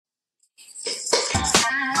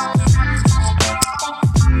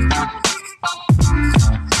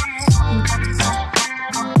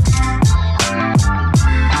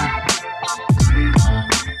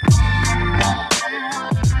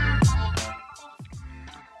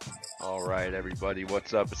All right, everybody,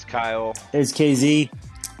 what's up? It's Kyle. It's KZ.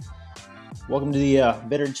 Welcome to the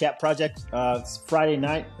Veteran Chat Project. It's Friday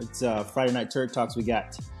night. It's Friday Night Turk Talks. We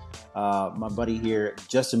got my buddy here,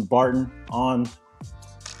 Justin Barton, on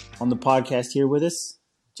the podcast here with us.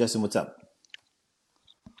 Justin, what's up?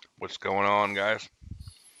 What's going on, guys?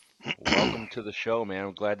 Welcome to the show, man.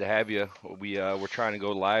 I'm glad to have you. We're trying to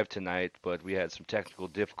go live tonight, but we had some technical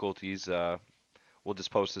difficulties. We'll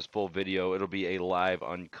just post this full video. It'll be a live,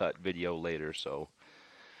 uncut video later. So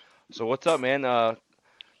what's up, man?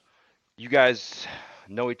 You guys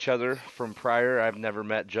know each other from prior. I've never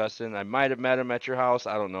met Justin. I might have met him at your house.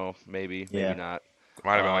 I don't know. Maybe not.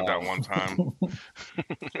 Might have been like that one time.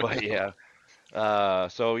 But yeah.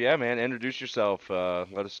 So yeah, man, introduce yourself.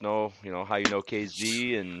 Let us know, how you know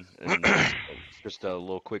KZ and just a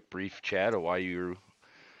little quick brief chat of why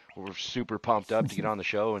we're super pumped up to get on the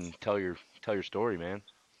show and tell your story, man.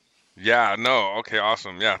 Yeah, no, okay,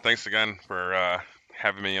 awesome. Yeah, thanks again for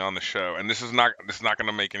having me on the show. And this is not going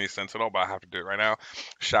to make any sense at all, but I have to do it right now.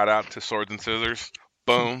 Shout out to Swords and Scissors.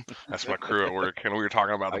 Boom. That's my crew at work, and we were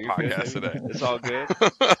talking about the podcast today. It's all good.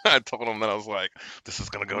 I told them that I was like, this is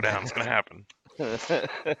going to go down. It's going to happen.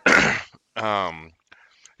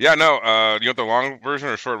 Yeah, no, you want the long version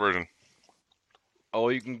or short version? Oh,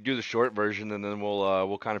 you can do the short version, and then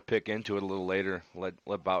we'll kind of pick into it a little later.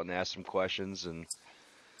 Let Boughton ask some questions, and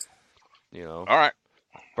All right.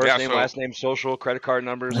 First name, last name, social, credit card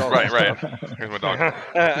numbers, all right, that right. Here's my dog.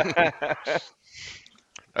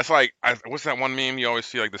 That's like, what's that one meme you always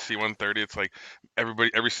see, like the C-130? It's like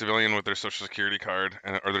every civilian with their social security card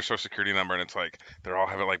or their social security number, and it's like they all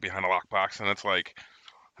have it like behind a lockbox, and it's like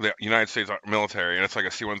the United States military, and it's like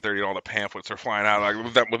a C-130, and all the pamphlets are flying out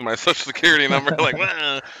like with my social security number, like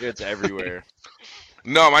It's everywhere.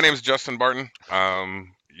 No, my name is Justin Barton,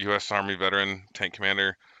 U.S. Army veteran, tank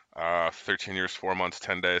commander, 13 years, 4 months,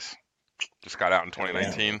 10 days. Just got out in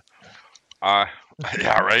 2019.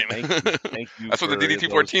 Yeah, right. Thank you That's what the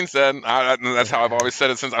DD-214 said. That's how I've always said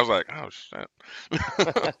it since I was like, oh shit.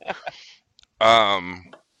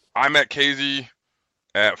 I met KZ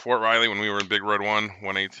at Fort Riley when we were in Big Red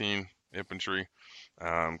 118 infantry.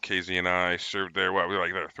 KZ and I served there. We were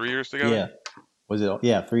like there 3 years together. Yeah. Was it?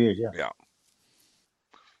 Yeah, 3 years. Yeah.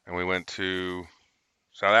 And we went to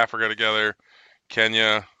South Africa together,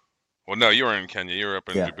 Kenya. Well, no, you were in Kenya. You were up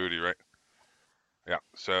in Djibouti, right? Yeah.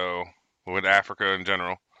 So we went to Africa in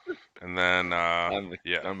general, and then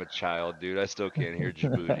I'm a child, dude. I still can't hear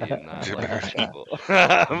Djibouti and not Djibouti.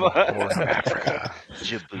 Africa.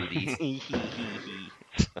 Djibouti.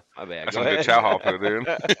 My bad. That's some good chow hall food, dude.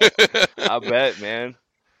 I bet, man.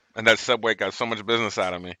 And that Subway got so much business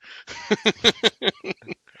out of me.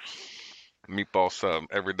 Meatball sub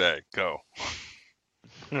every day. Go.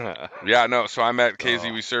 Yeah, no. So I met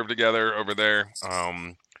KZ. We served together over there.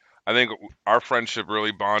 I think our friendship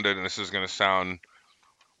really bonded, and this is going to sound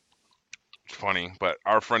funny, but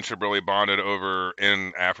our friendship really bonded over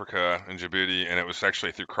in Africa, in Djibouti, and it was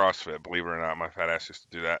actually through CrossFit, believe it or not. My fat ass used to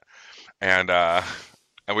do that. And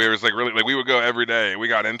we was like really, like we would go every day. We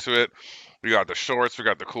got into it. We got the shorts, we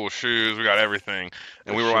got the cool shoes, we got everything.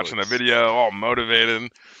 And we were watching a video, all motivated.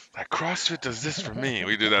 Like, CrossFit does this for me.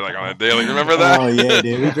 We do that like on a daily. Remember that? Oh, yeah,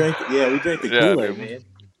 dude. We drank the Kool-Aid, man.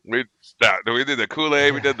 We did the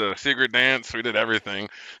Kool-Aid, we did the secret dance, we did everything.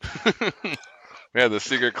 We had the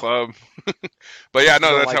secret club. But yeah,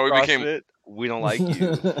 no, that's how we became. We don't like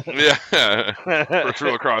you. Yeah. First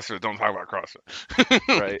rule of CrossFit, don't talk about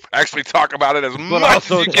CrossFit. Right. Actually talk about it as much as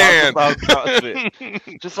you can. About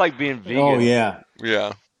CrossFit. Just like being vegan. Oh, yeah.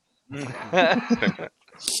 Yeah.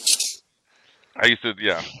 I used to,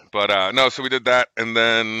 yeah. But no, so we did that, and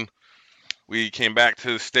then we came back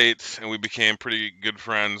to the States, and we became pretty good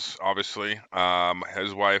friends, obviously.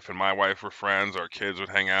 His wife and my wife were friends. Our kids would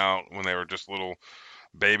hang out when they were just little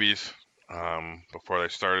babies, before they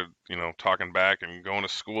started, talking back and going to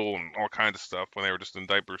school and all kinds of stuff when they were just in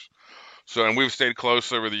diapers. So, and we've stayed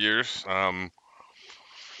close over the years.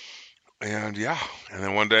 And yeah, and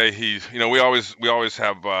then one day we always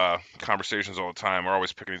have conversations all the time. We're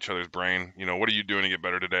always picking each other's brain. What are you doing to get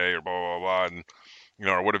better today, or blah blah blah, and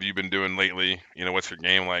or what have you been doing lately? What's your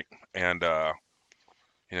game like? And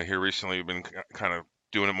here recently we've been kind of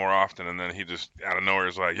doing it more often. And then he just out of nowhere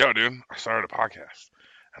is like, "Yo, dude, I started a podcast,"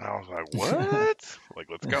 and I was like, "What?" Like,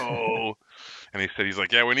 let's go. And he's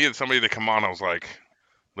like, "Yeah, we needed somebody to come on." I was like,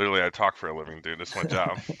 "Literally, I talk for a living, dude. That's my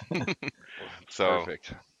job." So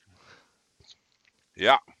perfect.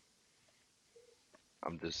 Yeah.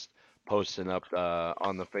 I'm just posting up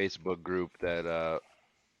on the Facebook group that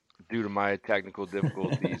due to my technical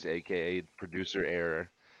difficulties, aka producer error,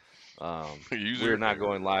 we're not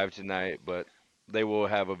going live tonight, but they will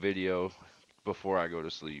have a video before I go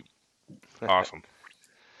to sleep. Awesome.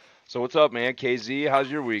 So what's up, man? KZ, how's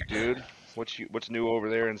your week, dude? What's new over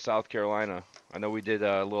there in South Carolina? I know we did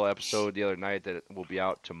a little episode the other night that will be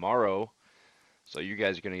out tomorrow. So you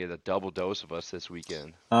guys are gonna get a double dose of us this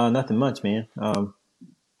weekend. Nothing much, man.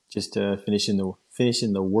 Just finishing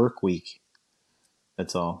the work week.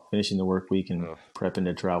 That's all. Finishing the work week and Ugh. prepping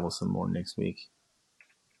to travel some more next week.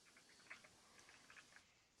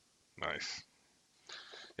 Nice.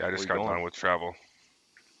 Yeah, I Where just you got going? done with travel.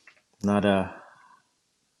 Not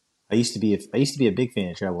I used to be a big fan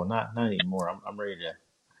of travel. Not anymore. I'm ready to.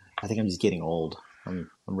 I think I'm just getting old. I'm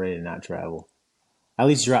ready to not travel. At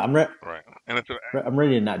least drive. Right. And it's I'm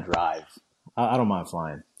ready to not drive. I don't mind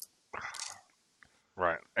flying.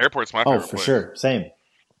 right. Airport's my Oh, favorite for place. sure. Same.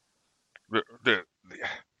 The-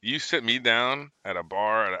 you sit me down at a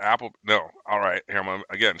bar at an Apple. No, all right. Here,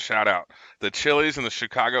 again, shout out. The Chili's in the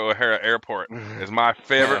Chicago O'Hare Airport is my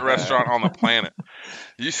favorite restaurant on the planet.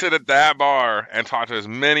 You sit at that bar and talk to as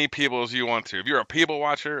many people as you want to. If you're a people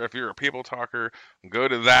watcher, if you're a people talker, go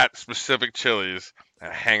to that specific Chili's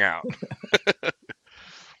and hang out.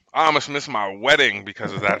 I almost missed my wedding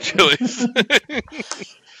because of that Chili's.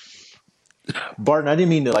 Barton, I didn't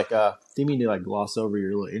mean to gloss over your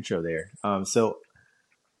little intro there.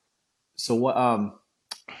 So what?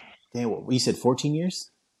 Damn, what you said? 14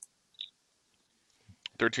 years?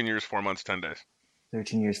 13 years, 4 months, 10 days.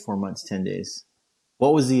 13 years, 4 months, 10 days.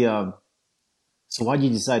 What was the? So why did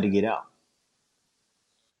you decide to get out?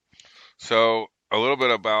 So a little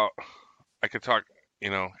bit about, I could talk,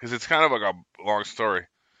 because it's kind of like a long story.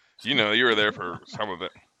 You were there for some of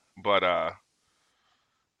it, but I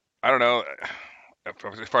don't know.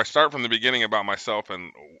 If I start from the beginning about myself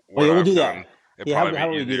and Oh what yeah, we'll I've do done, that. it'd Yeah, probably how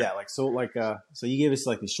be do we do easier. that? So you gave us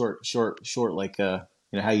like a short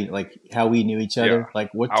how we knew each other. Yeah.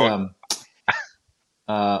 Like what I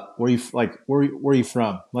would- where are you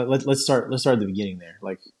from? Let's start at the beginning there.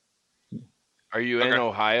 Like Are you in Okay.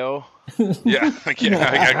 Ohio? Yeah, I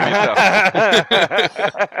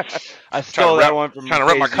I stole rep- that one from trying to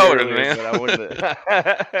rep my KZ colors, earlier, man. but I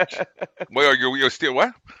wouldn't. Wait, you steal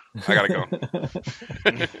what? I gotta go.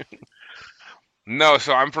 No,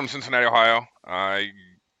 so I'm from Cincinnati, Ohio. I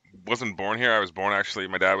wasn't born here. I was born actually.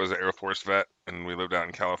 My dad was an Air Force vet, and we lived out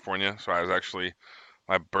in California. So I was actually,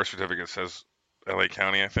 my birth certificate says LA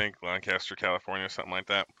County, I think, Lancaster, California, something like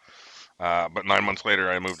that. But 9 months later,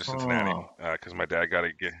 I moved to Cincinnati Oh. because my dad got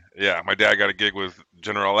a gig. Yeah, my dad got a gig with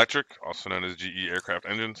General Electric, also known as GE Aircraft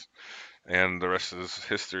Engines, and the rest is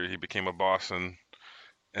history. He became a boss in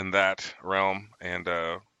that realm, and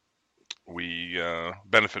we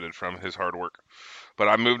benefited from his hard work. But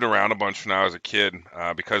I moved around a bunch when I was a kid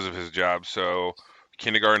because of his job. So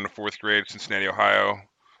kindergarten to fourth grade, Cincinnati, Ohio,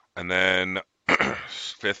 and then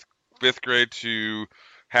fifth grade to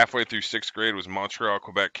halfway through sixth grade was Montreal,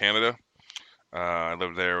 Quebec, Canada. I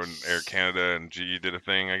lived there when Air Canada and GE did a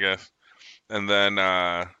thing, I guess. And then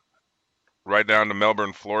right down to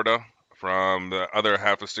Melbourne, Florida, from the other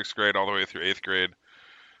half of sixth grade all the way through eighth grade.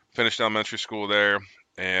 Finished elementary school there,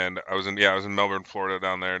 and I was in Melbourne, Florida,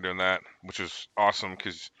 down there doing that, which was awesome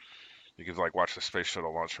because you could like watch the space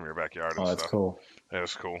shuttle launch from your backyard and Oh, that's stuff. cool. It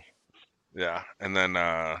was cool. Yeah, and then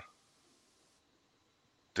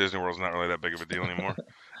Disney World's not really that big of a deal anymore.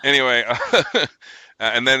 Anyway,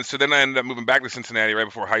 and then I ended up moving back to Cincinnati right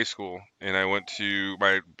before high school, and I went to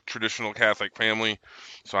my traditional Catholic family,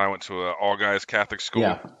 so I went to an all guys Catholic school.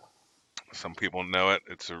 Yeah. Some people know it.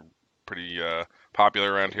 It's a pretty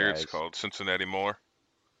popular around here. It's Guys. called Cincinnati Moeller.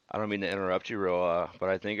 I don't mean to interrupt you, real, but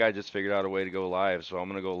I think I just figured out a way to go live. So I'm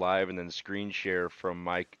gonna go live and then screen share from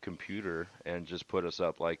my computer and just put us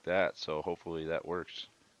up like that. So hopefully that works.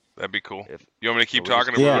 That'd be cool. If You want me to keep so we just-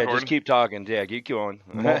 talking or Yeah. we're yeah, recording? just keep talking. Yeah, keep going.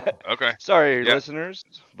 Okay. Sorry, Yeah. listeners,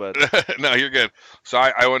 but No, you're good. So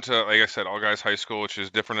I went to, like I said, all guys high school, which is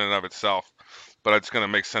different in and of itself, but it's going to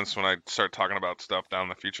make sense when I start talking about stuff down in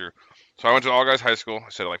the future. So I went to all guys high school. I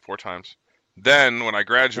said it like 4 times. Then when I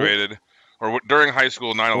graduated, during high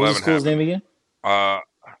school, 9/11 What was the school's happened. name again?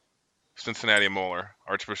 Cincinnati Moeller,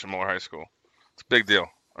 Archbishop Moeller High School. It's a big deal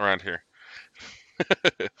around here.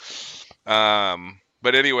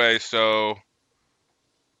 But anyway, so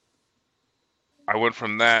I went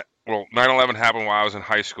from that. Well, 9/11 happened while I was in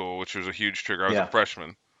high school, which was a huge trigger. I was Yeah. a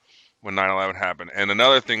freshman when 9/11 happened. And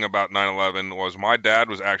another thing about 9/11 was my dad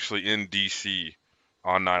was actually in D.C.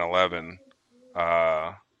 on 9/11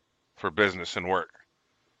 for business and work,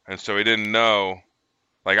 and so he didn't know.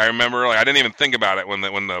 Like I remember, like I didn't even think about it when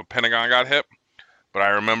the Pentagon got hit, but I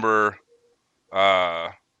remember,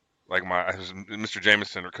 like Mr.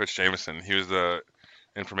 Jameson or Coach Jameson, he was the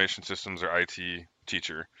information systems or IT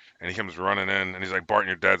teacher, and he comes running in, and he's like, Barton,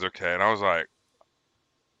 your dad's okay. And I was like,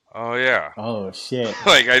 oh yeah. Oh shit.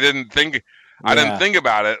 Like I didn't think Yeah.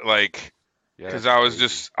 about it, like, Yeah, because that's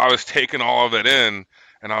crazy. I was taking all of it in,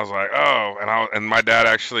 and I was like, oh, and my dad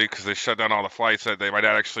actually, because they shut down all the flights that day, my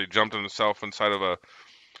dad actually jumped himself inside of a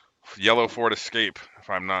yellow Ford Escape, if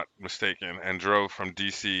I'm not mistaken, and drove from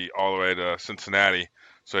DC all the way to Cincinnati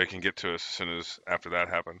so he can get to us as soon as after that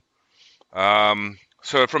happened.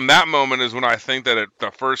 So from that moment is when I think that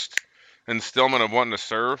the first instillment of wanting to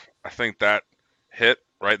serve, I think that hit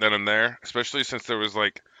right then and there, especially since there was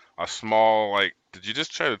like a small, like, did you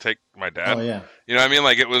just try to take my dad? Oh yeah. You know what I mean?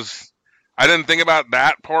 Like it was, I didn't think about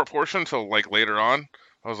that portion until like later on.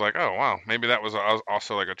 I was like, oh wow, maybe that was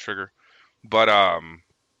also like a trigger. But I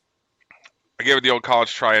gave it the old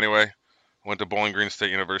college try anyway. Went to Bowling Green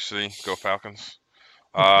State University, go Falcons,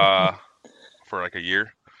 uh, for like a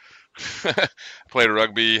year. Played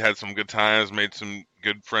rugby, had some good times, made some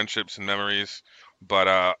good friendships and memories.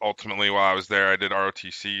 But ultimately, while I was there, I did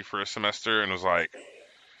ROTC for a semester and was like,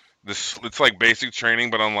 this. It's like basic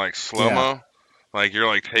training, but on like slow Yeah. mo. Like you're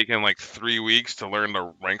like taking like 3 weeks to learn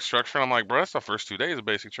the rank structure. And I'm like, bro, that's the first 2 days of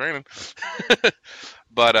basic training.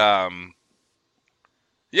 But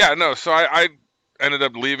yeah, no. So I ended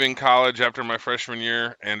up leaving college after my freshman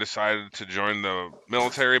year and decided to join the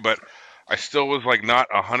military, but I still was like not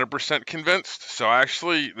 100% convinced. So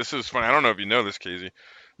actually, this is funny. I don't know if you know this, Casey.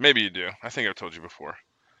 Maybe you do. I think I've told you before.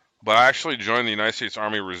 But I actually joined the United States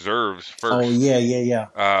Army Reserves Oh first, yeah, yeah,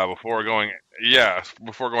 yeah. before going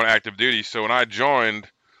active duty. So when I joined,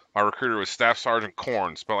 my recruiter was Staff Sergeant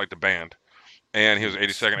Korn, spelled like the band, and he was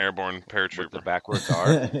 82nd Airborne With the paratrooper. backwards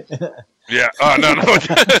R. Yeah. Oh no, no.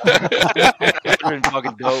 That'd been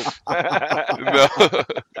fucking dope. No.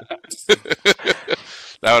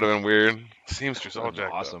 That would have been weird. Seamstress all That'd been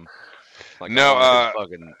jacked awesome. Like No, I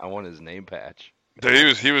want his name patch.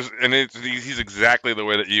 dude, he was, and he's exactly the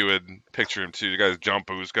way that you would picture him too. The guy's jump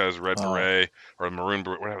boots, guy's red Oh. beret or maroon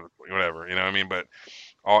beret, whatever. You know what I mean? But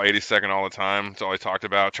all 82nd all the time. That's all he talked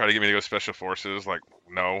about. Tried to get me to go special forces. Like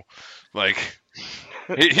no, like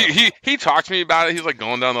he talked to me about it. He's like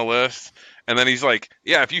going down the list. And then he's like,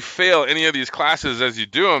 yeah, if you fail any of these classes as you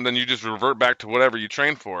do them, then you just revert back to whatever you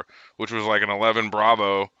trained for, which was like an 11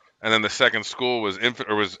 Bravo. And then the second school was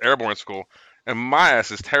was airborne school. And my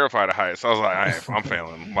ass is terrified of heights. So I was like, I'm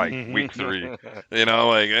failing like week 3. You know,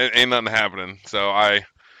 like ain't nothing happening. So I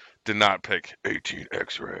did not pick 18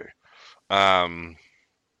 X-ray, or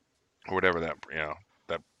whatever that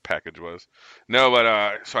that package was. No,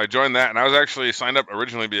 but so I joined that, and I was actually signed up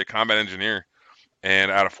originally to be a combat engineer,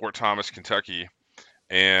 and out of Fort Thomas, Kentucky,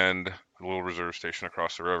 and a little reserve station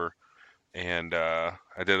across the river. And I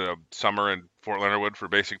did a summer in Fort Leonard Wood for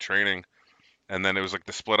basic training, and then it was like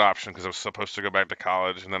the split option because I was supposed to go back to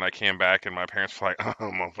college, and then I came back, and my parents were like, "Oh,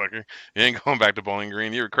 motherfucker, you ain't going back to Bowling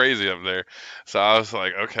Green. You were crazy up there." So I was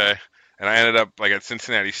like, "Okay," and I ended up like at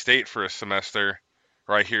Cincinnati State for a semester,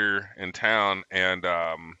 right here in town, and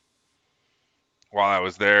while I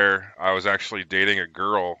was there, I was actually dating a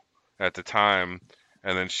girl at the time,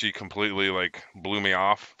 and then she completely like blew me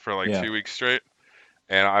off for like Yeah. 2 weeks straight.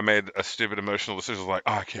 And I made a stupid emotional decision like,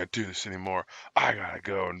 oh, I can't do this anymore. I gotta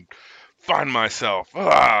go and find myself.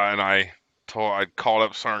 And I called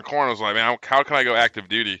up Sergeant Korn. I was like, man, how can I go active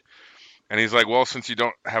duty? And he's like, well, since you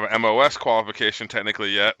don't have an MOS qualification technically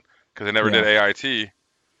yet, because I never did AIT, he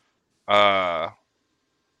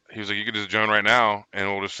was like, you could just join right now,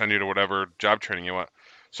 and we'll just send you to whatever job training you want.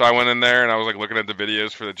 So I went in there, and I was like looking at the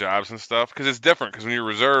videos for the jobs and stuff, because it's different. Because when you're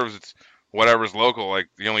reserves, it's whatever's local. Like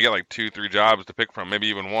you only get like 2-3 jobs to pick from, maybe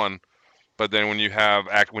even one. But then when you go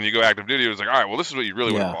active duty, it was like, all right, well, this is what you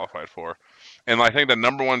really would have qualified for. And I think the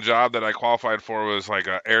number one job that I qualified for was like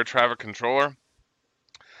an air traffic controller.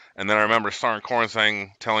 And then I remember Sergeant Korn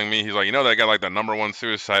telling me, he's like, you know, they got like the number one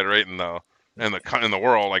suicide rate in the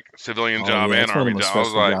world, like civilian job and army job. I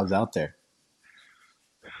was like, jobs out there.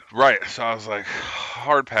 Right. So I was like,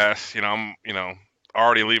 hard pass. I'm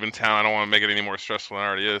already leaving town. I don't want to make it any more stressful than it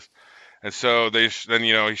already is. And so then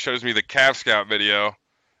he shows me the Cav Scout video,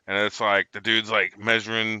 and it's like the dude's like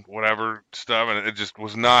measuring whatever stuff, and it just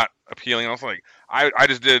was not appealing. I was like, I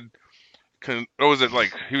just did. What was it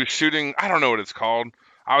like? He was shooting. I don't know what it's called.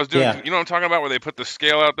 I was doing. Yeah. You know what I'm talking about, where they put the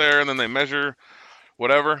scale out there and then they measure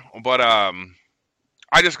whatever. But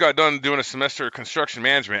I just got done doing a semester of construction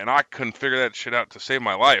management, and I couldn't figure that shit out to save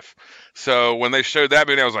my life. So when they showed that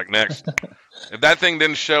video, I was like, next. If that thing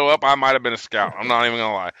didn't show up, I might have been a scout. I'm not even going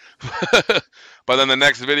to lie. But then the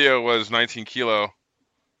next video was 19 kilo,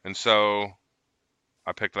 and so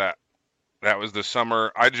I picked that. That was the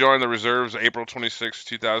summer. I joined the reserves April 26,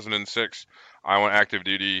 2006. I went active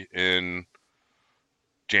duty in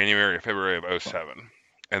January or February of '07.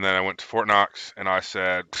 And then I went to Fort Knox and I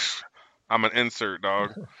said, I'm an insert,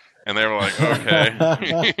 dog. And they were like, okay.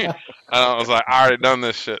 And I was like, I already done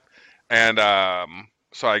this shit. And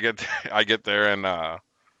so I get there and I'm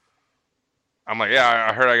like, yeah,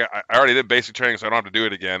 I heard I already did basic training, so I don't have to do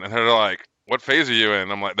it again. And they're like, what phase are you in?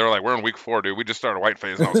 And they're like, we're in week 4, dude. We just started white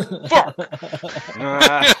phase. And I was like, fuck.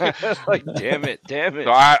 Like, damn it.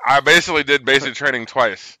 So I basically did basic training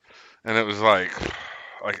twice, and it was like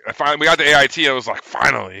I finally we got to AIT. I was like,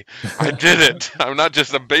 finally, I did it. I'm not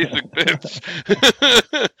just a basic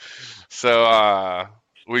bitch. So I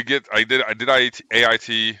did AIT,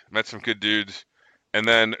 met some good dudes, and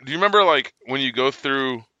then do you remember like when you go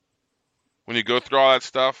through all that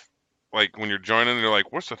stuff? Like when you're joining, they're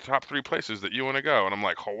like, "What's the top 3 places that you want to go?" And I'm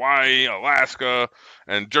like, Hawaii, Alaska,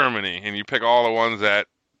 and Germany. And you pick all the ones that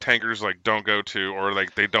tankers like don't go to, or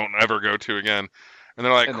like they don't ever go to again. And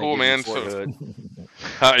they're like, And they "Cool, give you man." Fort So Hood.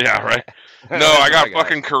 yeah, right. No, I got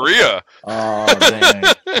fucking Korea. Oh,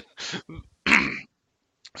 dang.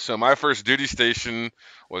 So my first duty station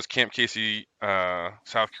was Camp Casey,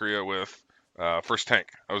 South Korea, with First Tank.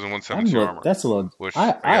 I was in 172 Armor. That's a little. Which I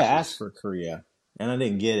guess asked for Korea and I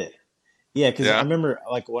didn't get it. Yeah, because I Yeah. remember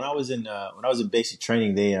like when I was in basic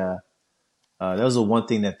training, they that was the one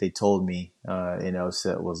thing that they told me in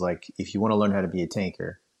OSET was like, if you want to learn how to be a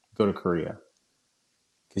tanker, go to Korea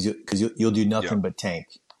because you'll do nothing but tank.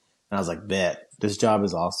 And I was like, bet this job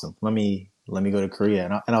is awesome. Let me go to Korea.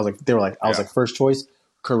 And I was like, they were like, I was Yeah. like, first choice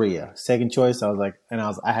Korea, second choice. I was like,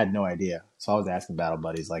 I had no idea. So I was asking battle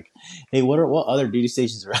buddies like, hey, what other duty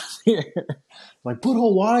stations are out here? Like, put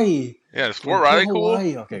Hawaii. Yeah, is Like, Fort put Riley cool?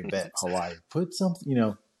 Hawaii. Okay, bet Hawaii. Put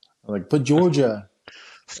something, like put Georgia.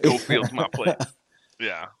 Schofield's my place.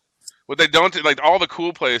 Yeah. What they don't like all the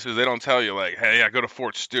cool places, they don't tell you like, hey, yeah, go to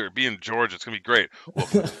Fort Stewart, be in Georgia, it's gonna be great.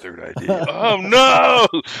 Welcome to Third ID. Oh no!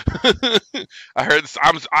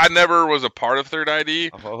 I never was a part of Third ID,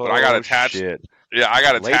 but I got attached. Shit. Yeah, I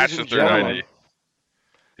got Ladies attached to and Third gentlemen. ID.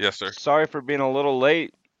 Yes, sir. Sorry for being a little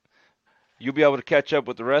late. You'll be able to catch up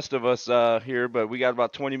with the rest of us here, but we got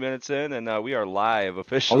about 20 minutes in, and we are live Are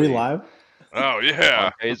officially we live? Oh yeah.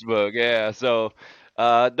 on Facebook. Yeah, so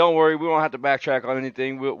don't worry, we won't have to backtrack on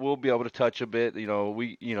anything. We'll be able to touch a bit. We'll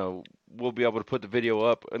be able to put the video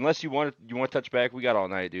up. Unless you want to touch back, we got all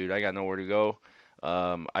night, dude. I got nowhere to go.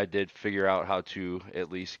 I did figure out how to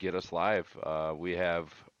at least get us live. We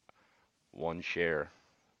have one share.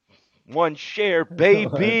 One share,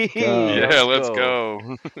 baby. Let's go. Yeah, let's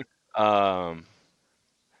go.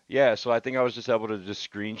 Yeah, so I think I was just able to just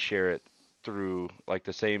screen share it through like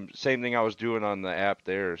the same thing I was doing on the app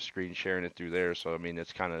there, screen sharing it through there. So I mean,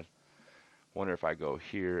 it's kind of wonder if I go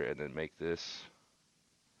here and then make this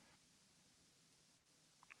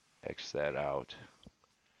X that out,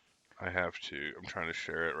 I have to. I'm trying to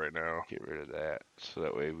share it right now. get rid of that, so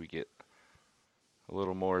that way we get a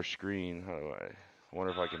little more screen. How do I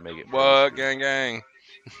wonder if I can make it? What, full screen. gang?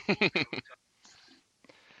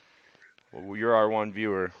 Well, you're our one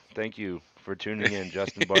viewer. Thank you for tuning in,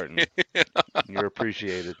 Justin Barton. You're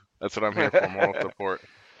appreciated. That's what I'm here for. Moral support.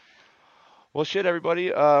 Well, shit, everybody.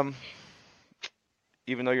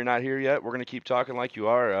 Even though you're not here yet, we're gonna keep talking like you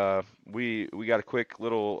are. We got a quick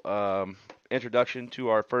little introduction to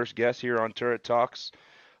our first guest here on Turret Talks.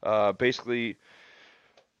 Basically,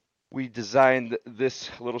 we designed this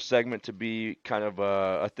little segment to be kind of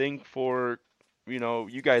a thing for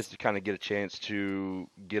you guys to kind of get a chance to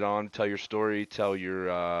get on, tell your story, tell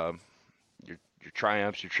your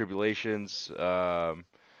triumphs, your tribulations.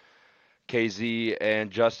 KZ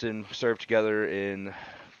and Justin served together in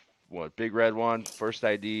Big Red One, First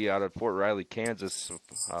ID out of Fort Riley, Kansas,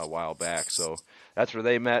 a while back. So that's where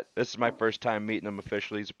they met. This is my first time meeting him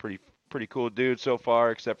officially. He's a pretty cool dude so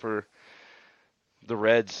far, except for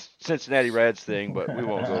the Cincinnati Reds thing, but we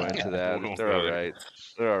won't go into that. They're all right.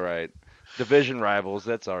 They're all right. Division rivals,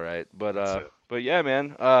 that's all right. But yeah,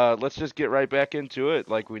 man. Let's just get right back into it,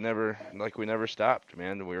 like we never stopped,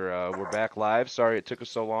 man. We're back live. Sorry it took us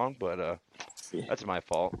so long, but that's my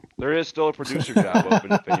fault. There is still a producer job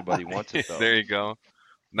open if anybody wants it, though. There you go.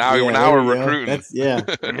 Now Yeah, now there we're you go. recruiting. That's, yeah.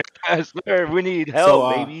 Yes, sir. We need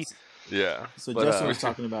help, baby. Yeah. So But, Justin was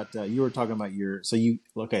talking about you were talking about so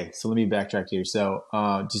let me backtrack here. So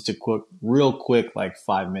just a real quick, like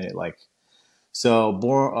 5 minute, like so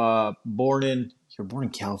you're born in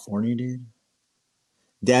California, dude.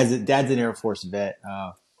 Dad's an Air Force vet,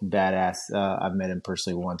 badass. I've met him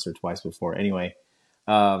personally once or twice before. Anyway,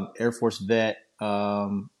 Air Force vet,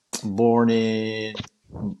 born in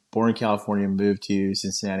California, moved to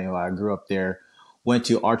Cincinnati, Ohio. Grew up there. Went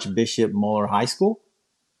to Archbishop Moeller High School.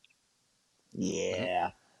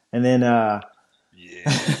 Yeah. And then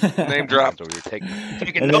Yeah. Name drop. So you're taking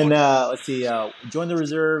And then notes. let's see, joined the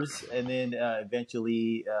reserves, and then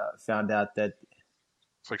eventually found out that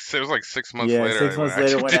It was like 6 months later. 6 I went months later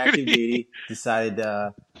active went duty. active duty. Decided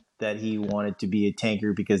that he wanted to be a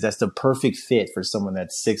tanker because that's the perfect fit for someone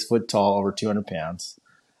that's 6 foot tall, over 200 pounds.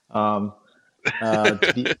 To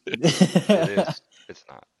be It is. It's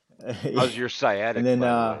not. How's your sciatic, and then by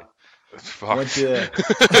the way? It's fucked. went to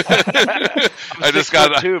I'm I 6 just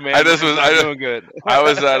got. foot 2, man. I just Mine's was. not doing good. I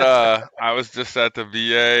was at. I was just at the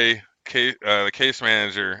VA case, the case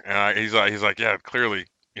manager, and he's like, yeah, clearly,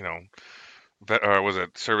 you know, or was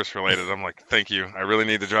it service related? I'm like, thank you. I really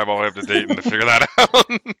need to drive all the way up to Dayton to figure that out.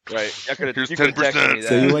 Right. Here's You could have texted me 10%.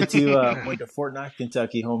 So you that. went to Fort Knox,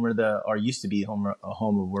 Kentucky, used to be home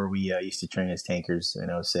of where we used to train as tankers in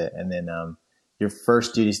OSET, and then your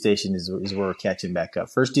first duty station is where we're catching back up.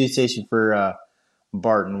 First duty station for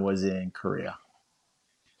Barton was in Korea.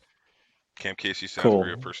 Camp Casey, South Cool.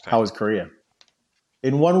 Korea, first time. How was Korea?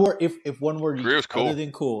 In one word, if one word, Korea was cool. other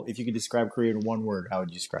than cool, if you could describe Korea in one word, how would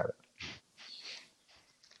you describe it?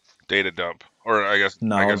 Data dump, or I guess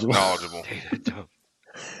knowledgeable. Data dump.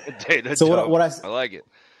 Data So dump. what I like it.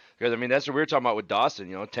 Because I mean that's what we were talking about with Dawson,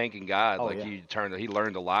 you know, tanking God. Oh, like yeah. he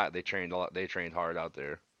learned a lot. They trained hard out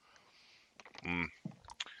there.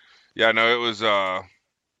 Yeah, no, it was a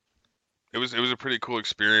pretty cool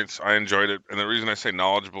experience. I enjoyed it, and the reason I say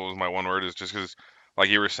knowledgeable is my one word is just because, like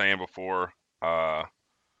you were saying before,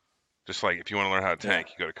 just like if you want to learn how to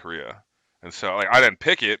tank, you go to Korea. And so, like, I didn't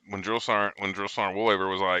pick it when Drill Sergeant Woolaver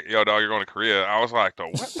was like, "Yo, dog, you're going to Korea." I was like,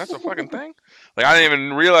 "What? That's a fucking thing?" Like, I didn't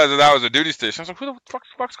even realize that was a duty station. I was like, "Who the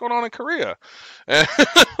fuck's going on in Korea?" And,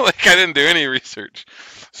 like, I didn't do any research.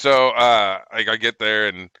 So, like, I get there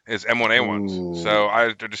and it's M1A1s. Ooh. So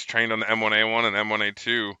I just trained on the M1A1 and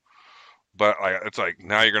M1A2. But like, it's like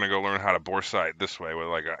now you're gonna go learn how to bore sight this way with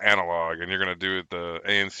like an analog, and you're gonna do it the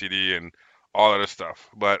ANCD and all that other stuff.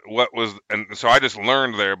 But so I just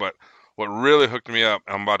learned there. But what really hooked me up,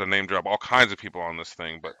 I'm about to name drop all kinds of people on this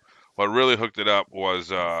thing, but what really hooked it up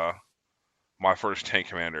was my first tank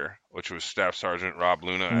commander, which was Staff Sergeant Rob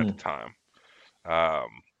Luna at the time.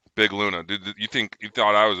 Big Luna, dude. You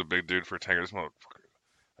thought I was a big dude for a tanker? This motherfucker,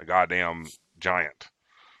 a goddamn giant.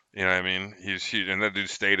 You know what I mean? He's huge, and that dude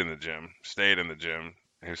stayed in the gym.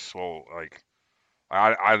 He was swole. Like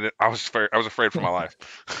I was afraid for my life.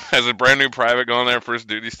 As a brand new private going there, first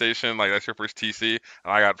duty station, like that's your first TC,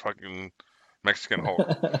 and I got fucking Mexican Hulk.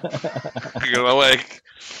 You know, like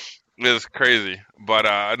it was crazy.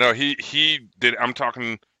 But no, he did.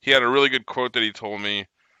 He had a really good quote that he told me,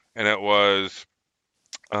 and it was,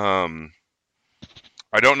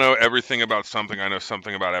 I don't know everything about something. I know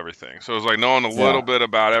something about everything. So it's like knowing a little bit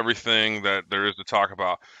about everything that there is to talk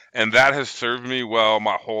about. And that has served me well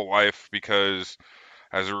my whole life because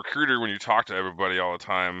as a recruiter, when you talk to everybody all the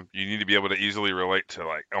time, you need to be able to easily relate to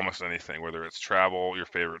like almost anything, whether it's travel, your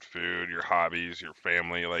favorite food, your hobbies, your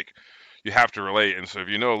family, like you have to relate. And so if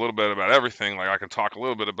you know a little bit about everything, like I can talk a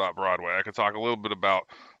little bit about Broadway, I can talk a little bit about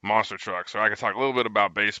monster trucks, or I can talk a little bit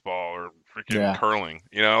about baseball or freaking curling.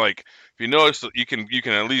 You know, like if you know, you can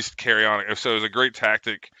at least carry on. So it was a great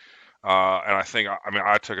tactic, and I think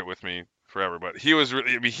I took it with me forever. But he was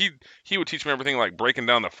really, he would teach me everything, like breaking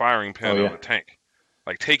down the firing pin of a tank,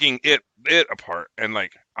 like taking it apart, and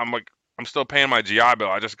like I'm still paying my GI Bill.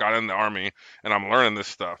 I just got in the Army and I'm learning this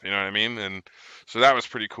stuff. You know what I mean? And so that was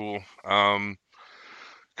pretty cool.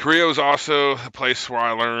 Korea was also a place where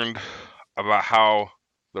I learned about how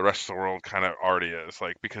the rest of the world kind of already is,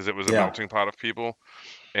 like, because it was a melting pot of people.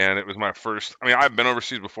 And it was my first, I've been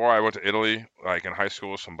overseas before. I went to Italy, like in high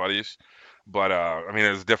school with some buddies. But,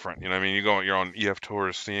 it was different. You know what I mean? You're on EF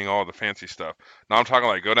tours, seeing all the fancy stuff. Now I'm talking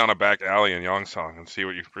like go down a back alley in Yongsan and see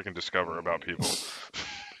what you freaking discover about people.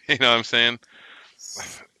 You know what I'm saying?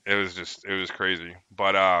 It was crazy.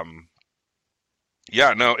 But,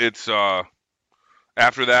 it's,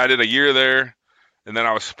 after that, I did a year there. And then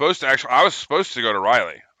I was supposed to go to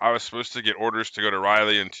Riley. I was supposed to get orders to go to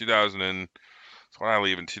Riley in 2000. That's when I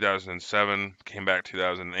leave in 2007, came back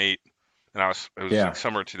 2008. And it was like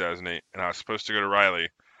summer 2008. And I was supposed to go to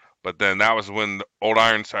Riley. But then that was when the old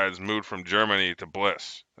Ironsides moved from Germany to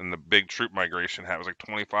Bliss, and the big troop migration happened. It was like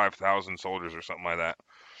 25,000 soldiers or something like that.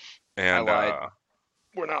 And I lied.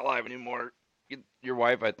 We're not live anymore. Your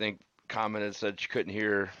wife, I think, commented, said she couldn't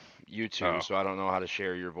hear you two, so I don't know how to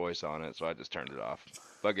share your voice on it, so I just turned it off.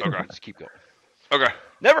 But just keep going. Okay.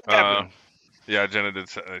 Never happened. Yeah, Jenna did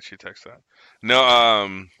say that. She texted that.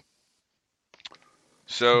 No,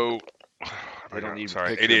 so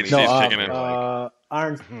sorry, ADHD is kicking in. The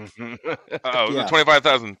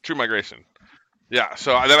 25,000 true migration. Yeah,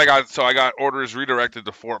 so then I got orders redirected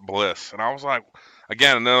to Fort Bliss, and I was like,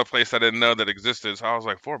 again, another place I didn't know that existed. So I was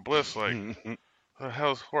like, Fort Bliss, like, what the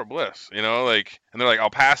hell is Fort Bliss? You know, like, and they're like El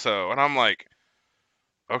Paso, and I'm like,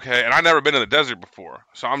 okay. And I'd never been in the desert before,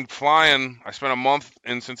 so I'm flying. I spent a month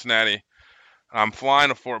in Cincinnati. I'm flying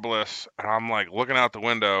to Fort Bliss, and I'm like looking out the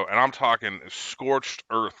window, and I'm talking scorched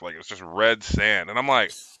earth, like it's just red sand, and I'm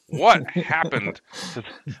like, what happened?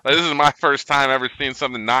 Like, this is my first time ever seeing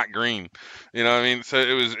something not green, you know what I mean? So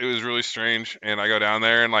it was really strange, and I go down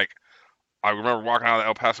there, and like I remember walking out of the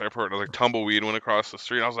El Paso airport, and like tumbleweed went across the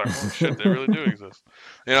street. I was like, holy shit, they really do exist,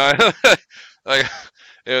 you know? Like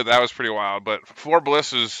that was pretty wild. But Fort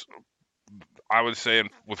Bliss is, I would say,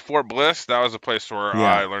 with Fort Bliss, that was a place where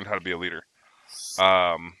I Yeah. learned how to be a leader.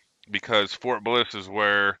 Because Fort Bliss is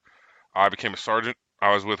where I became a sergeant.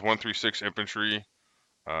 I was with 136 Infantry,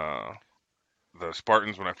 uh, the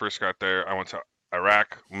Spartans, when I first got there. I went to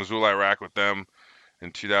Iraq, Mosul, Iraq, with them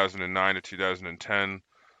in 2009 to 2010.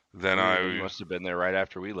 Then Ooh, you I, must have been there right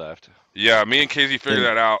after we left. yeah, me and Casey figured And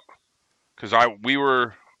that out because we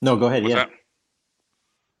were, no, go ahead. what's Yeah. that?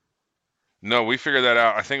 No, we figured that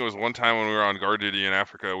out. I think it was one time when we were on guard duty in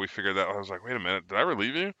Africa. We figured that. I was like, wait a minute, did I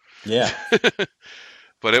relieve you? Yeah.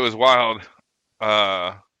 But it was wild.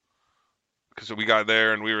 Uh, because we got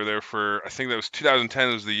there and we were there for, I think that was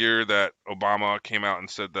 2010 was the year that Obama came out and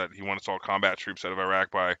said that he wanted all combat troops out of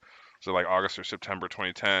Iraq by, so like August or September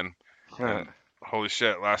 2010. And holy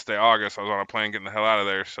shit, last day August, I was on a plane getting the hell out of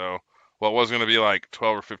there. So what was going to be like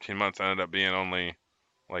 12 or 15 months ended up being only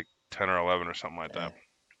like 10 or 11 or something like that.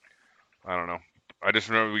 I don't know. I just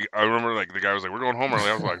remember I remember like the guy was like, we're going home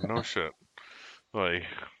early. I was like, no shit. Like,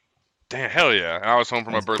 damn, hell yeah. And I was home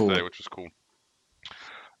for my That's birthday, cool. which was cool.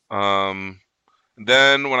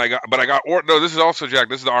 Then when I got, but I got, no, this is also, Jack,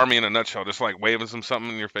 this is the Army in a nutshell, just like waving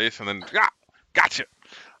something in your face and then, gotcha.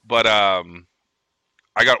 But,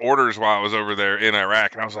 I got orders while I was over there in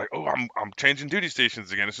Iraq, and I was like, oh, I'm changing duty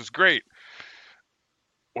stations again. This is great.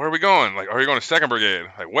 Where are we going? Like, are you going to 2nd Brigade?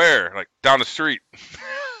 Like, where? Like, down the street.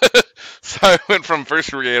 So I went from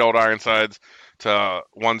 1st Brigade Old Ironsides to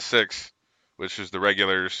 1-6, which is the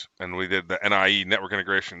regulars, and we did the NIE, network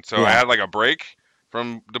integration. So I Yeah. had like a break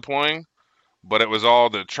from deploying, but it was all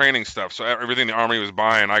the training stuff. So everything the Army was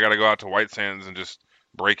buying, I got to go out to White Sands and just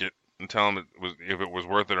break it and tell them if it was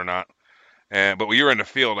worth it or not. But we were in the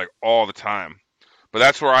field like all the time. But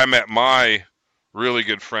that's where I met my really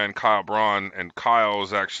good friend Kyle Braun, and Kyle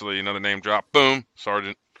was actually another name drop. Boom,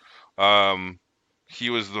 Sergeant. Um, he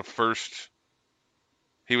was the first.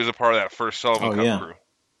 He was a part of that first Sullivan Oh Cup yeah. crew.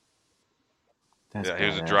 That's Yeah, he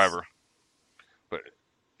was a badass. driver. But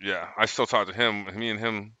yeah, I still talk to him. Me and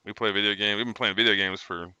him, we play video games. We've been playing video games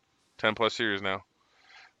for 10 plus years now.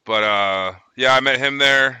 But yeah, I met him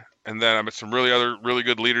there, and then I met some really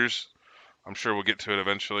good leaders. I'm sure we'll get to it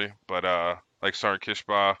eventually. But like Sergeant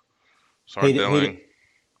Kishba, Hey, Sergeant hey, Dilling.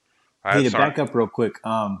 I hey, had to back Sergeant. up real quick.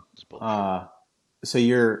 It's bullshit. Uh, so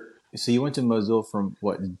you went to Mosul from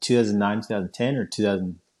what, 2009, 2010, or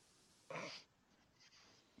 2000?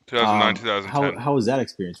 2009, How 2010. was that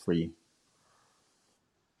experience for you?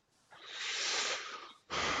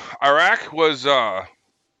 Iraq was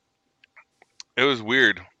it was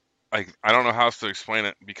weird. Like, I don't know how else to explain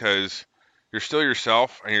it, because you're still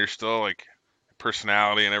yourself and you're still like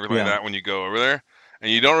personality and everything like Yeah. that when you go over there,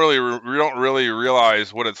 and you don't really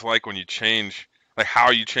realize what it's like when you change, like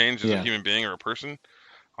how you change as a Yeah. human being or a person,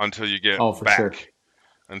 until you get Oh, for sure. back.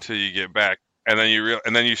 Until you get back, and then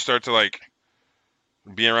and then you start to like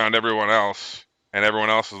be around everyone else, and everyone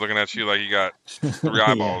else is looking at you like you got 3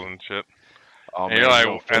 Yeah. eyeballs and shit, Oh and you're man, you like,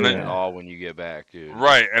 don't fit and in then at Yeah. all when you get back, dude.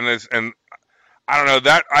 right, and I don't know,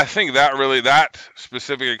 that I think that really, that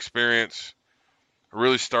specific experience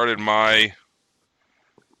really started my,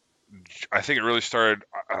 I think it really started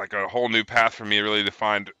like a whole new path for me. It really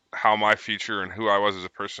defined how my future and who I was as a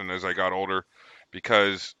person as I got older,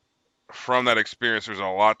 because from that experience there's a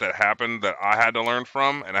lot that happened that I had to learn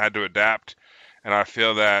from and I had to adapt, and I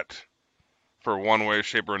feel that for one way,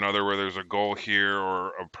 shape, or another, where there's a goal here or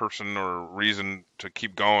a person or a reason to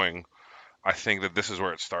keep going, I think that this is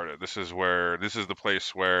where it started. This is the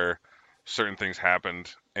place where certain things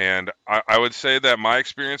happened. And I would say that my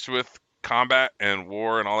experience with combat and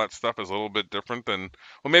war and all that stuff is a little bit different than,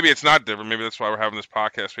 well, maybe it's not different. Maybe that's why we're having this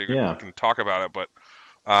podcast. We Yeah. can talk about it.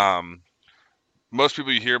 But um, most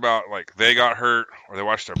people you hear about, like, they got hurt or they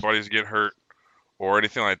watched their buddies get hurt or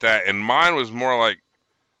anything like that. And mine was more like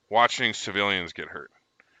watching civilians get hurt.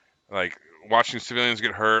 Like, watching civilians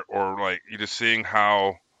get hurt, or like you just seeing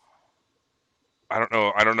how, I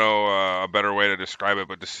don't know a better way to describe it,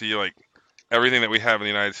 but to see like everything that we have in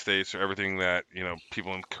the United States, or everything that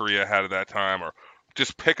people in Korea had at that time, or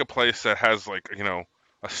just pick a place that has like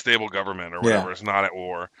a stable government or Yeah. whatever is not at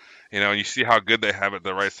war. And you see how good they have it,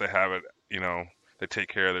 the rights they have it. They take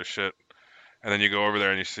care of their shit. And then you go over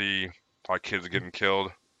there and you see like kids getting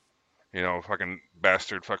killed. Fucking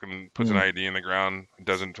bastard fucking puts an ID in the ground,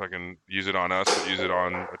 doesn't fucking use it on us, but use it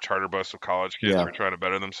on a charter bus of college kids who are trying to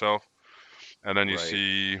better themselves. And then you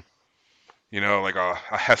see, like a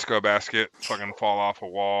Hesco basket fucking fall off a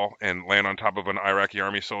wall and land on top of an Iraqi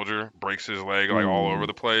army soldier, breaks his leg like all over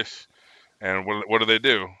the place. And what do they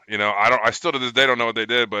do? I still to this day don't know what they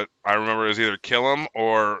did, but I remember it was either kill him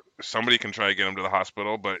or somebody can try to get him to the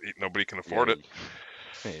hospital, but nobody can afford it.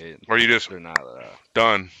 Or you just they're not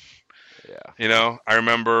done. Yeah. I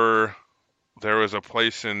remember there was a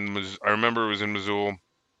place I remember it was in Missoula,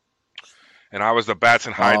 and I was the bats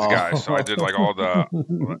and hides guy, so I did like all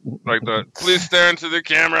the please stare into the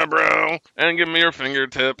camera, bro, and give me your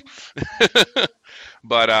fingertip.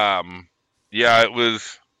 But yeah,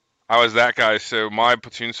 I was that guy. So my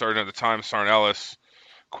platoon sergeant at the time, Sergeant Ellis,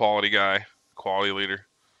 quality guy, quality leader.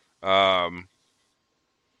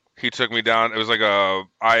 He took me down. It was like a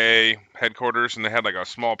IA headquarters, and they had like a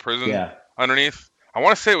small prison underneath. I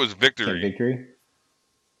want to say it was Victory. Victory?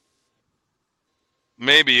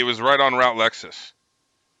 Maybe. It was right on Route Lexus.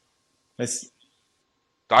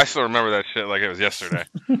 I still remember that shit like it was yesterday.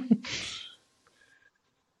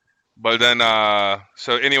 But then,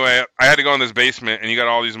 so anyway, I had to go in this basement, and you got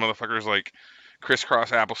all these motherfuckers like crisscross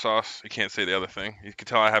applesauce. You can't say the other thing. You can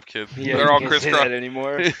tell I have kids. Yeah, they're you all can't crisscross say that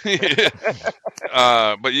anymore.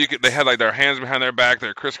 But they had like their hands behind their back,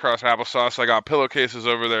 their crisscross applesauce. I got pillowcases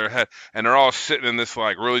over their head, and they're all sitting in this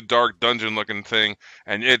like really dark dungeon-looking thing,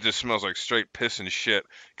 and it just smells like straight piss and shit.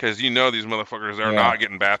 Because these motherfuckers are not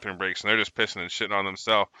getting bathroom breaks, and they're just pissing and shitting on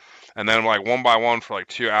themselves. And then like one by one for like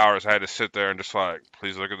 2 hours, I had to sit there and just like,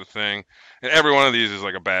 please look at the thing. And every one of these is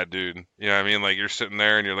like a bad dude. You know what I mean? Like you're sitting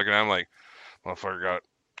there and you're looking at them like, motherfucker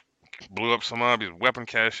blew up some of these weapon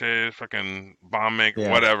caches, fucking bomb maker,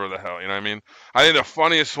 whatever the hell. You know what I mean? I think the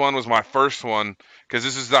funniest one was my first one, because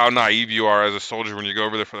this is how naive you are as a soldier when you go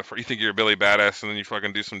over there for the first. You think you're a Billy Badass, and then you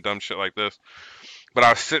fucking do some dumb shit like this. But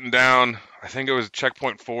I was sitting down. I think it was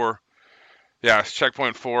checkpoint 4. Yeah, it's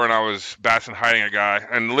checkpoint 4, and I was bats and hiding a guy,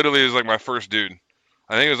 and literally it was like my first dude.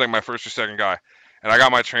 I think it was like my first or second guy, and I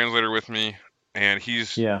got my translator with me, and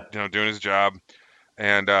he's doing his job,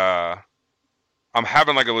 and I'm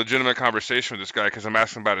having like a legitimate conversation with this guy because I'm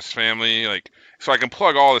asking about his family, like, so I can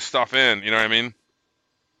plug all this stuff in, you know what I mean?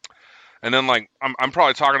 And then like I'm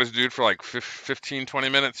probably talking to this dude for like 15, 20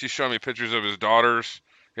 minutes. He's showing me pictures of his daughters.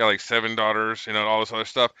 He got like 7 daughters, all this other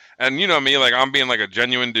stuff. And you know me, like I'm being like a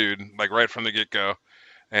genuine dude, like right from the get-go.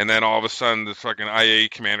 And then all of a sudden this fucking IA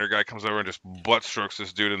commander guy comes over and just butt strokes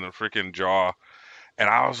this dude in the freaking jaw. And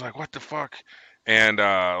I was like, what the fuck? And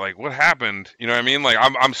like, what happened? You know what I mean? Like,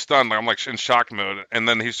 I'm stunned. Like, I'm like in shock mode. And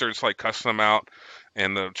then he starts like cussing them out.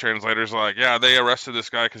 And the translator's like, yeah, they arrested this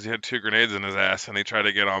guy because he had 2 grenades in his ass, and they tried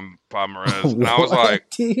to get on Bob Merez. And I was like,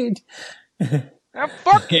 dude,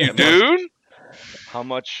 fuck you, dude. How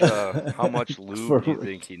much lube do you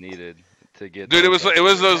think he needed to get? Dude, it was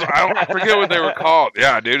those. I forget what they were called.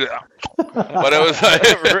 Yeah, dude. But it was like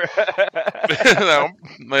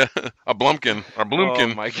a Blumpkin or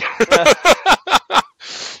Bloomkin. Oh my god.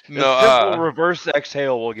 No, reverse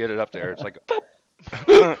exhale will get it up there. It's like.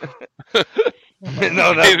 No,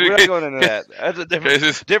 we're not going into that. That's a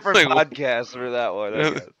different podcast for that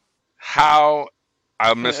one. How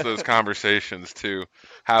I miss those conversations too.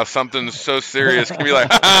 How something so serious can be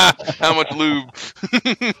like, how much lube?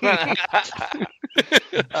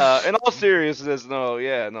 In all seriousness,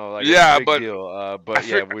 like but deal.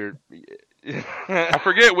 We're. I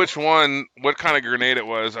forget what kind of grenade it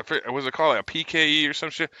was. Was it called like a PKE or some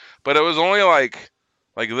shit? But it was only like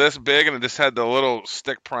this big, and it just had the little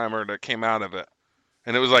stick primer that came out of it,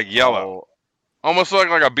 and it was like yellow, almost looked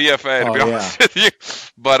like a BFA to be honest with you.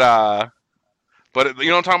 But I'm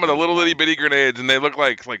talking about the little itty bitty grenades, and they look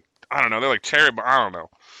like I don't know, they're like cherry, but I don't know.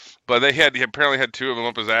 But he apparently had 2 of them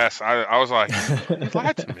up his ass. I was like, you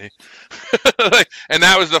lied to me. And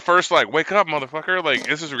that was the first wake up, motherfucker! Like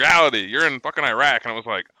this is reality. You're in fucking Iraq, and I was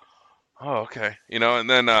like, oh okay, And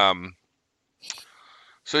then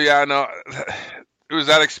so yeah, no. It was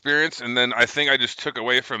that experience, and then I think I just took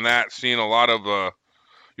away from that, seeing a lot of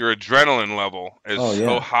your adrenaline level is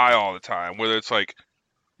so high all the time. Whether it's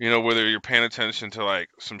whether you're paying attention to like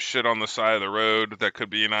some shit on the side of the road that could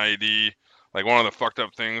be an IED. Like one of the fucked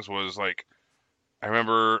up things was like, I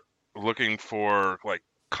remember looking for like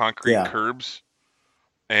concrete curbs,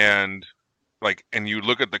 and you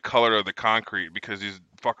look at the color of the concrete because these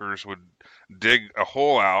fuckers would dig a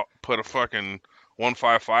hole out, put a fucking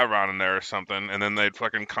 155 round in there or something, and then they'd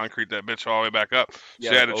fucking concrete that bitch all the way back up.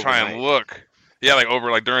 Yeah, So you like had to try and overnight. look. Yeah, like over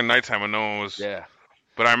like during nighttime when no one was. Yeah.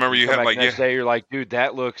 But I remember You you come had back the like next day, you're like, dude,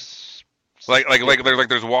 that looks different.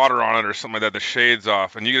 there's water on it or something like that. The shades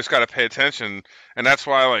off, and you just got to pay attention. And that's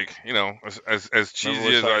why like as Remember cheesy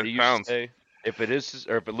what as I somebody used to sounds, say? If it is,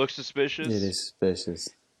 or if it looks It suspicious, is suspicious. it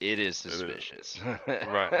is it is suspicious.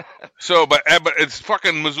 right. So, but it's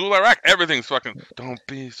fucking Mosul, Iraq. Everything's fucking. Don't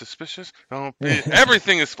be suspicious. Don't be.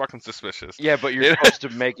 Everything is fucking suspicious. Yeah, but you're You know? supposed to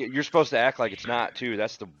make it. You're supposed to act like it's not too.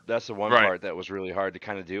 That's the one Right. part that was really hard to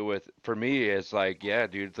kind of deal with for me. It's like, yeah,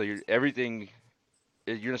 dude, so everything.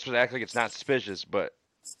 You're not supposed to act like it's not suspicious, but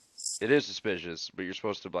it is suspicious. But you're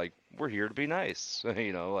supposed to like, we're here to be nice,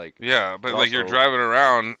 like. Yeah, but But like you're also, driving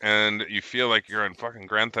around and you feel like you're in fucking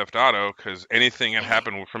Grand Theft Auto because anything can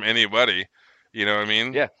happen from anybody. You know what I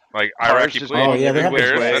mean? yeah, Like cars Iraqi just police, Oh going yeah, they every have who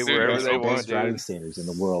the which cares? way, That dude wherever best goes they over. want, best driving dude. standards in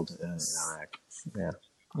the world in Iraq. Yeah.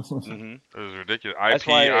 Hmm. It was ridiculous. That's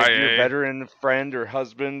why if your IPIA. veteran friend or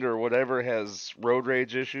husband or whatever has road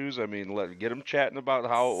rage issues, I mean, get them chatting about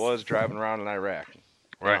how it was driving around in Iraq in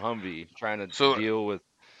a Right. Humvee, trying to So deal with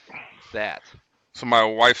that. so my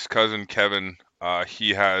wife's cousin Kevin,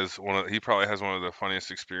 he probably has one of the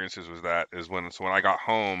funniest experiences when I got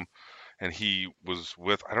home and he was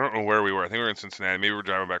with I don't know where we were. I think we were in Cincinnati. Maybe we were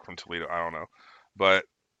driving back from Toledo. I don't know. But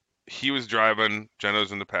he was driving, Jenna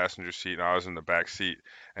was in the passenger seat, and I was in the back seat.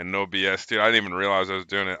 And no BS, dude, I didn't even realize I was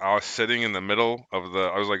doing it. I was sitting in the middle of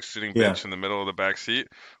I was like sitting Yeah. bench in the middle of the back seat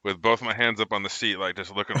with both my hands up on the seat, like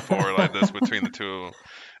just looking forward like this between the two of them.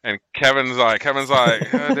 And Kevin's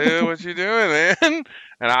like, oh, dude, what you doing, man?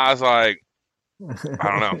 And I was like,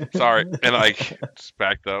 I don't know, sorry, and like just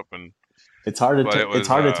backed up, and It's hard to but it it's was,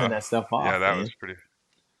 hard to turn that stuff yeah, off, that man. was pretty.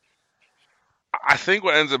 I think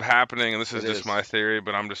what ends up happening, and this is It just is. my theory,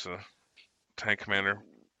 but I'm just a tank commander,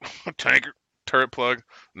 tanker, turret plug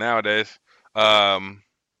nowadays. Um,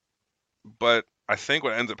 but I think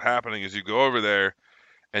what ends up happening is you go over there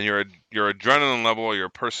and your adrenaline level, or your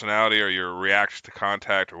personality, or your reaction to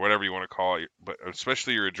contact, or whatever you want to call it, but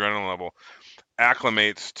especially your adrenaline level,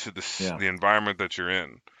 acclimates to Yeah. the environment that you're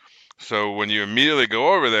in. So when you immediately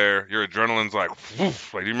go over there, your adrenaline's like,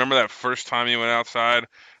 woof. Like, do you remember that first time you went outside?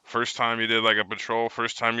 First time you did like a patrol?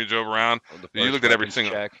 First time you drove around? The You first looked at every weapons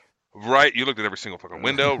single. check. Right, you looked at every single fucking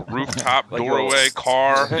window, rooftop, Like, doorway,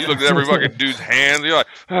 car. You looked at every fucking dude's hands. You're like,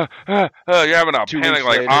 you're having a 2 panic, weeks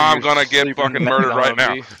like, later, I'm you're gonna get sleeping fucking in the murdered right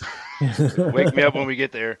now. Humvee. Wake me up when we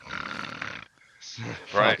get there.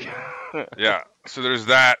 Right. Fuck. Yeah. So there's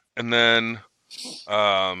that, and then,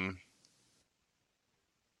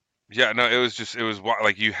 yeah, no, it was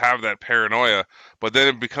like you have that paranoia, but then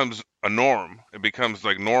it becomes a norm. It becomes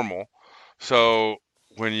like normal. So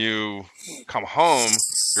when you come home,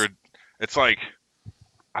 it's like,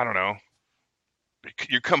 I don't know.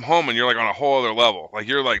 You come home and you're like on a whole other level. Like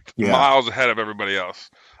you're like Yeah. miles ahead of everybody else.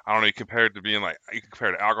 I don't know. You compare it to being like you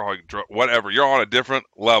compare it to alcohol, drug, whatever. You're on a different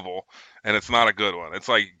level, and it's not a good one. It's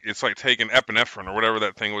like taking epinephrine or whatever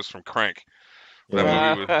that thing was from Crank. That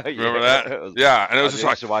Yeah. movie was. Remember Yeah, that? it was- Yeah, and it I was just used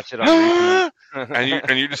like to watch it on repeat.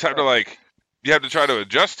 and you just have to like you have to try to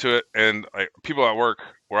adjust to it. And like people at work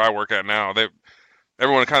where I work at now,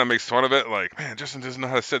 everyone kind of makes fun of it. Like, man, Justin doesn't know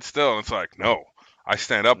how to sit still. And it's like, no, I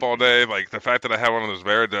stand up all day. Like the fact that I have one of those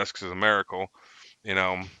Veridesks is a miracle, you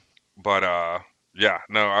know. But yeah,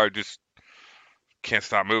 no, I just can't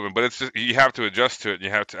stop moving. But it's just you have to adjust to it. And you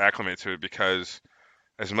have to acclimate to it because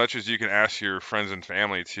as much as you can ask your friends and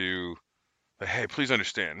family to, hey, please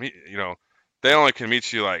understand me, they only can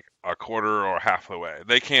meet you like a quarter or half the way.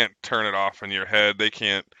 They can't turn it off in your head. They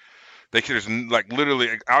can just like literally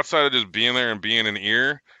outside of just being there and being an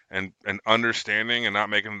ear and understanding and not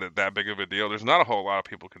making that big of a deal. There's not a whole lot of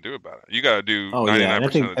people can do about it. You got to do Oh 99% yeah, and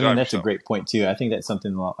of the job I think that's a yourself. great point too. I think that's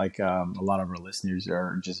something like a lot of our listeners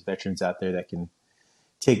are just veterans out there that can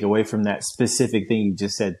take away from that specific thing you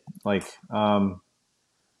just said. Like,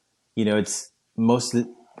 it's most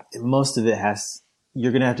of it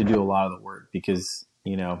you're gonna have to do a lot of the work because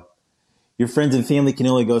your friends and family can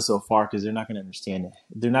only go so far because they're not going to understand it.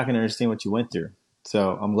 They're not going to understand what you went through.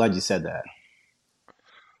 So I'm glad you said that.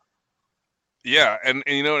 Yeah, and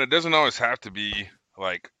it doesn't always have to be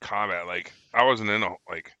like combat. Like I wasn't in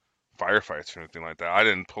like firefights or anything like that. I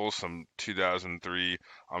didn't pull some 2003.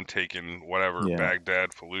 I'm taking whatever Yeah.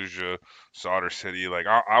 Baghdad, Fallujah, Sadr City. Like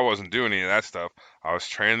I wasn't doing any of that stuff. I was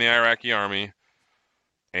training the Iraqi army,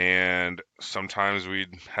 and sometimes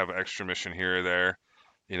we'd have an extra mission here or there.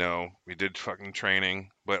 We did fucking training,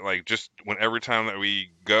 but like just every time that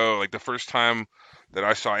we go, like the first time that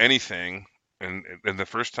I saw anything, and the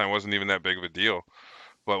first time wasn't even that big of a deal,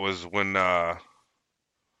 but was when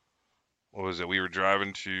what was it? We were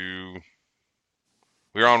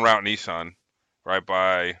on Route Nissan, right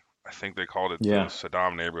by, I think they called it the Yeah.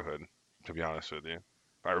 Saddam neighborhood, to be honest with you.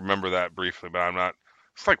 I remember that briefly, but I'm not,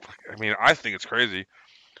 it's like, I mean, I think it's crazy,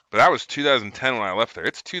 but that was 2010 when I left there.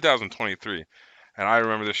 It's 2023, and I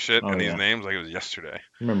remember this shit Oh and these yeah. names like it was yesterday.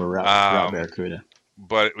 Remember Route Um, Barracuda?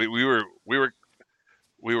 but we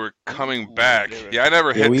were coming Ooh, back. never Yeah, I heard of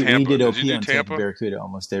never Yeah, hit we Tampa. did Did you OP do on Tampa Tampa? Barracuda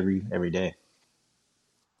almost every day.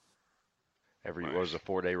 every what was Nice. a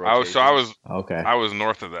 4 day I was so I rotation. was Okay. I was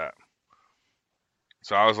north of that.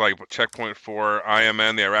 So I was like checkpoint for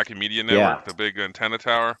IMN, the Iraqi Media Yeah. Network, the big antenna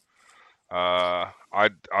tower.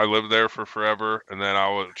 I lived there for forever, and then I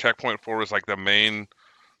was checkpoint 4 was like the main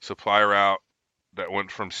supply route that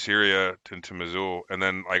went from Syria into Mosul, and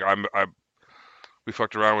then like I we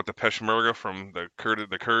fucked around with the Peshmerga from the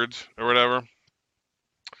Kurds or whatever.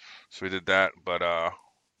 So we did that, but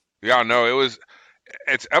yeah, no,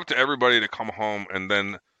 it's up to everybody to come home, and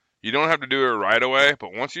then you don't have to do it right away,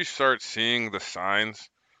 but once you start seeing the signs,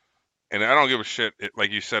 and I don't give a shit,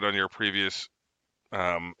 like you said on your previous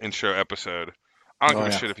intro episode, I don't Oh give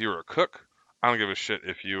a yeah. shit if you were a cook. I don't give a shit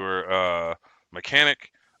if you were a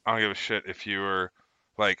mechanic. I don't give a shit if you were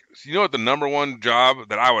like, you know what the number one job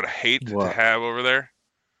that I would hate to What? have over there?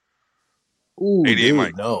 Ooh, 88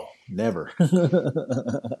 Mike. dude, no, never.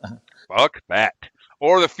 Fuck that.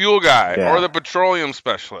 Or the fuel guy, or Yeah. the petroleum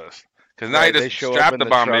specialist. Because now you Right, they just show up strap in the the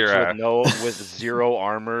bomb to your trucks ass. with zero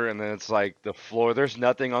armor, and then it's like the floor. There's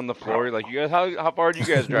nothing on the floor. You're like, you guys, how far do you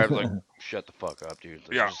guys drive? It's like, shut the fuck up, dude. It's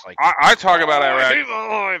Yeah, just like, I talk about oh, I Iraq. hate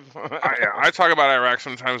my life. I talk about Iraq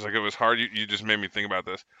sometimes like it was hard. You just made me think about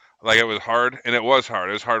this. Like it was hard, and it was hard.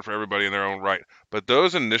 It was hard for everybody in their own right. But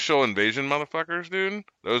those initial invasion motherfuckers, dude,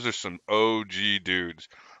 those are some OG dudes.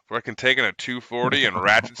 Fucking taking a 240 and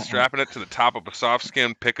ratchet strapping it to the top of a soft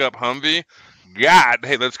skin pickup Humvee. God,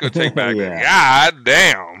 hey, let's go take Baghdad. Yeah. God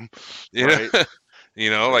damn, you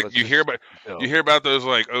know, Right. like Let's you hear just about go. you hear about those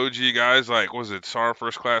like OG guys, like was it SAR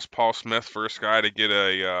first class Paul Smith, first guy to get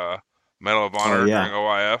a Medal of Oh Honor during yeah.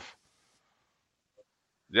 OIF.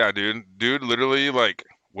 Yeah, dude, literally like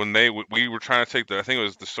when we were trying to take I think it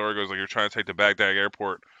was the story goes like you're trying to take the Baghdad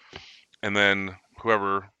airport, and then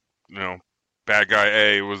whoever you know, bad guy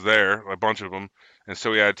A was there, a bunch of them, and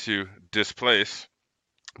so we had to displace.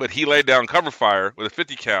 But he laid down cover fire with a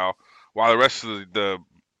 50 cal while the rest of the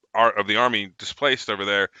army displaced over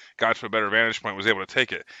there got to a better vantage point, was able to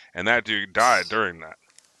take it, and that dude died during that.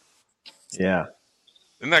 Yeah.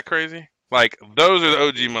 Isn't that crazy? Like those are the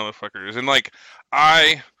OG motherfuckers, and like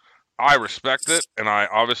I respect it, and I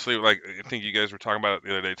obviously like. I think you guys were talking about it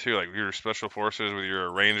the other day too. Like you're special forces, whether you're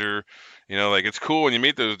a ranger, like it's cool when you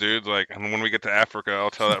meet those dudes. Like, and when we get to Africa, I'll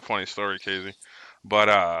tell that funny story, Casey. But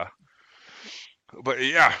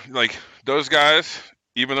yeah, like those guys,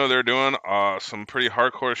 even though they're doing some pretty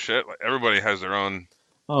hardcore shit, like everybody has their own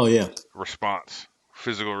Oh yeah. response: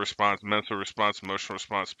 physical response, mental response, emotional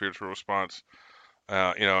response, spiritual response.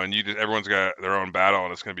 And everyone's got their own battle,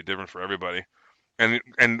 and it's going to be different for everybody. And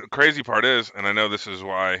the crazy part is, and I know this is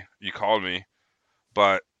why you called me,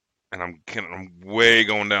 but and I'm way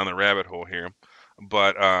going down the rabbit hole here,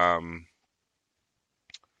 but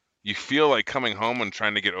you feel like coming home and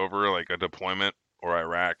trying to get over like a deployment or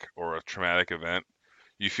Iraq or a traumatic event.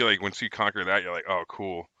 You feel like once you conquer that, you're like, oh,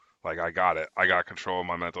 cool, like I got it, I got control of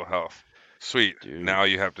my mental health. Sweet. Dude. Now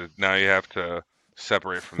you have to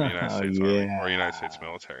separate from the United Oh States Army or United States yeah.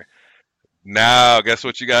 military. Now, guess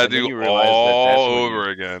what you got to And then do you realize that all over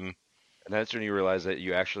again. and that's when you realize that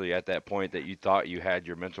you actually at that point that you thought you had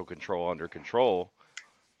your mental control under control.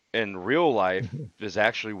 In real life is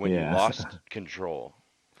actually when you Yeah. lost control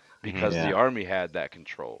Hmm. because the Yeah. army had that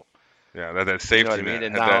control. Yeah, that You know what safety I mean? net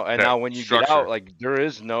And had now that when you get structure. out, like there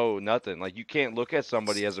is nothing. Like you can't look at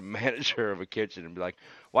somebody as a manager of a kitchen and be like,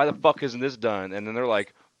 "Why the fuck isn't this done?" And then they're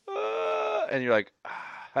like, and you're like,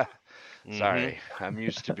 Hmm. "Sorry, I'm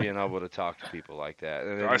used to being able to talk to people like that."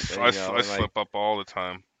 And I, then s- and, I, you s- know, I and like, slip up all the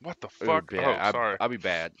time. What the oh, fuck? Oh, yeah, sorry. I'll be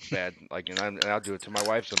bad. Like, and I'll do it to my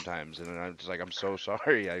wife sometimes, and then I'm just like, I'm so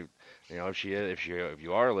sorry. If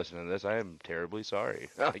you are listening to this, I am terribly sorry.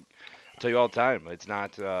 Like, I tell you all the time, it's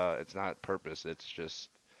not purpose. It's just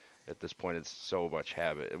at this point, it's so much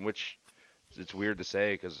habit, and which it's weird to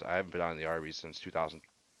say because I haven't been on the army since 2012.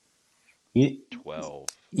 You,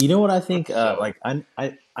 you know what I think? So, Like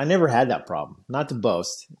I never had that problem. Not to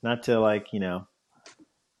boast, not to like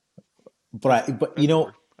but I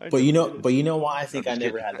never, I never did. but you know why I I'm think I just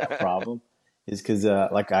never kidding. had that problem is because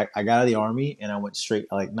like I got out of the army and I went straight,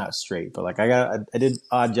 like not straight, but like I did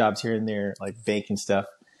odd jobs here and there, like banking stuff.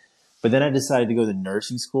 But then I decided to go to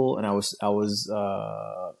nursing school, and I was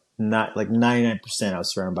not like 99% I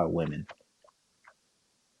was surrounded by women.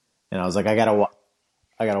 and I was like, I gotta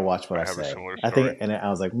watch what I have a say. similar I story. think, and I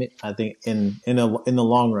was like, I think in the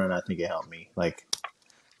long run, I think it helped me, like,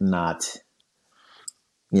 not,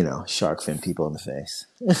 shark fin people in the face.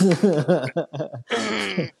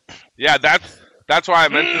 Yeah, that's why I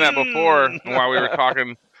mentioned that before, and why we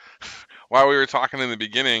were talking in the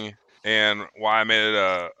beginning, and why I made it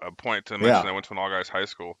a point to mention Yeah. I went to an all guys high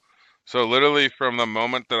school. So literally from the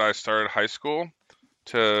moment that I started high school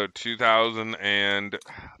to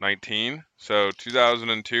 2019, so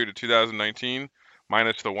 2002 to 2019,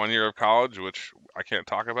 minus the 1 year of college, which I can't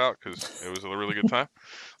talk about because it was a really good time.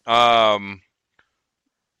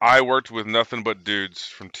 I worked with nothing but dudes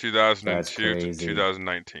from That's 2002 to crazy.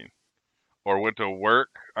 2019, or went to work.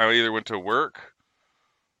 I either went to work,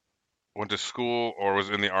 went to school, or was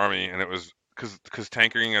in the army, and it was because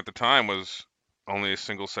tankering at the time was only a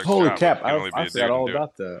single sex Holy job. crap! Like you could only be I a forgot dude and all do it.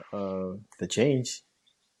 about the change.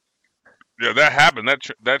 Yeah, that happened.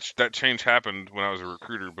 That change happened when I was a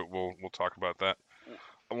recruiter, but we'll talk about that.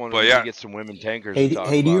 I want But to yeah, get some women tankers Hey, to talk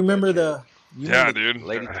hey, do you about that remember shit. yeah, dude.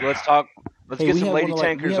 Lady, let's talk. Let's Hey, get we some had lady one of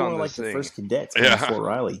tankers on like this the thing. first cadets come to Yeah, Fort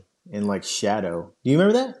Riley in like Shadow. Do you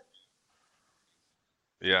remember that?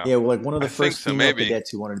 yeah. Yeah, well, like one of the I think first so. female Maybe. cadets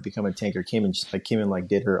who wanted to become a tanker came and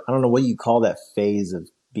did her. I don't know what you call that phase of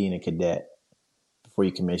being a cadet before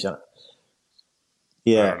you commission. I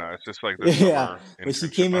Yeah, don't know. It's just like the yeah. summer But she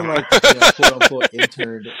internship. came I in don't like know. quote unquote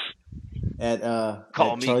interned at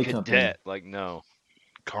Call me Charlie cadet. Company, Like, no.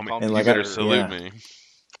 Call me. Call and You me like better sir. salute yeah, me.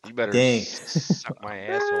 You better dang. suck my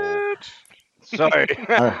asshole. Bitch. Sorry.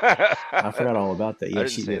 I forgot all about that. I Yeah, didn't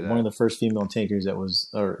say one of that. the first female tankers that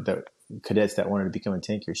cadets that wanted to become a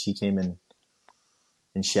tanker. She came in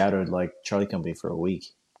and shadowed like Charlie Company for a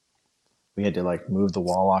week. We had to like move the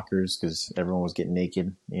wall lockers because everyone was getting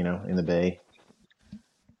naked, in the bay.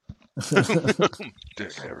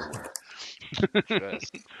 Dick everywhere.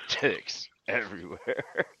 Just dicks everywhere.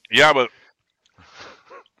 Yeah, but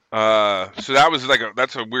so that was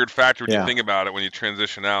that's a weird factor when you Yeah. think about it when you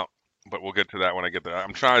transition out. But we'll get to that when I get there.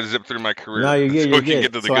 I'm trying to zip through my career No, you're good. so You're we can get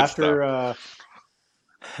good. to the So good stuff.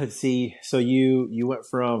 after, let's see. So you went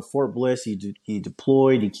from Fort Bliss. You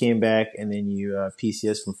deployed. You came back, and then you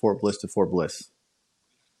PCS from Fort Bliss to Fort Bliss.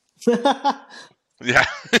 Yeah.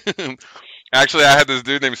 Actually, I had this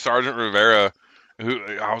dude named Sergeant Rivera who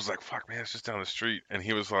I was like, fuck, man, it's just down the street. And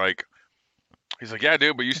he's like, yeah,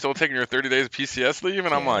 dude, but you still taking your 30 days of PCS leave?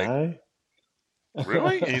 And I'm like, Can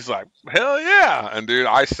really? And I? he's like, hell yeah. And dude,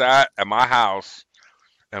 I sat at my house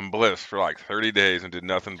in Bliss for like 30 days and did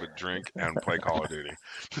nothing but drink and play Call of Duty.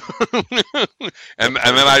 and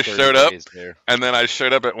then I showed up. And then I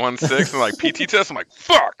showed up at 1-6 and like PT test. I'm like,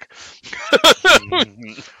 fuck.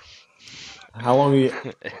 How long were you?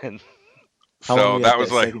 How long were you that at was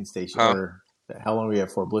that like, second station, huh? or how long were you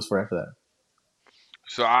at Fort Bliss for after that?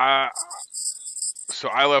 So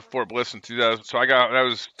I left Fort Bliss in 2000. So that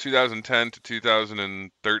was 2010 to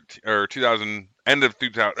 2013 or 2000 end of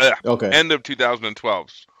 2000 Okay. end of 2012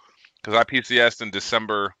 because I PCS'd in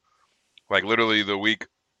December, like literally the week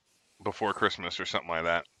before Christmas or something like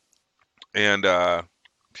that, and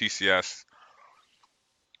PCS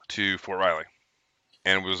to Fort Riley,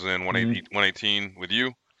 and was in 118 with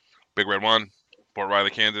you, Big Red 1, Fort Riley,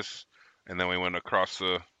 Kansas, and then we went across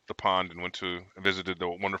the pond and visited the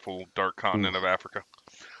wonderful dark continent of Africa,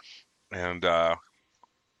 and yeah,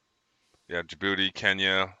 Djibouti,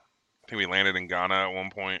 Kenya. I think we landed in Ghana at one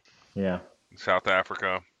point. Yeah. South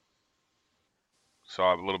Africa.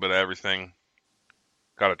 Saw a little bit of everything.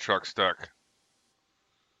 Got a truck stuck,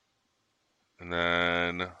 and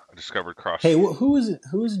then I discovered cross. Hey, who was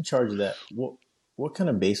in charge of that? What kind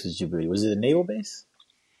of base was Djibouti? Was it a naval base?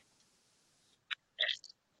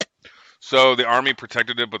 So the Army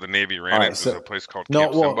protected it, but the Navy ran it. It was a place called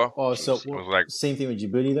Camp Simba. It was like same thing with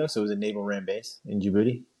Djibouti though. So it was a naval ran base in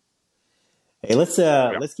Djibouti. Hey, let's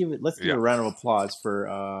give it a round of applause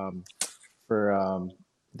for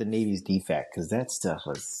the Navy's DFAC because that stuff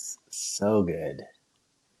was so good,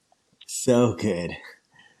 so good.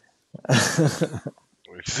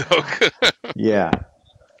 So good. Yeah.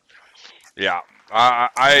 Yeah. I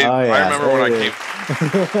remember when I came.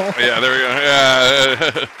 Yeah, there we go.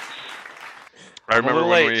 Yeah. I remember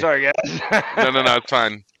when we. Sorry, guys. No, it's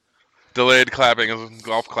fine. Delayed clapping is a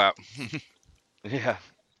golf clap. Yeah.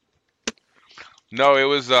 No, it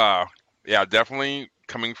was definitely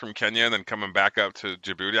coming from Kenya and then coming back up to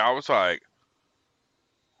Djibouti. I was like,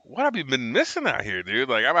 what have you been missing out here, dude?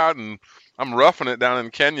 Like I'm out and I'm roughing it down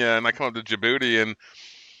in Kenya, and I come up to Djibouti, and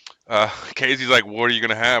Casey's like, "What are you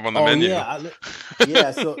gonna have on the menu?"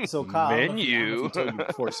 Yeah. So Kyle, I don't know if I told you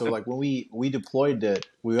before. So like when we deployed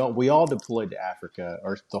we all deployed to Africa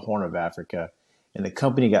or the Horn of Africa, and the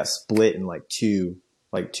company got split in like two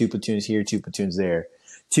platoons here, two platoons there.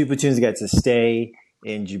 Two platoons got to stay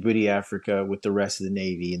in Djibouti, Africa, with the rest of the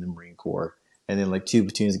Navy and the Marine Corps, and then like two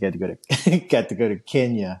platoons got to go to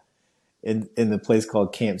Kenya, in the place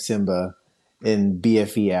called Camp Simba in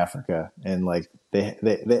BFE Africa, and like they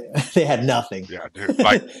had nothing. Yeah, dude.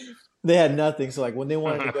 Like, they had nothing. So like when they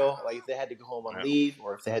wanted to go, like if they had to go home on leave,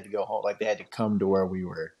 or if they had to go home, like they had to come to where we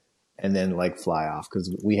were, and then like fly off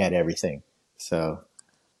because we had everything. So.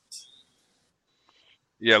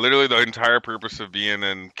 Yeah, literally the entire purpose of being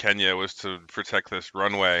in Kenya was to protect this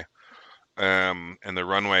runway. And the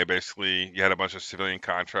runway, basically, you had a bunch of civilian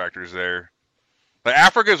contractors there. Like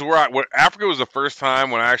Africa was the first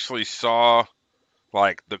time when I actually saw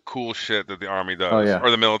like the cool shit that the army does,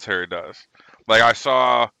 or the military does. Like I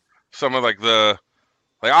saw some of like I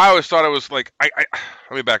always thought it was like let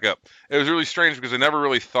me back up. It was really strange because I never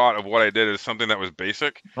really thought of what I did as something that was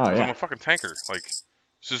basic. I'm a fucking tanker. Like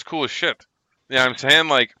this is cool as shit. Yeah, I'm saying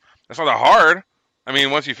like it's not that hard. I mean,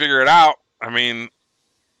 once you figure it out, I mean,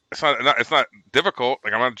 it's not difficult.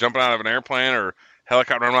 Like I'm not jumping out of an airplane or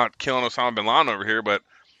helicopter. I'm not killing Osama bin Laden over here, but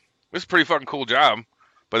it's a pretty fucking cool job.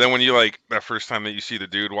 But then when you like that first time that you see the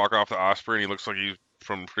dude walk off the Osprey and he looks like he's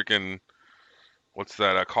from freaking what's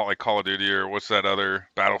that Call of Duty or what's that other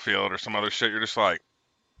Battlefield or some other shit, you're just like,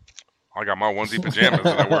 I got my onesie pajamas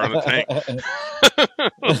that I wear on the tank.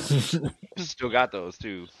 Still got those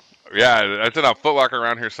too. Yeah, that's in a Foot Locker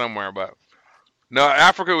around here somewhere. But no,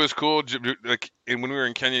 Africa was cool. Like when we were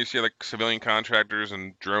in Kenya, you see like civilian contractors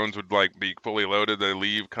and drones would like be fully loaded. They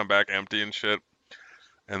leave, come back empty and shit.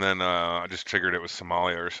 And then I just figured it was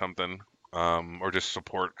Somalia or something, or just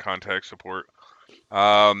contact support.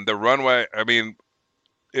 The runway, I mean,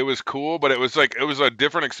 it was cool, but it was a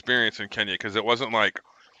different experience in Kenya because it wasn't like.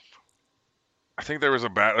 I think there was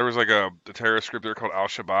like a terrorist group there called Al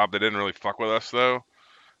Shabaab. They didn't really fuck with us though.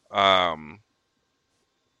 But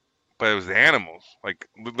it was the animals. Like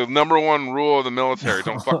the number one rule of the military: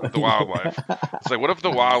 don't fuck with the wildlife. It's like, what if the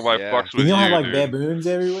wildlife fucks with you? You don't have like dude? Baboons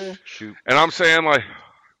everywhere. Shoot. And I'm saying like,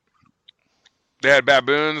 they had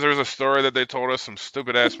baboons. There's a story that they told us some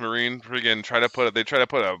stupid ass Marine freaking tried to put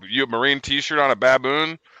a Marine T-shirt on a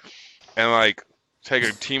baboon, and like take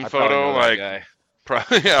a team photo like.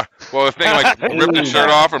 Yeah. Well, the thing like ripped his shirt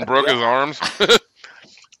off and broke his arms.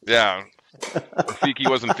 Yeah. Rafiki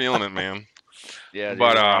wasn't feeling it, man. Yeah,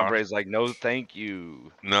 but Andre's like, no, thank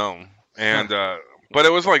you. No, and but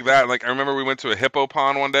it was like that. Like I remember we went to a hippo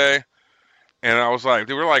pond one day, and I was like,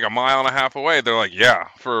 dude, we're like a mile and a half away. They're like, yeah,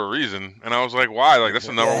 for a reason. And I was like, why? Like that's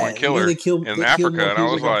the number one killer in Africa. And I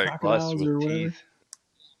was like, bust with teeth.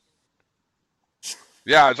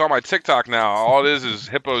 Yeah, it's on my TikTok now. All it is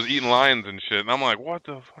hippos eating lions and shit. And I'm like, what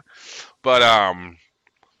the fuck? But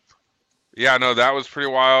yeah, no, that was pretty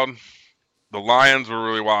wild. The lions were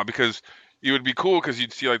really wild because it would be cool because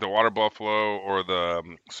you'd see like the water buffalo or the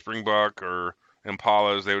springbuck or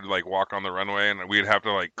impalas. They would like walk on the runway and we'd have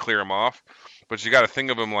to like clear them off. But you got to think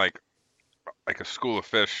of them like a school of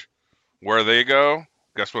fish. Where they go,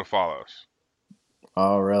 guess what follows?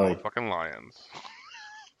 Oh, really? Fucking lions.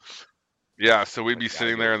 Yeah, so we'd be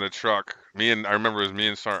sitting there in the truck. I remember it was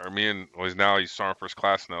he's Sergeant First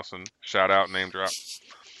Class Nelson. Shout out, name drop.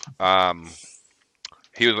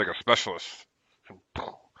 He was like a specialist.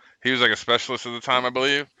 He was like a specialist at the time, I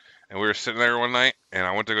believe. And we were sitting there one night, and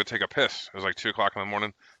I went to go take a piss. It was like 2 o'clock in the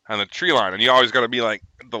morning on the tree line. And you always got to be like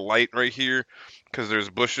the light right here because there's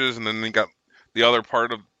bushes, and then you got the other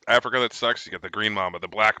part of Africa that sucks. You got the green mama, the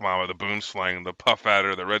black mama, the boom slang, the puff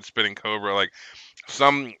adder, the red spinning cobra, like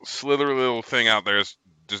some slithery little thing out there is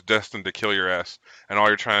just destined to kill your ass, and all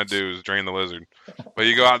you're trying to do is drain the lizard. But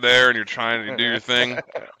you go out there and you're trying to do your thing,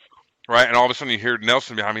 right? And all of a sudden you hear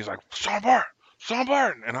Nelson behind me. He's like, Son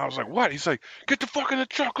Barton. And I was like, what? He's like, get the fuck in the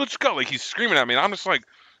truck, let's go. Like he's screaming at me, and I'm just like,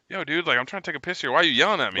 yo, dude, like I'm trying to take a piss here. Why are you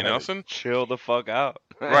yelling at me, Nelson? Chill the fuck out.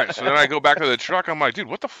 Right. So then I go back to the truck. I'm like, dude,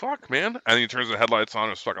 what the fuck, man? And he turns the headlights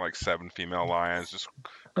on. It's fucking like 7 female lions just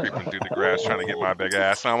creeping through the grass trying to get my big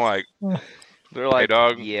ass. And I'm like, they're like, hey,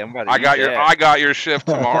 dog, yeah, I got your shift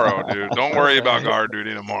tomorrow, dude. Don't worry about guard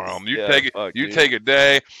duty tomorrow. You take a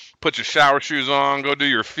day, put your shower shoes on, go do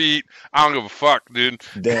your feet. I don't give a fuck, dude.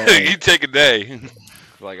 You take a day.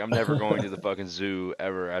 Like I'm never going to the fucking zoo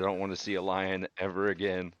ever. I don't want to see a lion ever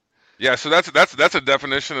again. Yeah, so that's a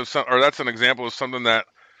definition of that's an example of something that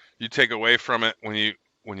you take away from it when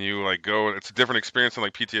you like go. It's a different experience than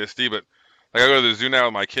like PTSD, but like I go to the zoo now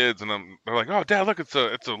with my kids, and they're like, "Oh, Dad, look, it's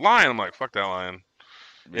a lion." I'm like, "Fuck that lion,"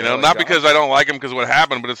 you know, not because I don't like him because what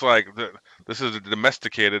happened, but it's like this is a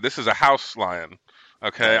domesticated. This is a house lion.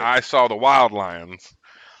 Okay, right. I saw the wild lions.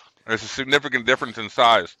 There's a significant difference in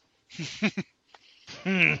size.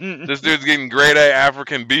 This dude's getting grade A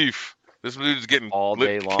African beef. This dude's getting all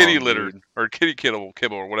day long, kitty litter dude. or kitty kibble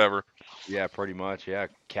or whatever. Yeah, pretty much. Yeah,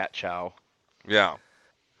 cat chow. Yeah,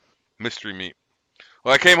 mystery meat.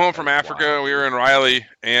 Well, I came home from That's Africa. wild, We were dude. in Riley,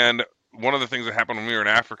 and one of the things that happened when we were in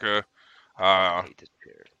Africa I hate this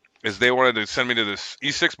chair. is they wanted to send me to this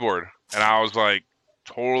E6 board, and I was like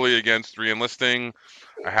totally against re-enlisting.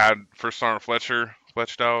 I had First Sergeant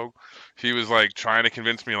Fletchdog. He was like trying to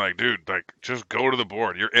convince me, like, dude, like just go to the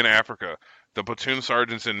board. You're in Africa. The platoon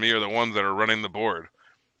sergeants and me are the ones that are running the board.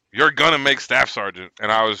 You're gonna make staff sergeant.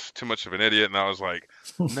 And I was too much of an idiot, and I was like,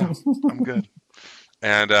 no, I'm good.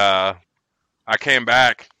 And I came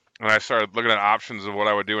back and I started looking at options of what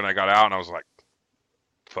I would do when I got out, and I was like,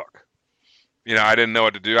 fuck. You know, I didn't know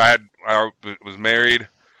what to do. I was married.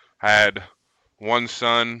 I had one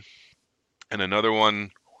son and another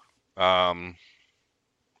one.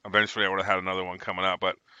 Eventually, I would have had another one coming up,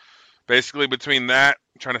 but basically between that,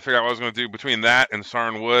 trying to figure out what I was going to do, between that and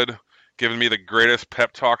Sarn Wood giving me the greatest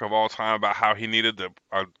pep talk of all time about how he needed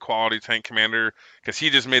a quality tank commander, because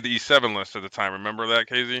he just made the E7 list at the time. Remember that,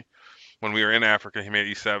 Casey? When we were in Africa, he made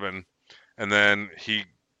E7, and then he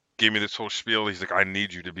gave me this whole spiel. He's like, I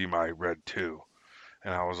need you to be my Red 2.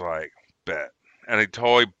 And I was like, bet. And he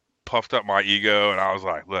totally puffed up my ego, and I was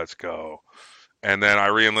like, let's go. And then I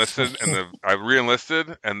re-enlisted, and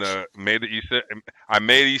made the E6. I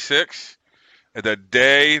made E6. And the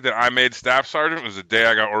day that I made staff sergeant was the day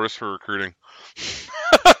I got orders for recruiting.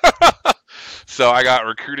 So I got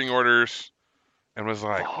recruiting orders, and was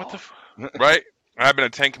like, what the right? I've been a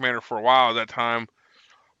tank commander for a while at that time,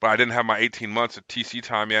 but I didn't have my 18 months of TC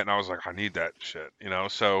time yet, and I was like, I need that shit, you know.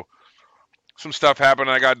 So some stuff happened,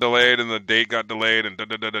 and I got delayed, and the date got delayed, and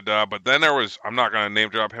da. But then there was, I'm not gonna name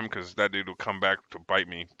drop him because that dude will come back to bite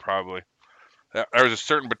me probably. There was a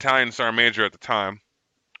certain battalion sergeant major at the time,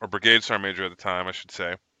 or brigade sergeant major at the time, I should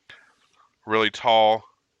say. Really tall,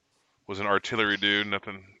 was an artillery dude.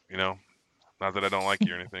 Nothing, you know, not that I don't like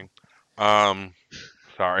you or anything.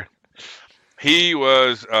 Sorry. He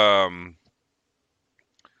was.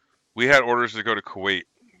 We had orders to go to Kuwait.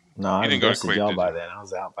 No, I You didn't go to invested Kuwait, y'all did by you? then. I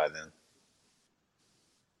was out by then.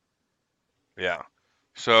 Yeah.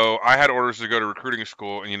 So I had orders to go to recruiting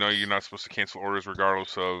school, and you know you're not supposed to cancel orders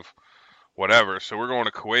regardless of whatever. So we're going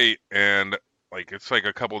to Kuwait, and like it's like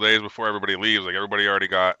a couple days before everybody leaves. Like everybody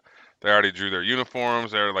they already drew their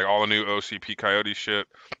uniforms. They're like all the new OCP Coyote shit.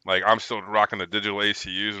 Like I'm still rocking the digital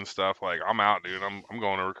ACUs and stuff. Like I'm out, dude. I'm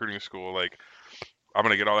going to recruiting school. Like I'm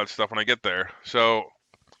gonna get all that stuff when I get there. So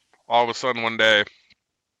all of a sudden one day,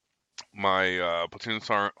 my platoon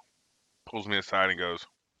sergeant pulls me aside and goes,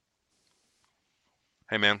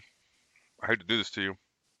 "Hey man, I hate to do this to you,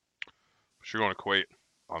 but you're going to Kuwait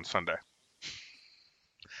on Sunday."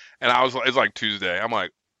 And it's like Tuesday. I'm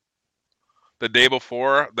like, the day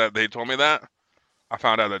before that they told me that, I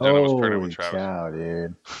found out that Jenna was pregnant with Holy Travis. cow,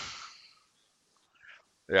 dude.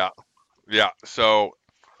 Yeah. So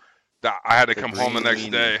I had to The come home the green next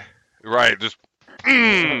weenie. day. Right, just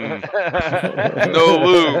no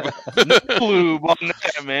lube. Lube on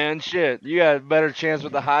that, man. Shit, you got a better chance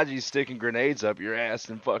with the Haji sticking grenades up your ass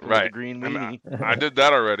than fucking with the Right. green And weenie. I did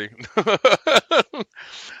that already.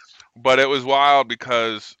 But it was wild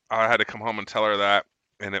because I had to come home and tell her that,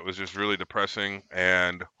 and it was just really depressing.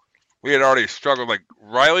 And we had already struggled. Like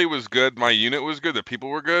Riley was good, my unit was good, the people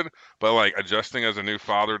were good, but like adjusting as a new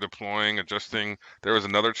father, deploying, adjusting. There was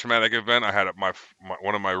another traumatic event. I had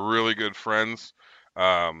one of my really good friends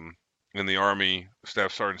in the Army,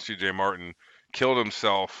 Staff Sergeant C.J. Martin, killed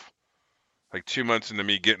himself like 2 months into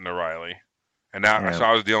me getting to Riley, and now Yeah. so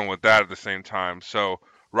I was dealing with that at the same time. So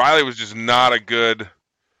Riley was just not a good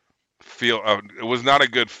it was not a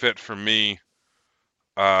good fit for me.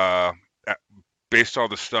 Based on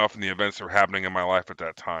the stuff and the events that were happening in my life at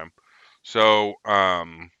that time. So,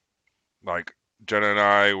 like Jenna and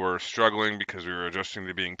I were struggling because we were adjusting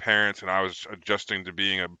to being parents, and I was adjusting to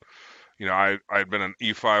being I'd been an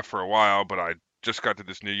E5 for a while, but I just got to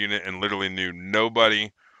this new unit and literally knew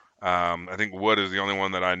nobody. I think Wood is the only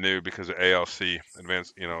one that I knew because of ALC,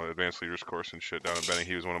 advanced leaders course and shit down in Benny.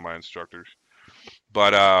 He was one of my instructors.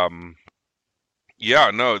 But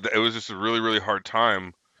yeah, no, it was just a really, really hard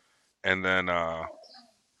time. And then I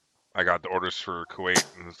got the orders for Kuwait,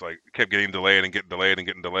 and it's like it kept getting delayed and getting delayed and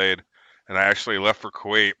getting delayed. And I actually left for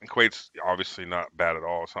Kuwait. And Kuwait's obviously not bad at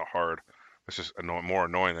all. It's not hard. It's just more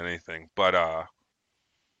annoying than anything. But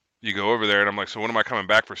you go over there, and I'm like, so when am I coming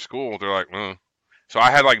back for school? They're like, So I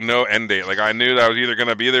had like no end date. Like I knew that I was either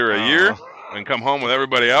gonna be there a year and come home with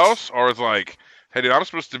everybody else, or it's like, hey, dude, I'm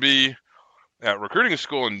supposed to be at recruiting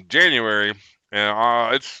school in January,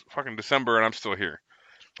 and it's fucking December, and I'm still here.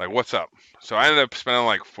 Like, what's up? So I ended up spending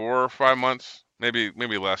like 4 or 5 months, maybe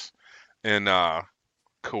less, in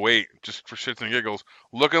Kuwait just for shits and giggles,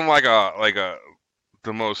 looking like the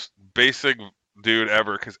most basic dude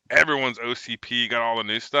ever because everyone's OCP got all the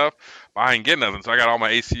new stuff, but I ain't getting nothing, so I got all my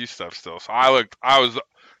ACU stuff still. So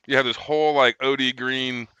you have this whole like OD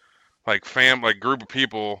green like group of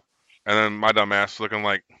people, and then my dumb ass looking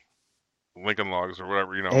like Lincoln Logs or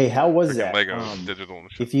whatever, Hey, how was freaking that? Legos, digital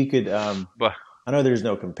and shit. If you could, But I know there's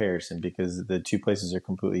no comparison because the two places are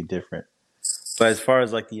completely different. But as far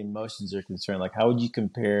as like the emotions are concerned, like how would you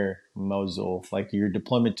compare Mosul, like your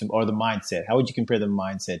deployment to, or the mindset? How would you compare the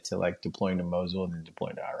mindset to like deploying to Mosul and then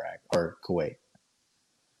deploying to Iraq or Kuwait?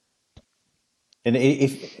 And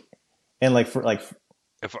if and like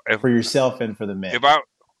if for yourself and for the men. if I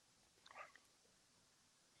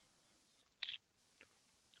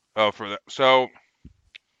for that, so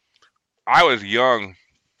I was young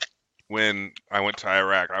when I went to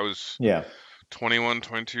Iraq. I was Yeah. 21,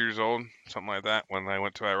 22 years old, something like that, when I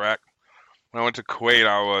went to Iraq. When I went to Kuwait,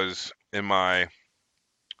 I was in my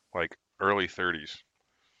like early 30s.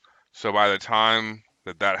 So by the time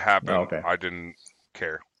that happened, Okay. I didn't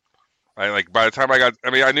care. By the time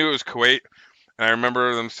I knew it was Kuwait, and I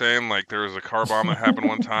remember them saying like there was a car bomb that happened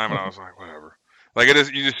one time, and I was like, whatever. Like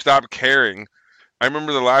you just stop caring. I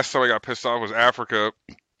remember the last time I got pissed off was Africa,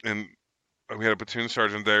 and we had a platoon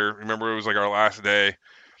sergeant there. Remember, it was like our last day,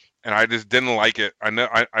 and I just didn't like it. I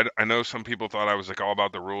know some people thought I was like all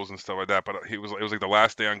about the rules and stuff like that, but it was like the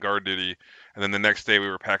last day on guard duty, and then the next day we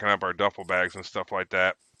were packing up our duffel bags and stuff like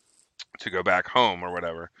that to go back home or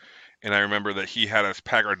whatever. And I remember that he had us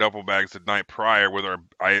pack our duffel bags the night prior with our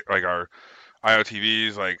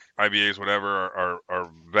IOTVs, like IBAs, whatever, our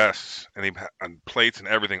vests and plates and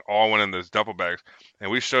everything all went in those duffel bags,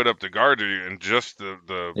 and we showed up to guard duty in just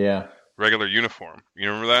the Yeah. regular uniform. You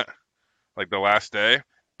remember that? Like the last day,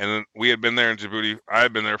 and then we had been there in Djibouti. I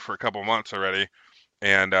had been there for a couple months already,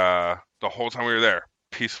 and the whole time we were there,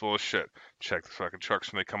 peaceful as shit. Check the fucking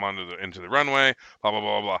trucks when they come into the runway. Blah blah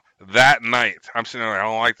blah blah. That night, I'm sitting there like, I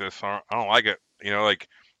don't like this. I don't like it. Like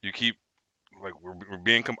you keep like we're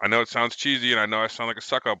being. I know it sounds cheesy, and I know I sound like a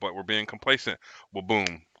suck up, but we're being complacent. Well, boom,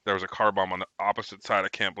 there was a car bomb on the opposite side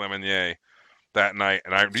of Camp Lemonnier that night.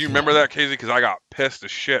 And do you remember that, Casey? Because I got pissed as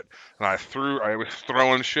shit, and I was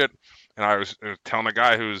throwing shit, and I was telling the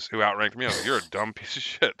guy who outranked me, I was like, "You're a dumb piece of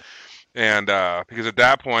shit." And because at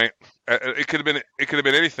that point, it could have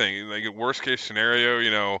been anything. Like worst case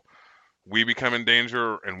scenario, we become in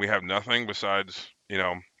danger and we have nothing besides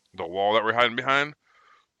the wall that we're hiding behind,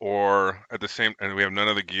 or at the same, and we have none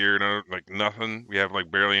of the gear, like nothing. We have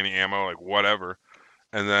like barely any ammo, like whatever.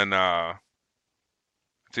 And then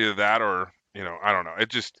it's either that or I don't know.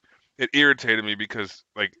 It irritated me because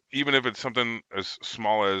like even if it's something as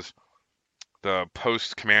small as the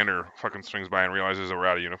post commander fucking swings by and realizes that we're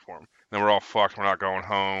out of uniform, then we're all fucked. We're not going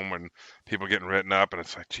home, and people getting written up, and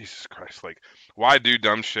it's like Jesus Christ. Like, why do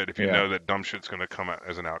dumb shit if you Yeah. know that dumb shit's gonna come out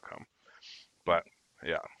as an outcome? But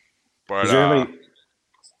yeah, but Was there anybody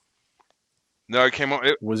no, it came on.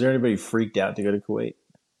 was there anybody freaked out to go to Kuwait?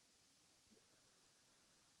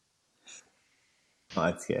 Oh,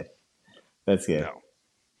 that's good. That's good. No.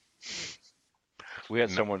 We had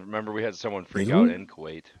No. someone. Remember, we had someone freak Did out we? in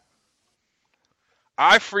Kuwait.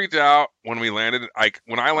 I freaked out when we landed. Like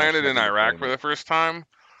when I landed in Something to Iraq blame for it. the first time.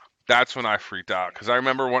 That's when I freaked out because I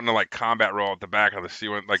remember wanting to like combat roll at the back of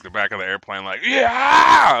the back of the airplane, like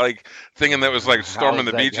yeah, like thinking that was like storming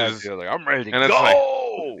the How does that guy beaches. feel? Like, I'm ready to And it's go.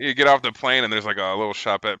 like you get off the plane and there's like a little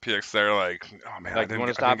shop at PX there, like oh man, Like, I you want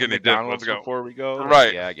to didn't stop get at any dip. McDonald's Let's go. before we go? Like,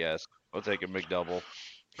 Right. yeah, I guess. We'll take a McDouble.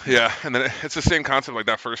 Yeah, and then it's the same concept like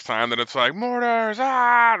that first time that it's like mortars,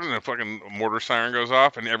 and the fucking mortar siren goes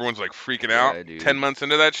off and everyone's like freaking out. Yeah, dude. 10 months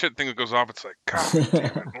into that shit, thing goes off. It's like God damn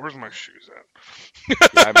it, where's my shoes at?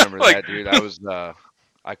 Yeah, I remember Like- that, dude.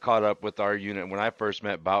 I caught up with our unit when I first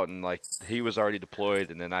met Boughton. Like, he was already deployed,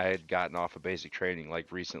 and then I had gotten off of basic training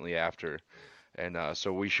like recently after. And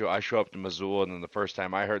so I show up to Mosul, and then the first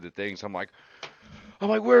time I heard the things, I'm like,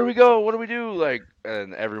 where do we go? What do we do? Like,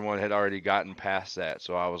 and everyone had already gotten past that,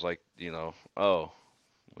 so I was like, oh,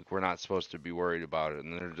 like we're not supposed to be worried about it.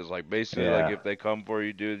 And they're just like, basically, like Yeah. if they come for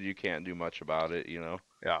you, dude, you can't do much about it. Yeah.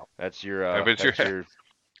 That's your Yeah, but that's you're-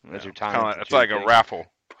 your time. Kinda, to it's do like a things. raffle.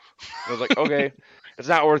 I was like, okay, it's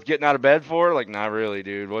not worth getting out of bed for. Like, not really,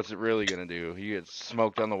 dude. What's it really gonna do? You get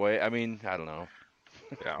smoked on the way. I mean, I don't know.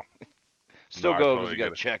 Yeah. Still No, I go totally because you gotta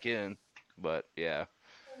get it. check in. But yeah.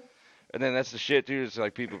 And then that's the shit, dude. It's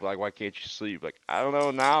like people be like, why can't you sleep? Like, I don't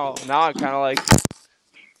know. Now I'm kind of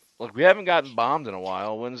like we haven't gotten bombed in a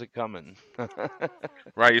while. When's it coming?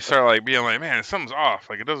 Right, you start like being like, man, something's off.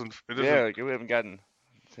 Like it doesn't. Yeah, like we haven't gotten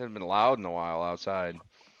hasn't been loud in a while outside.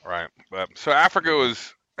 Right. But so Africa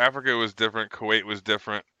was different. Kuwait was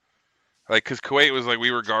different. Like, cause Kuwait was like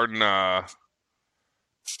we were guarding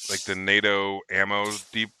like the NATO ammo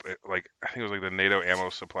like I think it was like the NATO ammo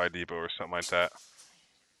supply depot or something like that.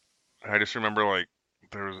 And I just remember like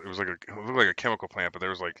it looked like a chemical plant, but there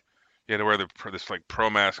was like you had to wear this like pro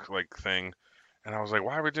mask like thing, and I was like,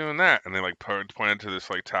 why are we doing that? And they like pointed to this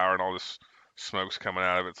like tower and all this smoke's coming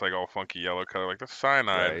out of it. It's like all funky yellow color, like that's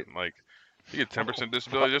cyanide. Right. Like you get 10%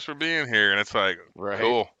 disability just for being here, and it's like Right.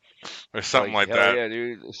 cool. Or something like hell that. Yeah,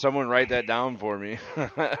 dude. Someone write that down for me.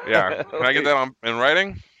 Yeah. Can I get that in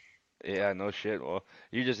writing? Yeah, no shit. Well,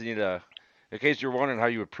 you just need a. In case you're wondering how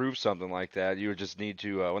you would prove something like that, you would just need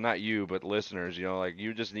to. Well, not you, but listeners. You know, like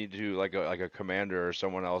you just need to like a commander or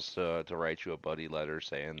someone else to write you a buddy letter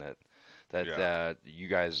saying that Yeah. you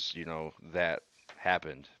guys, that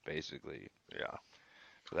happened basically. Yeah.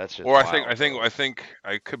 So that's just Or I wild, bro. think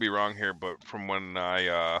I could be wrong here, but from when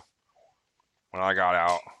I got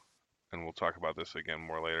out, and we'll talk about this again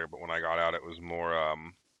more later, but when I got out, it was more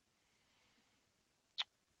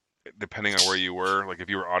depending on where you were. Like if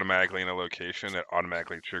you were automatically in a location, it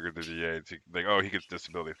automatically triggered the VA. It's like, oh, he gets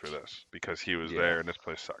disability for this because he was Yeah. there, and this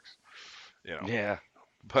place sucks. Yeah.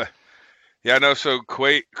 But yeah, no. So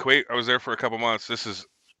Kuwait, I was there for a couple months. This is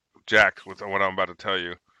jacked with what I'm about to tell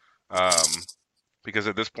you. Because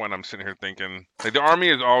at this point I'm sitting here thinking, like the Army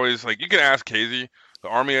is always like, you can ask Casey, the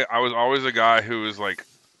Army, I was always a guy who was like,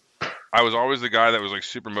 I was always the guy that was like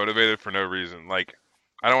super motivated for no reason. Like,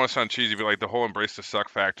 I don't want to sound cheesy, but like the whole embrace the suck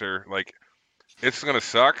factor, like it's gonna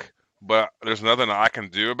suck, but there's nothing I can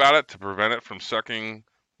do about it to prevent it from sucking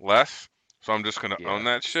less. So I'm just gonna own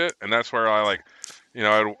that shit, and that's where I like, a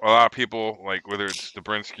lot of people like whether it's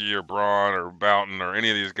Dobrinsky or Braun or Boughton or any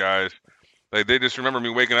of these guys, like they just remember me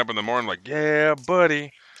waking up in the morning like, yeah,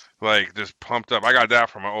 buddy, like just pumped up. I got that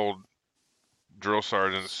from my old drill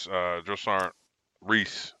sergeant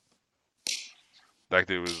Reese. That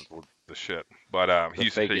dude was the shit. But he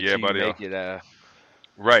used to say, yeah, buddy. Make it,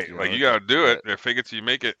 right, like you gotta do it. If fake it till you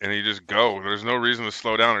make it, and you just go. There's no reason to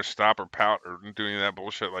slow down or stop or pout or do any of that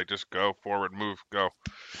bullshit. Like just go forward, move, go.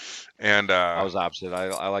 And I was opposite.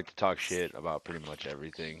 I like to talk shit about pretty much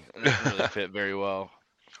everything. It doesn't really fit very well.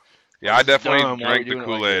 Yeah, I definitely drank the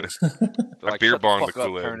Kool-Aid. I beer bonged the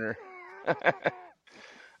Kool-Aid.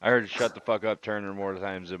 I heard "shut the fuck up, Turner" more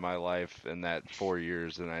times in my life in that 4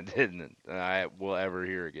 years than I did, and I will ever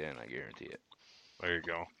hear again. I guarantee it. There you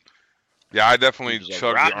go. Yeah, I definitely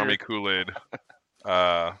chugged the Army Kool-Aid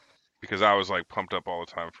because I was like pumped up all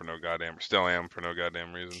the time for no goddamn, still am for no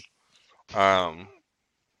goddamn reason.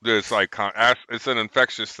 It's like it's an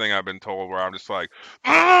infectious thing I've been told where I'm just like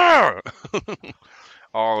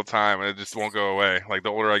all the time, and it just won't go away. Like the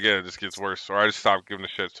older I get, it just gets worse. Or I just stop giving a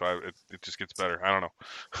shit, so it just gets better. I don't know.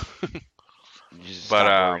 You just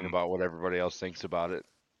stop worrying about what everybody else thinks about it.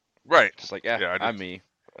 Right. Just like, I'm me.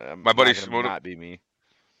 My buddy not be me.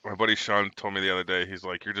 My buddy Sean told me the other day. He's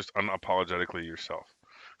like, "You're just unapologetically yourself."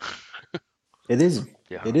 It is.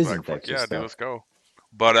 Yeah. It is like, infectious. Yeah, stuff. dude, let's go.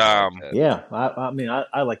 But yeah, I mean,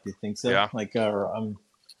 I like to think so. Yeah. Like, how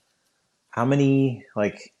many,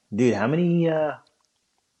 like, dude, how many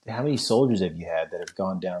soldiers have you had that have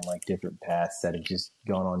gone down like different paths that have just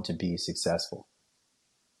gone on to be successful?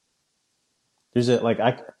 There's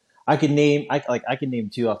I could name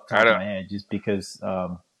two off the top of my head just because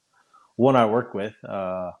one I work with.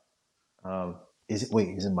 Is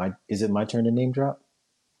it my turn to name drop?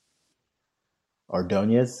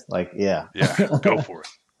 Ordonez? Like, yeah. Yeah, go for it.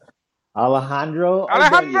 Alejandro!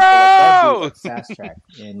 Alejandro! Like, fast track.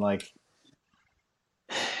 And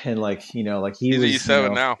he was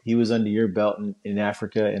E7 now. He was under your belt in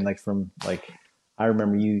Africa, and I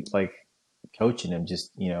remember you like coaching him,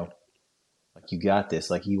 just like you got this.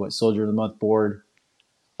 Like he went Soldier of the Month board.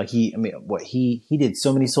 Like he did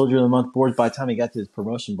so many Soldier of the Month boards. By the time he got to his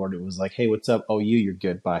promotion board, it was like, hey, what's up? Oh, you're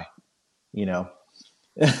good. Bye.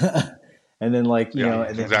 And then and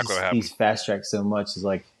then exactly he's fast tracked so much. Is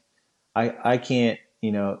like, I can't,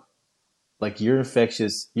 like your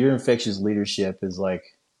infectious leadership is like,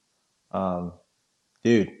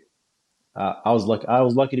 dude, I was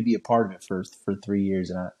lucky to be a part of it for 3 years,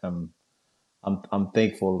 and I'm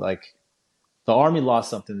thankful. Like the Army lost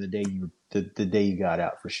something the day you got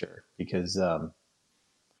out for sure, because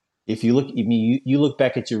if you look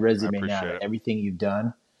back at your resume now, at everything you've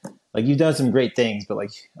done, like you've done some great things, but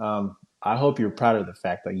like I hope you're proud of the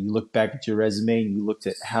fact that you look back at your resume and you looked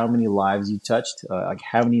at how many lives you touched, like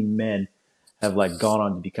how many men have like gone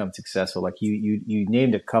on to become successful. Like you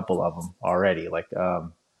named a couple of them already, like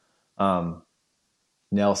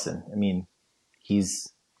Nelson. I mean, he's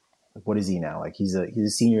Like, what is he now? Like he's a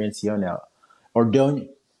senior NCO now. Ordonez.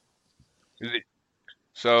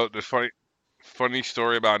 So the funny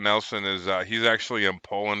story about Nelson is he's actually in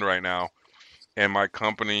Poland right now, and my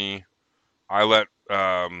company, I let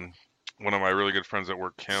one of my really good friends at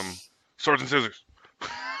work, Kim, swords and scissors.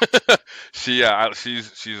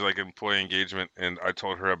 She's like employee engagement, and I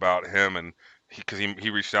told her about him, and because he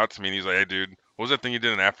reached out to me and he's like, hey dude, what was that thing you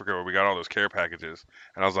did in Africa where we got all those care packages?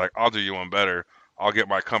 And I was like, I'll do you one better. I'll get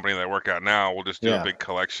my company that I work at now. We'll just do a Yeah. big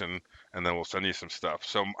collection, and then we'll send you some stuff.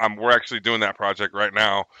 So we're actually doing that project right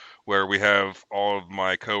now, where we have all of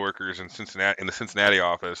my coworkers in the Cincinnati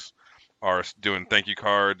office, are doing thank you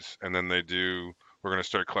cards, and then we're gonna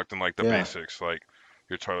start collecting like the Yeah. basics, like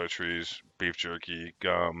your toiletries, beef jerky,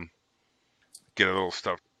 gum, get a little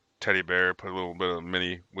stuffed teddy bear, put a little bit of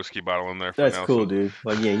mini whiskey bottle in there for That's cool, Nelson. dude.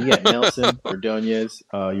 Like, yeah, you got Nelson, Ordonez,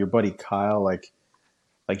 your buddy Kyle. Like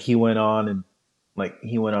he went on and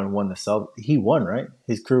won the Sullivan. He won, right?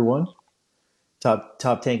 His crew won. Top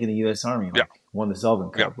tank in the U.S. Army. Yeah, Like won the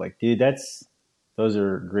Sullivan yeah. Cup. Like, dude, those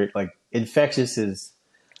are great. Like infectious is.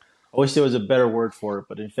 I wish there was a better word for it,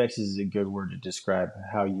 but infectious is a good word to describe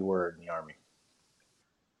how you were in the Army.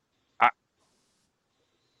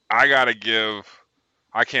 I gotta give.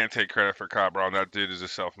 I can't take credit for Kyle Brown. That dude is a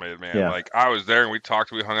self-made man. Yeah. Like I was there and we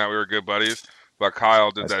talked, we hung out, we were good buddies. But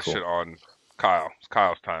Kyle did That's that cool. shit on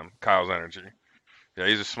Kyle's time, Kyle's energy. Yeah,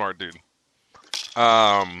 he's a smart dude.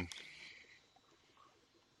 Yeah,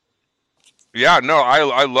 no,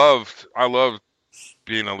 I loved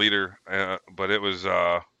being a leader, but it was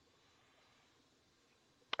I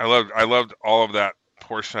loved all of that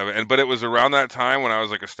portion of it, but it was around that time when I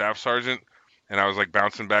was like a staff sergeant, and I was like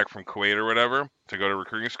bouncing back from Kuwait or whatever to go to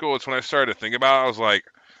recruiting school. It's when I started to think about it. I was like,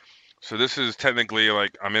 so this is technically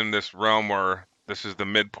like I'm in this realm where this is the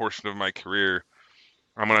mid portion of my career.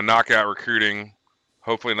 I'm gonna knock out recruiting,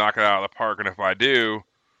 hopefully knock it out of the park, and if I do,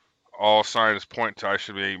 all signs point to I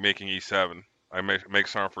should be making E7. I make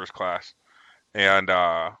Sergeant First Class, and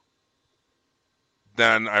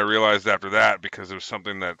then I realized after that, because it was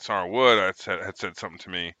something that Sergeant Wood had said something to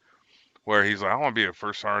me, where he's like, I want to be a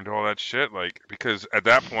first sergeant, do all that shit, like, because at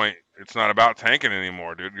that point it's not about tanking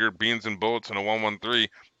anymore, dude. You're beans and bullets in a 113,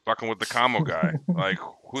 fucking with the commo guy. Like,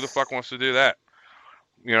 who the fuck wants to do that?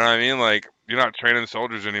 You know what I mean? Like, you're not training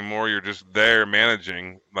soldiers anymore. You're just there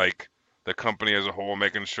managing, like, the company as a whole,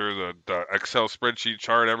 making sure the Excel spreadsheet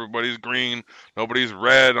chart, everybody's green, nobody's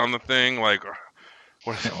red on the thing. Like,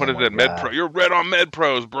 what is my it? Med Pro. God. You're red on Med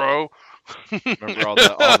Pros, bro. Remember all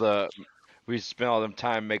the we spent all them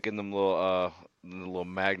time making them little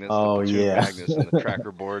magnets, Oh, the platoon yeah. magnets and the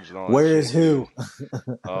tracker boards and all that Where shit, is who? dude.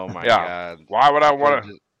 Oh my Yeah. god. Why would I Could've want to?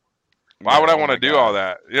 just- Why would I oh want to my do God. all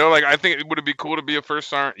that? You know, like I think would it be cool to be a first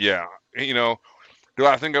sergeant? Yeah. You know, do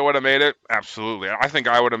I think I would have made it? Absolutely. I think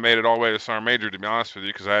I would have made it all the way to sergeant major, to be honest with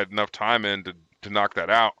you, because I had enough time in to knock that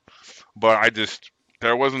out. But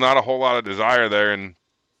there was not a whole lot of desire there, and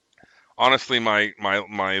honestly, my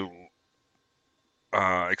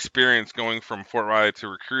experience going from Fort Riley to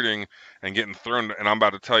recruiting and getting thrown, and I'm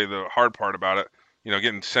about to tell you the hard part about it. You know,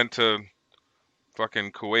 getting sent to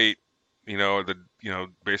fucking Kuwait.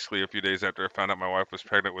 Basically a few days after I found out my wife was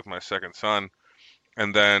pregnant with my second son,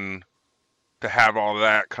 and then to have all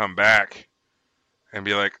that come back and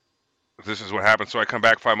be like, this is what happened. So I come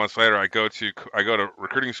back 5 months later. I go to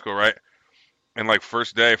recruiting school, right? And like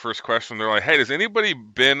first day, first question, they're like, hey, has anybody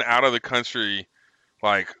been out of the country,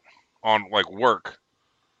 like on like work,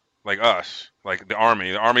 like us, like the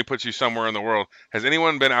Army? The Army puts you somewhere in the world. Has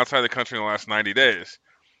anyone been outside the country in the last 90 days?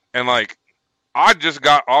 And like, I just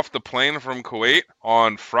got off the plane from Kuwait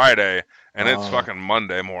on Friday, and it's fucking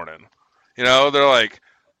Monday morning. You know, they're like,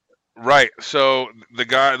 right. So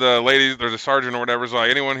the lady, there's a sergeant or whatever, is like,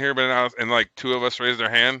 anyone here been out? And like two of us raised their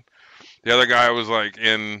hand. The other guy was like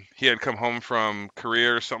he had come home from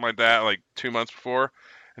Korea or something like that, like 2 months before.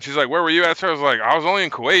 And she's like, where were you at, sir? I was like, I was only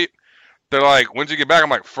in Kuwait. They're like, when'd you get back? I'm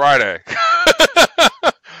like, Friday.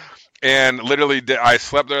 And literally, I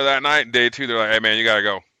slept there that night. Day 2, they're like, hey man, you gotta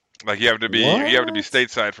go. Like you have to be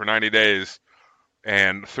stateside for 90 days,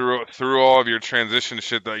 and through all of your transition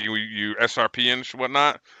shit that you SRP and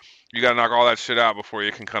whatnot, you gotta knock all that shit out before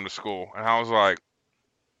you can come to school. And I was like,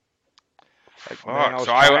 man, I was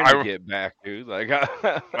so trying I to get back, dude. Like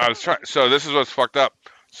I was trying. So this is what's fucked up.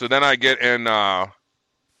 So then I get in. I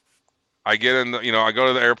go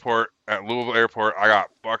to the airport at Louisville Airport. I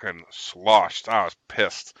got fucking sloshed. I was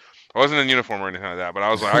pissed. I wasn't in uniform or anything like that, but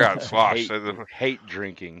I was like, I got sloshed. hate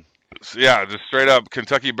drinking. Yeah, just straight up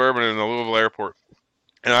Kentucky bourbon in the Louisville Airport.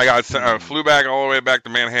 And I flew back all the way back to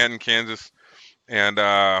Manhattan, Kansas, and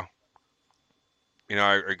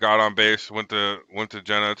I got on base, went to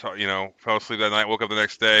Jenna, fell asleep that night, woke up the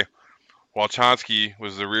next day. Walchonsky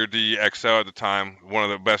was the rear D XO at the time, one of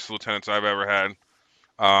the best lieutenants I've ever had.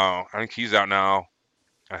 I think he's out now.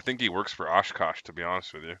 I think he works for Oshkosh, to be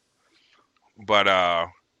honest with you. But I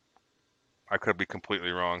could be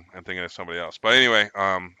completely wrong and thinking of somebody else. But anyway,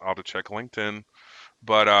 I'll have to check LinkedIn.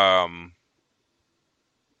 But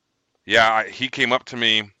yeah, he came up to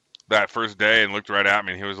me that first day and looked right at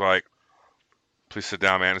me, and he was like, "Please sit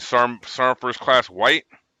down, man." Sergeant First Class White.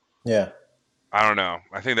 Yeah. I don't know.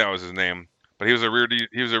 I think that was his name. But he was a rear D.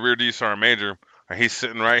 He was a rear D sergeant major. And he's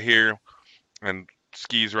sitting right here, and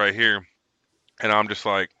Ski's right here, and I'm just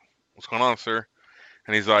like, "What's going on, sir?"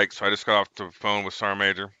 And he's like, "So I just got off the phone with sergeant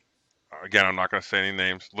major." Again, I'm not going to say any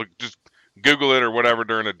names. Look, just Google it or whatever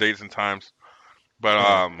during the dates and times.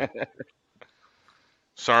 But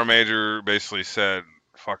sergeant major basically said,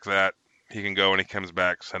 "Fuck that. He can go when he comes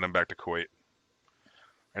back. Send him back to Kuwait."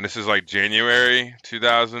 And this is like January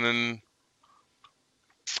 2016.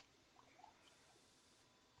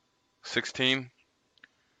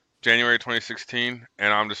 January 2016.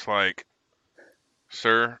 And I'm just like,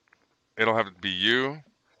 "Sir, it'll have to be you,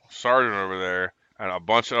 sergeant over there, and a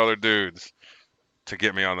bunch of other dudes to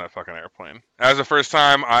get me on that fucking airplane." That was the first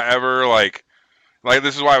time I ever like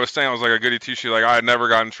this is why I was saying I was like a goody two shoe. Like I had never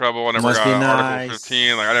got in trouble. I never Must got be an nice. Article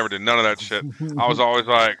 15. Like I never did none of that shit. I was always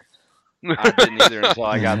like, I didn't either until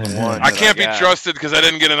I got the one. I can't be trusted because I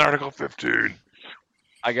didn't get an Article 15.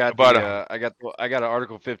 I got But, I got an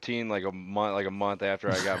Article 15 like a month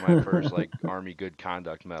after I got my first like Army Good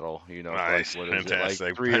Conduct Medal. You know, Nice, for, like, what is it, fantastic.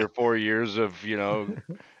 like 3 or 4 years of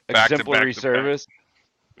Back to exemplary back. service.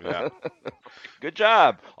 Yeah. Good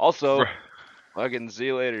job. Also, fucking see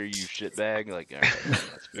you later, you shitbag. Like, all right,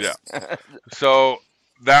 that's good. Yeah. So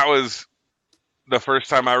that was the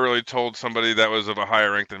first time I really told somebody that was of a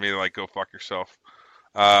higher rank than me, like, go fuck yourself.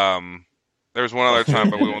 There was one other time,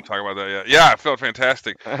 but we won't talk about that yet. Yeah, it felt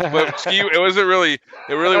fantastic. But Ski, it really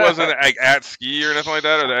wasn't like at Ski or anything like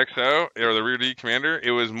that, or the XO or the rear D commander.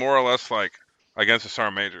 It was more or less like against a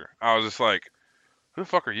sergeant major. I was just like, who the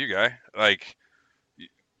fuck are you, guy? Like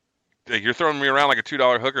you're throwing me around like a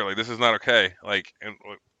 $2 hooker. Like this is not okay. Like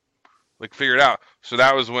figure it out. So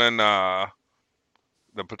that was when the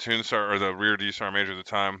platoon sergeant or the rear D sergeant major at the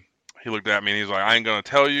time, he looked at me and he's like, "I ain't gonna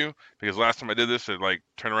tell you because last time I did this, it like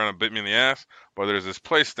turned around and bit me in the ass. But there's this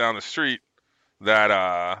place down the street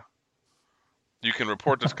that you can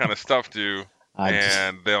report this kind of stuff to,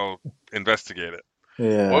 and they'll investigate it."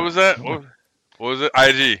 Yeah. What was that? What was it?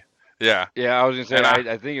 IG. Yeah. Yeah, I was gonna say.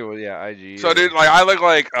 I think it was IG. So dude, like I look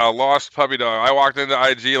like a lost puppy dog. I walked into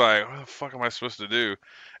IG like, what the fuck am I supposed to do?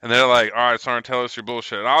 And they're like, "All right, Sergeant, tell us your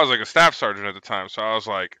bullshit." And I was like a staff sergeant at the time, so I was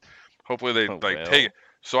like, hopefully they take it.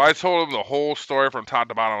 So I told them the whole story from top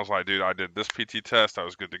to bottom. I was like, "Dude, I did this PT test. I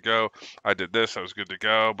was good to go. I did this. I was good to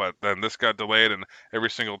go. But then this got delayed, and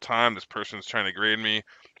every single time this person's trying to grade me,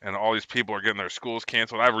 and all these people are getting their schools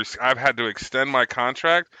canceled. I've had to extend my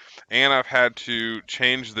contract, and I've had to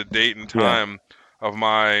change the date and time of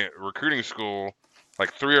my recruiting school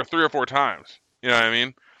like three or four times. You know what I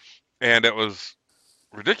mean? And it was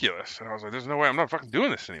ridiculous. And I was like, "There's no way. I'm not fucking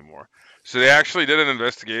doing this anymore." So they actually did an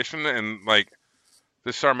investigation, and like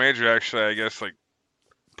this sergeant major actually, I guess, like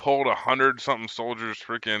pulled 100-something soldiers'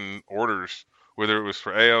 freaking orders, whether it was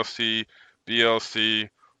for ALC, BLC,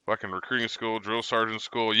 fucking recruiting school, drill sergeant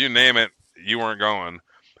school, you name it, you weren't going.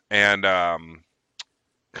 And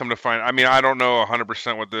come to find, I mean, I don't know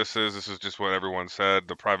 100% what this is. This is just what everyone said.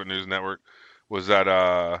 The private news network was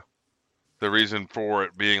that the reason for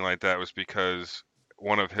it being like that was because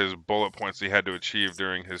one of his bullet points he had to achieve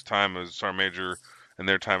during his time as sergeant major and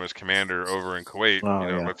their time as commander over in Kuwait.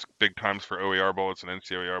 That's big times for OER bullets and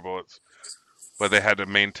NCOER bullets. But they had to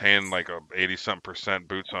maintain like a 80-something%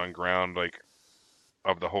 boots on ground, like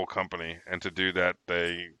of the whole company. And to do that,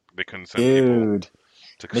 they couldn't send people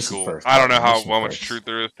to school. First, I don't know how much truth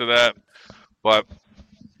there is to that, but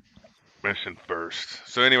mission first.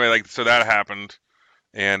 So anyway, like so that happened.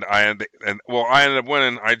 And I ended up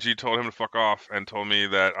winning. IG told him to fuck off and told me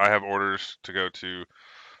that I have orders to go to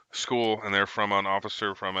school, and they're from an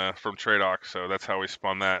officer from TRADOC, so that's how we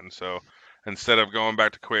spun that. And so instead of going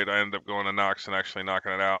back to Kuwait, I ended up going to Knox and actually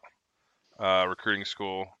knocking it out, recruiting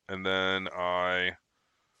school. And then I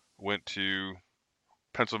went to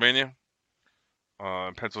Pennsylvania.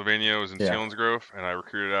 Pennsylvania was in Selinsgrove, and I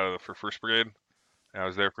recruited out of the 1st Brigade. And I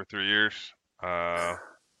was there for 3 years. I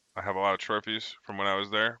have a lot of trophies from when I was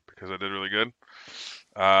there because I did really good.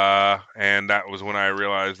 And that was when I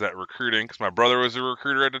realized that recruiting, because my brother was a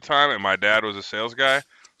recruiter at the time and my dad was a sales guy.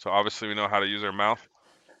 So obviously we know how to use our mouth.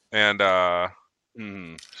 And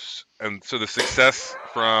and so the success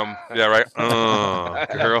from right,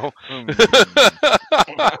 girl,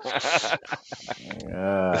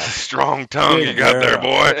 strong tongue Good you got there,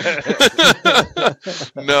 boy.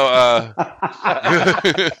 No,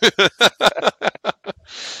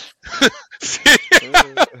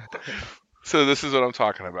 so this is what I'm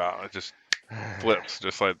talking about. It just flips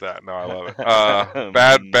just like that. No, I love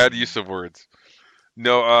it. Bad use of words.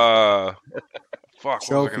 No, fuck. What was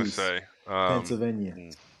I gonna Trophies, say?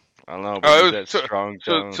 Pennsylvania. I don't know, but Oh, it use was that strong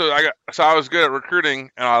tongue. so I was good at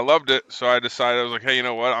recruiting and I loved it. So I decided I was like, hey, you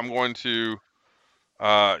know what? I'm going to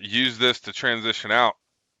use this to transition out.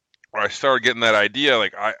 Or I started getting that idea.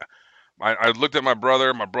 Like I looked at my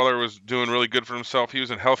brother. My brother was doing really good for himself. He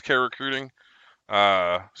was in healthcare recruiting.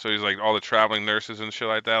 So he's like all the traveling nurses and shit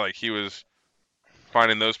like that. Like he was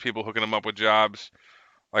finding those people, hooking them up with jobs.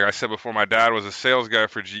 Like I said before, my dad was a sales guy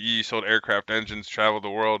for GE, sold aircraft engines, traveled the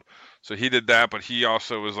world. So he did that, but he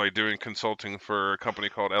also was like doing consulting for a company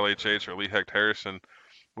called LHH or Lee Hecht Harrison,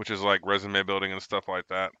 which is like resume building and stuff like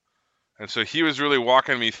that. And so he was really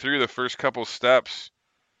walking me through the first couple steps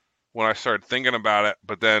when I started thinking about it.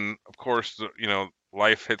 But then, of course,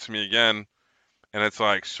 life hits me again, and it's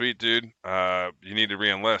like, sweet dude, you need to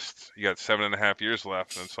re-enlist. You got 7.5 years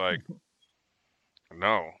left, and it's like,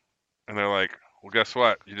 no. And they're like, well, guess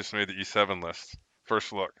what? You just made the E7 list.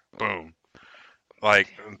 First look, boom. Like,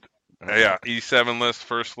 yeah, E7 list,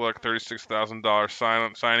 first look,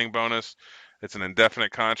 $36,000 signing bonus. It's an indefinite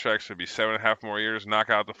contract, so it'd be 7.5 more years. Knock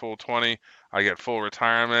out the full 20. I get full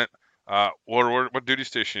retirement. What duty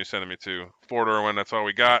station are you sending me to? Fort Irwin. That's all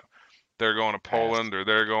we got. They're going to Poland, or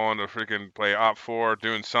they're going to freaking play Op 4,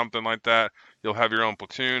 doing something like that. You'll have your own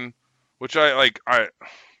platoon, which I like.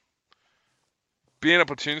 Being a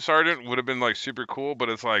platoon sergeant would have been like super cool, but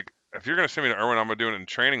it's like if you're gonna send me to Irwin, I'm gonna do it in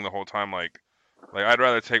training the whole time. Like I'd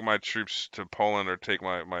rather take my troops to Poland or take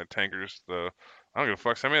my tankers. I don't give a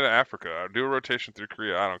fuck. Send me to Africa. I'll do a rotation through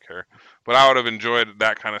Korea. I don't care. But I would have enjoyed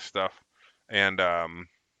that kind of stuff. And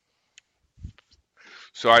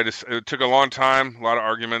so it took a long time, a lot of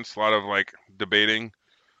arguments, a lot of like debating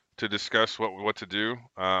to discuss what to do.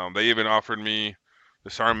 They even offered me, the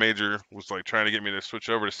sergeant major was like trying to get me to switch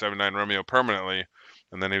over to 79 Romeo permanently,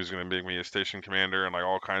 and then he was going to make me a station commander and like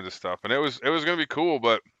all kinds of stuff. And it was going to be cool,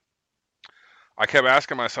 but I kept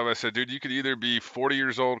asking myself, I said, dude, you could either be 40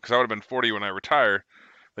 years old, because I would have been 40 when I retired.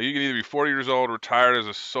 Like you could either be 40 years old, retired as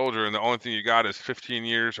a soldier, and the only thing you got is 15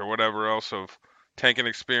 years or whatever else of tanking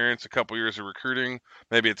experience, a couple years of recruiting.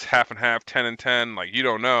 Maybe it's half and half, 10 and 10. Like you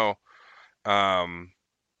don't know. And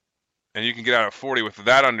you can get out at 40 with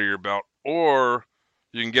that under your belt, or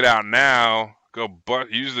you can get out now,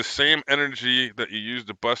 use the same energy that you used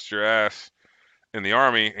to bust your ass in the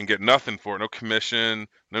Army and get nothing for it, no commission,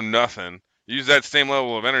 no nothing. Use that same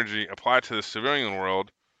level of energy, apply it to the civilian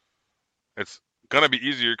world. It's gonna be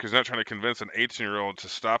easier because you're not trying to convince an 18-year-old to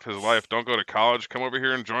stop his life. Don't go to college. Come over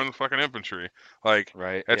here and join the fucking infantry. Like,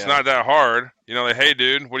 right? It's not that hard. Like, hey,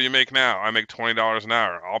 dude, what do you make now? I make $20 an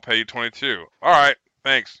hour. I'll pay you 22. All right,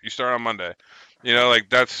 thanks. You start on Monday. Like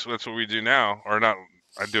that's what we do now, or not.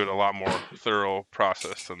 I do it a lot more thorough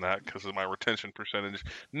process than that because my retention percentage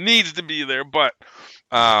needs to be there. But,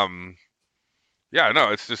 yeah,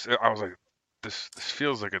 no, it's just I was like, this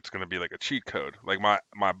feels like it's gonna be like a cheat code. Like my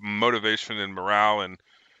motivation and morale and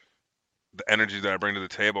the energy that I bring to the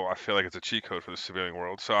table, I feel like it's a cheat code for the civilian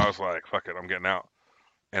world. So I was like, fuck it, I'm getting out,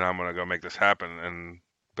 and I'm gonna go make this happen. And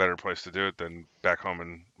better place to do it than back home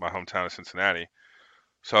in my hometown of Cincinnati.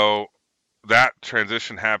 So that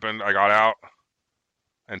transition happened. I got out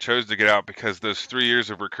and chose to get out because those 3 years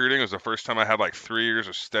of recruiting was the first time I had like 3 years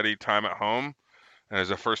of steady time at home, and it was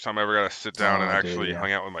the first time I ever got to sit down and actually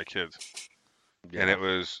hung out with my kids. Yeah. And it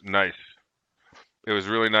was nice. It was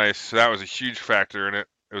really nice. So that was a huge factor in it.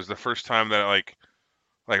 It was the first time that like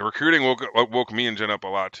recruiting woke me and Jen up a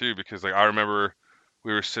lot too, because like I remember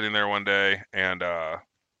we were sitting there one day and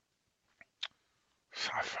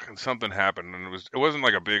fucking something happened, and it wasn't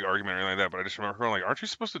like a big argument or anything like that, but I just remember her like, aren't you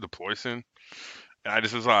supposed to deploy soon? And I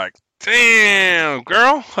just was like, damn,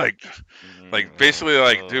 girl. Like basically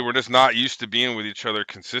like, dude, we're just not used to being with each other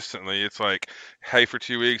consistently. It's like, hey, for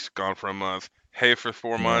 2 weeks, gone for a month. Hey, for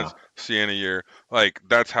 4 months, see you in a year. Like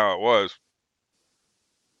that's how it was.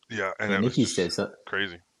 Yeah, and it Nikki was said something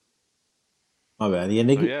crazy. My bad.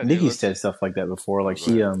 Yeah, Nikki said stuff like that before. Like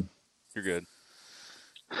she You're good.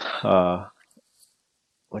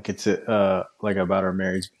 Like it's like about our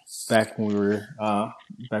marriage back when we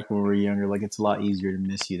were younger. Like it's a lot easier to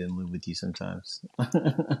miss you than live with you sometimes.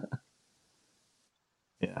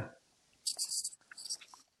 Yeah.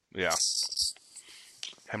 Yeah.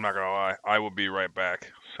 I'm not gonna lie. I will be right back.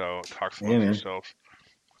 So talk amongst yourselves.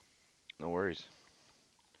 No worries.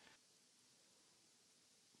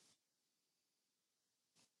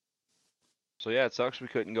 So yeah, it sucks we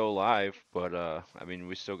couldn't go live, but I mean,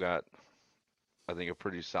 we still got, I think, a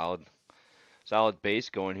pretty solid base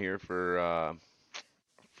going here for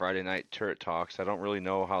Friday night turret talks. I don't really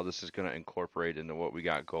know how this is going to incorporate into what we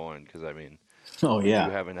got going because I mean, Oh we do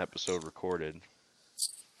yeah, have an episode recorded,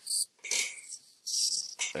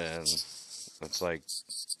 and it's like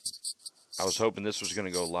I was hoping this was going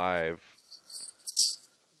to go live,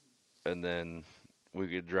 and then we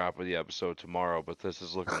could drop the episode tomorrow. But this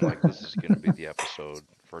is looking like this is going to be the episode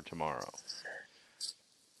for tomorrow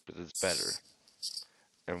because it's better,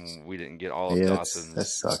 and we didn't get all of yeah. That Dawson's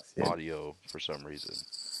sucks. Yeah. audio for some reason.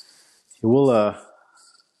 We'll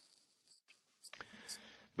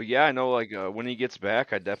But yeah, I know like when he gets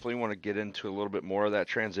back, I definitely want to get into a little bit more of that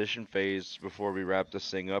transition phase before we wrap this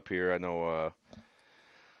thing up here. I know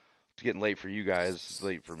it's getting late for you guys, it's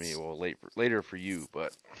late for me. Well, later for you,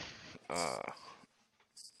 but uh,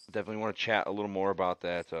 definitely want to chat a little more about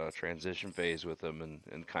that transition phase with him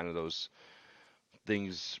and kind of those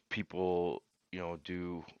things people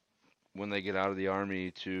do when they get out of the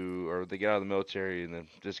army or they get out of the military, and then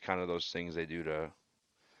just kind of those things they do to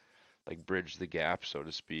like bridge the gap, so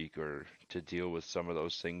to speak, or to deal with some of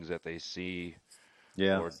those things that they see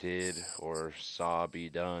yeah. or did or saw be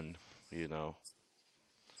done, you know.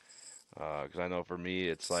 Because I know for me,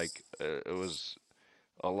 it's like it was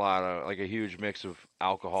a lot of like a huge mix of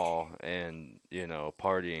alcohol and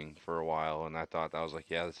partying for a while, and I thought that was like,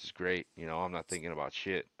 yeah, this is great. I'm not thinking about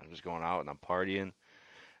shit. I'm just going out and I'm partying,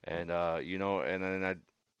 and and then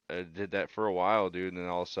I did that for a while, dude, and then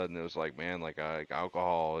all of a sudden it was like, man, like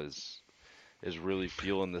alcohol is really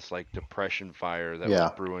fueling this like depression fire that was Yeah.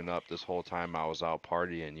 brewing up this whole time I was out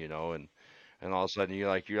partying, and all of a sudden you're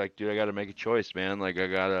like, dude, I gotta make a choice, man. Like I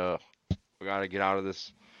gotta get out of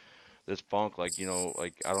this funk. Like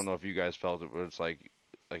like I don't know if you guys felt it, but it's like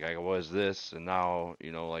I was this, and now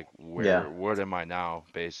like Yeah. what am I now?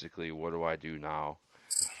 Basically, what do I do now?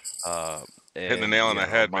 Uh, Hitting the and nail on the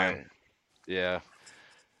head, man. yeah,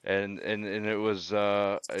 and it was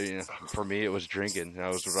for me it was drinking. That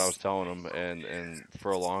was what I was telling them, and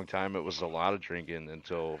for a long time it was a lot of drinking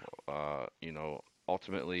until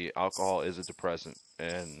ultimately alcohol is a depressant,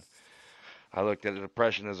 and I looked at the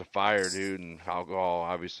depression as a fire, dude, and alcohol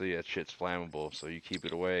obviously that shit's flammable, so you keep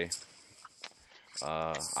it away.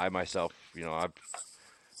 I myself,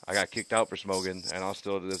 I got kicked out for smoking, and I'll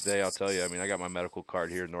still to this day I'll tell you, I mean I got my medical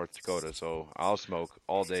card here in North Dakota, so I'll smoke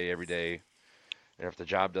all day every day. And if the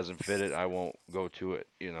job doesn't fit it, I won't go to it,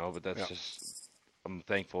 But that's Yeah. just, I'm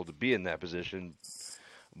thankful to be in that position.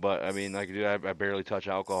 But I mean, like, dude, I barely touch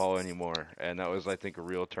alcohol anymore, and that was, I think, a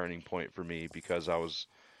real turning point for me because I was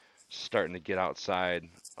starting to get outside.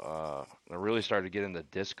 I really started to get into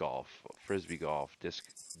disc golf, frisbee golf,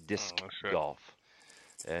 Oh, disc that's shit. golf,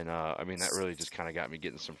 and I mean, that really just kind of got me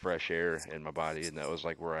getting some fresh air in my body, and that was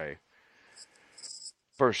like where I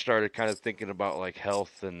first started kind of thinking about like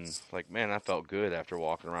health and like, man, I felt good after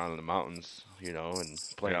walking around in the mountains, and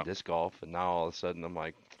playing Yeah. disc golf. And now all of a sudden I'm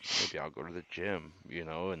like, maybe I'll go to the gym,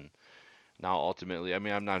 and now ultimately, I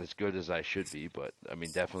mean, I'm not as good as I should be, but I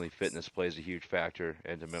mean, definitely fitness plays a huge factor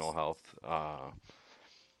into mental health.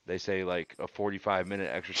 They say like a 45-minute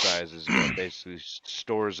exercise is what basically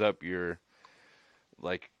stores up your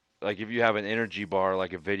like like if you have an energy bar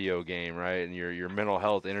like a video game, right? And your mental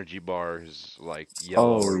health energy bar is like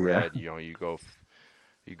yellow Oh or yeah. red, you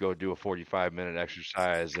go do a 45-minute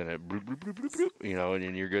exercise and it bloop, bloop, bloop, bloop, bloop, and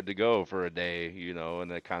then you're good to go for a day,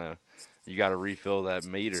 and that kind of you got to refill that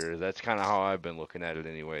meter. That's kind of how I've been looking at it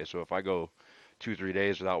anyway. So if I go 2-3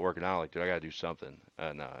 days without working out, like, dude, I got to do something.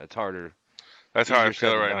 And it's harder, That's how I easier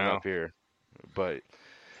feel said than right done now. up here.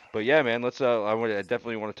 But yeah, man, let's I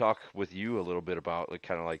definitely want to talk with you a little bit about like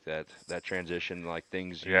kind of like that transition, like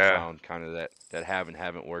things you Yeah. found kind of that have and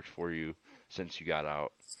haven't worked for you since you got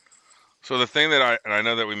out. So the thing that and I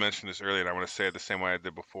know that we mentioned this earlier, and I want to say it the same way I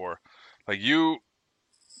did before. Like you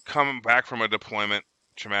come back from a deployment,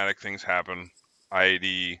 traumatic things happen,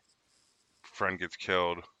 IED, friend gets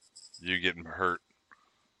killed, you getting hurt.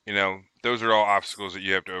 Those are all obstacles that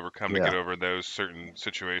you have to overcome to Yeah. get over those certain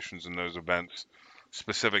situations and those events,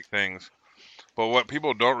 specific things. But what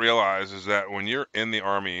people don't realize is that when you're in the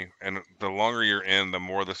Army, and the longer you're in, the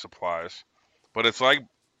more this applies. But it's like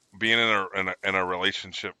being in a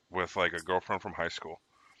relationship with like a girlfriend from high school,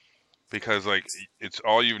 because like it's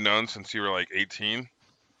all you've known since you were like 18,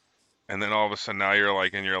 and then all of a sudden now you're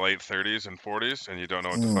like in your late 30s and 40s, and you don't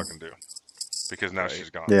know what to fucking do because now Right. she's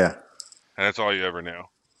gone, Yeah. and that's all you ever knew.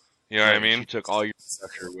 You know what I Right, and she mean? took all your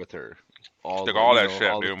pressure with her. She all took the, all you that know, shit,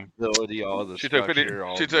 all the dude. stability, all the She took 50. structure,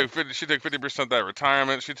 all She the. took 50. She took 50% of that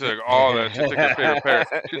retirement. She took all that. She took your favorite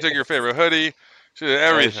pair. She took your favorite hoodie. She did Oh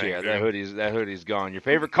everything, yeah, dude. that hoodie's gone. Your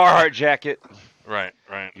favorite Carhartt jacket, Right,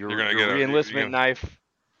 right. You're gonna your get a. You're re-enlistment gonna. knife.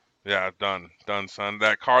 Yeah, done, son.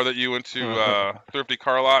 That car that you went to Thrifty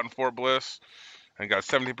Car Lot in Fort Bliss and got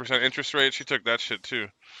 70% interest rate. She took that shit too.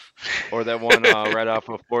 Or that one right off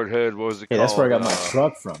of Fort Hood. What was it Hey, that's where I called? got my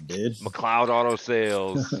truck from, dude. McLeod Auto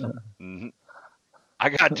Sales. I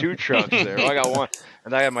got 2 trucks there. Well, I got one,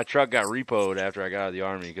 and my truck got repoed after I got out of the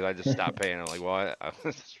army because I just stopped paying. I'm like, well, I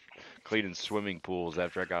was cleaning swimming pools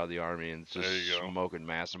after I got out of the army and There just you go. smoking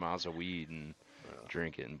mass amounts of weed and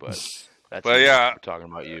drinking. But that's But me. yeah, We're talking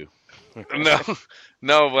about you. no,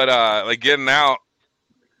 no. But like getting out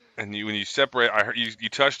and when you separate, I heard you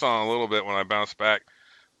touched on a little bit when I bounced back,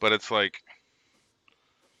 but it's like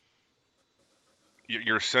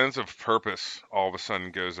your sense of purpose all of a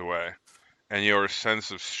sudden goes away, and your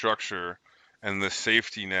sense of structure and the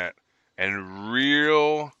safety net and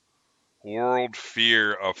real world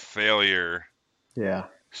fear of failure Yeah.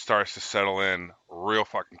 starts to settle in real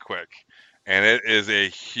fucking quick. And it is a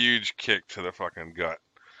huge kick to the fucking gut.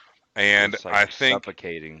 And It's like I think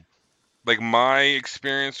suffocating. like my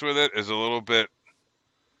experience with it is a little bit,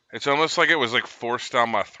 it's almost like it was like forced down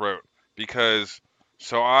my throat because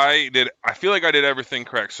I feel like I did everything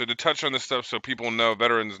correct. So to touch on this stuff so people know,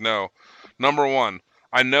 veterans know, number one,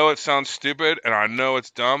 I know it sounds stupid and I know it's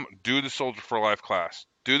dumb. Do the Soldier for Life class.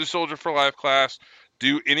 Do the Soldier for Life class.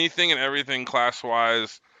 Do anything and everything class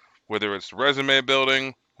wise, whether it's resume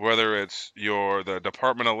building, whether it's the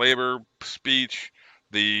Department of Labor speech,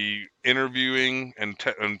 the interviewing and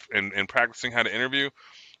practicing how to interview.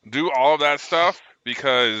 Do all of that stuff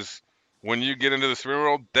because when you get into the civilian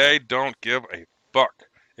world, they don't give a fuck.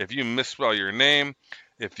 If you misspell your name,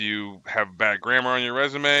 if you have bad grammar on your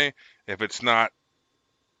resume, if it's not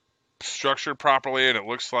structured properly and it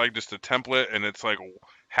looks like just a template and it's like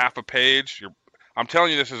half a page, I'm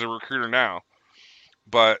telling you this as a recruiter now,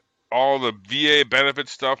 but all the VA benefit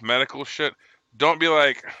stuff, medical shit, don't be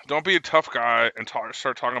a tough guy and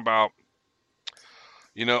start talking about,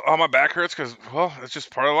 oh, my back hurts because, well, it's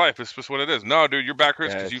just part of life. It's just what it is. No, dude, your back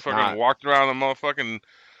hurts Yeah, because you it's fucking not. walked around the motherfucking.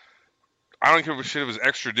 I don't give a shit if it was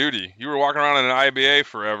extra duty. You were walking around in an IBA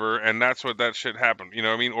forever, and that's what that shit happened. You know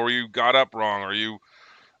what I mean? Or you got up wrong, or you,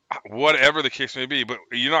 whatever the case may be. But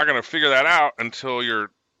you're not going to figure that out until you're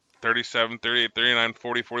 37, 38, 39,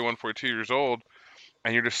 40, 41, 42 years old,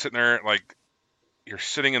 and you're just sitting there like you're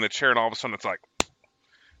sitting in the chair, and all of a sudden it's like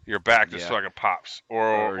your back just Yeah. fucking pops,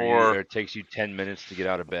 Or or it takes you 10 minutes to get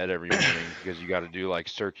out of bed every morning because you got to do like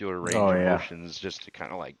circular range Oh, of yeah. motions just to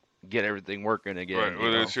kind of like get everything working again. right, you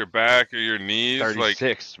whether know? it's your back or your knees, like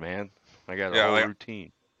 36, man. I got a yeah, whole like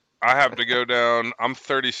routine. I have to go down. I'm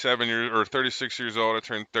 36 years old. I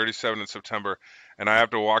turned 37 in September, and I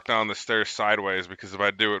have to walk down the stairs sideways because if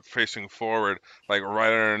I do it facing forward, like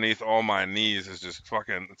right underneath all my knees is just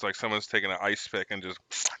fucking. It's like someone's taking an ice pick and just.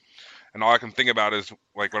 And all I can think about is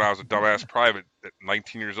like when I was a dumbass private at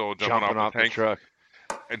 19 years old, jumping off the tank, truck.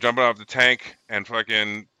 and jumping off the tank, and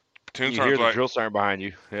fucking platoon You hear sergeant's the like, drill sergeant behind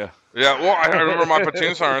you. Yeah. yeah. Well, I remember my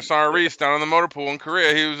platoon sergeant Reese down in the motor pool in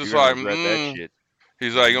Korea. He was just You're like, gonna regret that shit.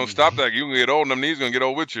 He's like, you don't stop that. You can get old, and them knees gonna get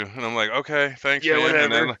old with you. And I'm like, okay, thanks, Yeah, man.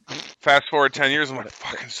 whatever. And then fast forward 10 years, I'm like,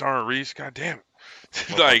 fucking Sergeant Reese, god damn it.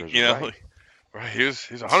 Like, Motherfucker's right. He's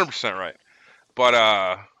 100% right. But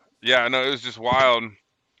yeah, no, it was just wild.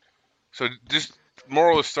 So just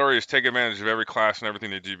moral of the story is take advantage of every class and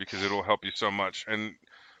everything they do because it'll help you so much. And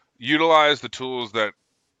utilize the tools that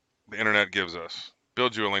the internet gives us.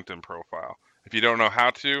 Build you a LinkedIn profile. If you don't know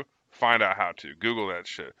how to, find out how to. Google that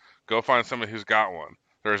shit. Go find somebody who's got one.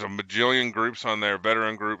 There's a bajillion groups on there,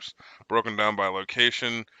 veteran groups, broken down by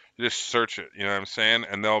location. You just search it, you know what I'm saying?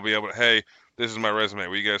 And they'll be able to, hey, this is my resume.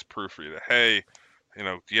 Will you guys proofread it? Hey,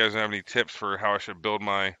 do you guys have any tips for how I should build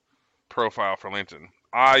my profile for LinkedIn?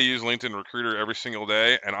 I use LinkedIn Recruiter every single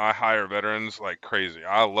day, and I hire veterans like crazy.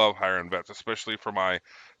 I love hiring vets, especially for my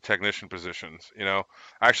technician positions. I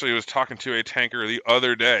actually was talking to a tanker the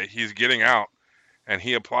other day. He's getting out, and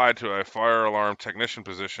he applied to a fire alarm technician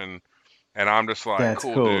position, and I'm just like, That's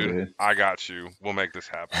cool, cool, dude. dude. I got you. We'll make this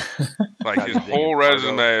happen. Like Got his the thing whole in Fargo.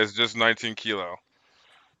 resume is just 19 kilo.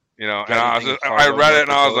 And anything in I Fargo, read it North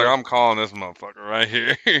and I was like, Dakota? I'm calling this motherfucker right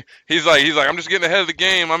here. he's like, I'm just getting ahead of the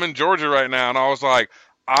game. I'm in Georgia right now. And I was like,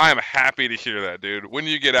 I am happy to hear that, dude. When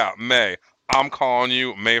do you get out? May. I'm calling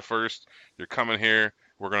you May 1st. You're coming here.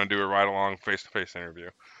 We're going to do a ride along face-to-face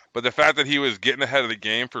interview. But the fact that he was getting ahead of the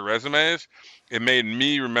game for resumes, it made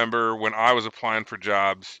me remember when I was applying for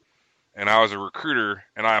jobs and I was a recruiter,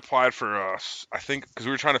 and I applied for I think because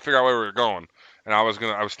we were trying to figure out where we were going, and I was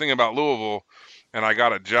thinking about Louisville, and I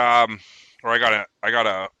got a job, or I got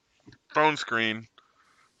a phone screen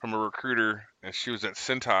from a recruiter, and she was at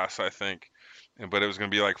Cintas, I think, but it was going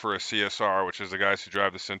to be like for a CSR, which is the guys who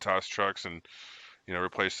drive the Cintas trucks and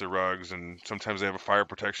replace the rugs, and sometimes they have a fire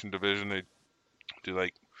protection division. They do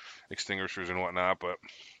like extinguishers and whatnot. But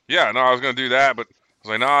yeah, no, I was going to do that, but I was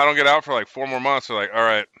like, no, I don't get out for like 4 more months. They're like, all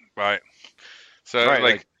right, bye. So Right,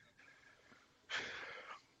 like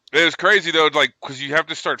it was crazy though, like because you have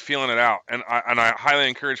to start feeling it out, and I highly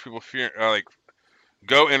encourage people like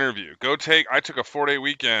go interview, go take. I took a 4-day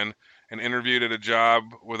weekend and interviewed at a job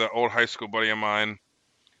with an old high school buddy of mine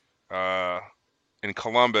uh, in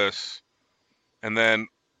Columbus, and then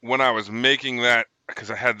when I was making that, because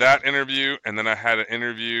I had that interview, and then I had an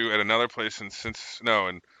interview at another place in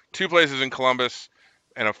two places in Columbus,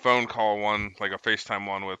 and a phone call one, like a FaceTime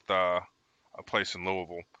one with a place in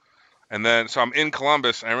Louisville. And then, so I'm in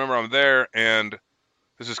Columbus, and I remember I'm there, and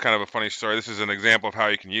this is kind of a funny story. This is an example of how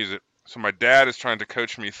you can use it. So my dad is trying to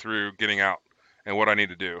coach me through getting out and what I need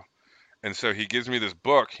to do. And so he gives me this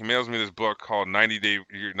book. He mails me this book called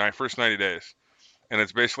First 90 Days. And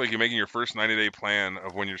it's basically you making your first 90-day plan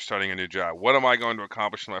of when you're starting a new job. What am I going to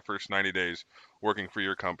accomplish in my first 90 days working for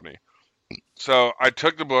your company? So I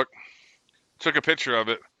took the book, took a picture of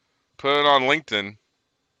it, put it on LinkedIn,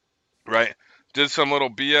 right? Did some little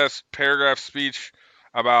BS paragraph speech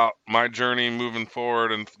about my journey moving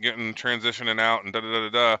forward and getting transitioning out and da da da da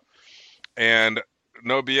da. And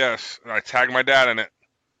no BS. I tagged my dad in it.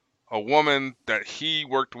 A woman that he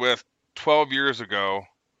worked with 12 years ago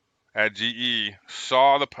at GE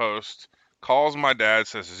saw the post, calls my dad,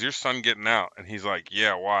 says, "Is your son getting out?" And he's like,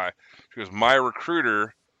 "Yeah, why?" She goes, "My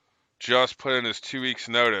recruiter just put in his 2 weeks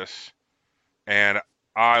notice, and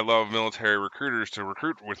I love military recruiters to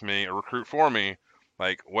recruit with me or recruit for me.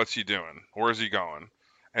 Like, what's he doing? Where's he going?"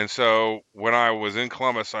 And so when I was in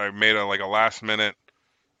Columbus, I made a last minute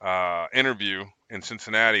interview in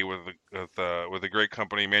Cincinnati with a great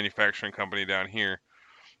company, manufacturing company down here,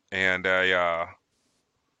 and I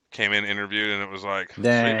came in, interviewed, and it was like, sweet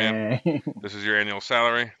man, Dang. this is your annual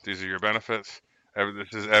salary, these are your benefits,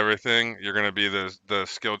 this is everything. You're going to be the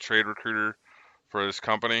skilled trade recruiter for this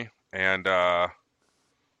company, and yeah,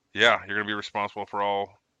 you're going to be responsible for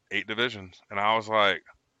all 8 divisions. And I was like,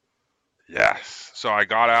 yes. So I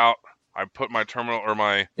got out, I put my terminal or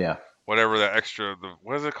my Yeah. whatever that extra,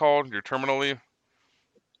 what is it called? Your terminal leave?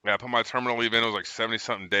 Yeah, I put my terminal leave in. It was like 70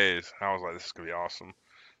 something days. I was like, this is going to be awesome.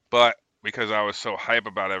 But because I was so hype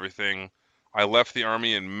about everything, I left the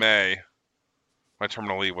Army in May. My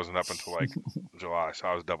terminal leave wasn't up until like July, so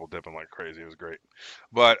I was double dipping like crazy. It was great.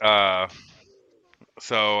 But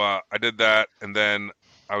so I did that, and then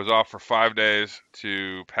I was off for 5 days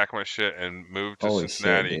to pack my shit and move to Holy shit,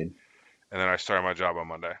 Cincinnati, dude. and then I started my job on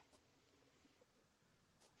Monday.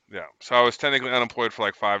 Yeah, so I was technically unemployed for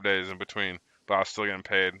like 5 days in between, but I was still getting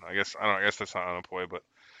paid. I guess I don't. I guess that's not unemployed, but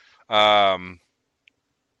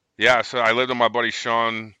yeah. So I lived on my buddy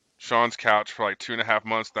Sean's couch for like 2.5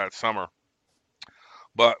 months that summer.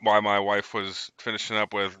 But while my wife was finishing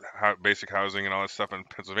up with basic housing and all that stuff in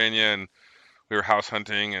Pennsylvania, and we were house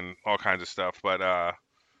hunting and all kinds of stuff. But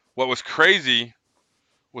what was crazy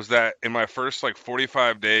was that in my first like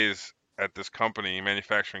 45 days at this company,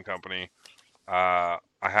 manufacturing company, there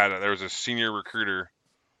was a senior recruiter,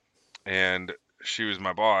 and she was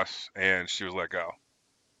my boss, and she was let go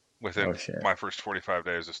within Oh shit. my first 45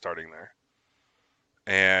 days of starting there.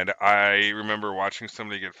 And I remember watching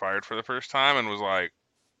somebody get fired for the first time and was like,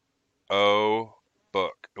 oh,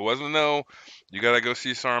 book. It wasn't no, you gotta go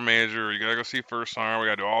see SAR manager, you gotta go see first SAR, we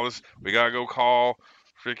gotta do all this, we gotta go call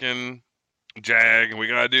freaking JAG, and we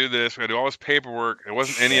gotta do this, we gotta do all this paperwork. It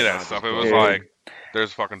wasn't any Yeah, of no, that just stuff. It go. was Dude. like,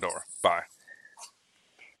 there's a fucking door. Bye.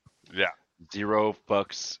 Yeah.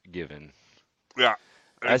 $0 given. Yeah.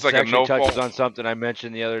 It's That like a actually no touches fault. on something I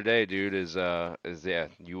mentioned the other day, dude. Is yeah,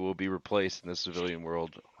 you will be replaced in the civilian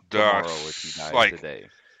world tomorrow if you die Like, today.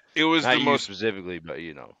 it was the Not you most, specifically, but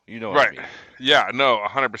you know what I right. mean. Yeah, no,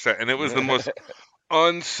 100%. And it was the most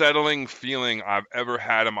unsettling feeling I've ever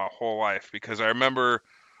had in my whole life, because I remember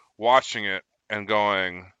watching it and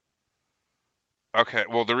going, okay,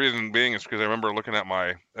 well, the reason being is because I remember looking at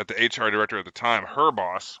the HR director at the time, her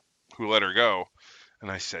boss, who let her go,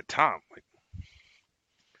 and I said, Tom, like,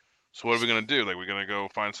 so what are we gonna do? Like, we gonna go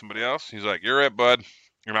find somebody else? He's like, you're it, bud.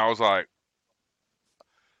 And I was like,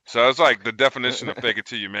 so it's like the definition of fake it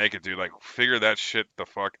till you make it, dude. Like, figure that shit the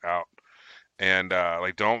fuck out, and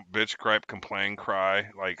like, don't bitch, gripe, complain, cry,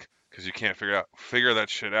 like, because you can't figure that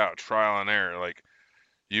shit out. Trial and error, like,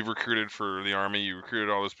 You've recruited for the Army. You recruited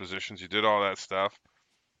all those positions. You did all that stuff.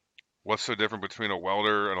 What's so different between a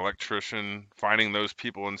welder, an electrician, finding those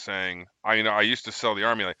people and saying, I used to sell the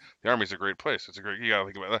Army, like, the Army's a great place. It's a great, you gotta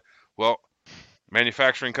think about that. Well,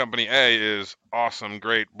 manufacturing company A is awesome,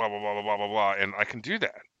 great, blah, blah, blah, blah, blah, blah, blah. And I can do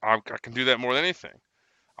that. I can do that more than anything.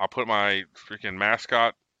 I'll put my freaking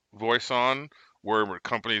mascot voice on, wear my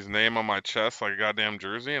company's name on my chest like a goddamn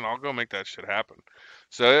jersey, and I'll go make that shit happen.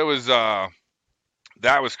 So it was,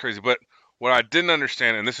 that was crazy. But what I didn't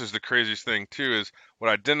understand, and this is the craziest thing too, is what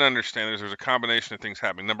I didn't understand is there's a combination of things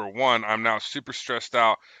happening. Number one, I'm now super stressed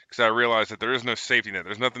out because I realize that there is no safety net.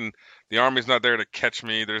 There's nothing. The Army's not there to catch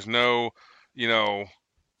me. There's no, you know,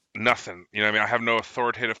 nothing. You know what I mean? I have no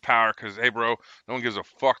authoritative power because, hey, bro, no one gives a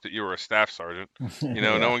fuck that you were a staff sergeant. You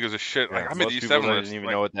know, no Yeah. one gives a shit. Like, Yeah, I'm at most the people E7 don't list. even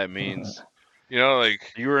Like, know what that means. you know, like,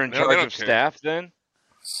 You were in they charge don't of care. staff then?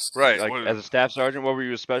 Right. Like What, as a staff sergeant, what were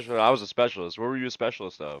you a specialist? I was a specialist. What were you a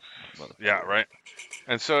specialist of? yeah, Motherfucker. right.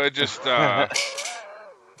 And so it just, yeah,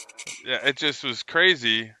 it just was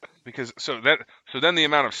crazy because so then the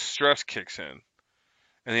amount of stress kicks in.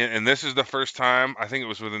 And this is the first time, I think it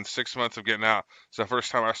was within 6 months of getting out. It's the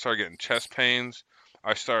first time I started getting chest pains.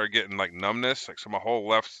 I started getting like numbness, like so my whole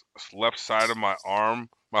left side of my arm,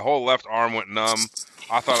 my whole left arm went numb.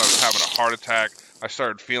 I thought I was having a heart attack. I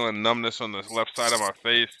started feeling numbness on the left side of my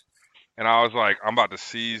face, and I was like, I'm about to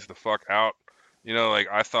seize the fuck out. You know, like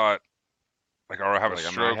I thought, like, or I have a Like, am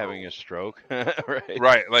I stroke. having a stroke? Right.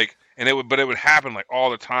 Right, like, and but it would happen like all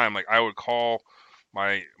the time. Like I would call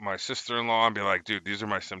my sister-in-law and be like, dude, these are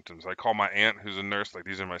my symptoms. I call my aunt who's a nurse, like,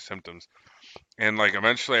 these are my symptoms. And like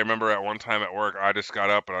eventually, I remember at one time at work, I just got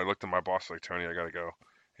up and I looked at my boss like, Tony, I gotta go.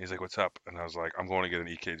 He's like, what's up? And I was like, I'm going to get an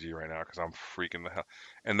EKG right now because I'm freaking the hell.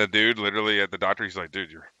 And the dude, literally at the doctor, he's like, dude,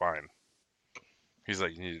 you're fine. He's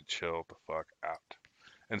like, you need to chill the fuck out.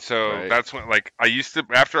 And so Right. that's when, like, I used to,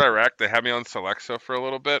 after Iraq, they had me on Celexa for a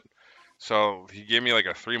little bit. So he gave me like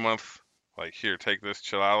a 3 month, like, here, take this,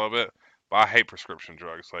 chill out a little bit. But I hate prescription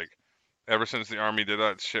drugs. Like, ever since the Army did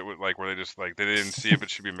that shit with, like, where they just, like, they didn't see if it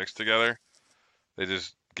should be mixed together. They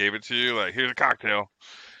just gave it to you, like, here's a cocktail.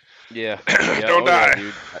 Yeah. Yeah. Don't Oh yeah, die.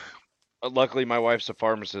 dude. Luckily, my wife's a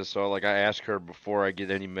pharmacist, so like I ask her before I get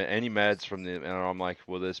any meds from the, and I'm like,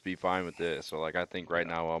 will this be fine with this? So like I think right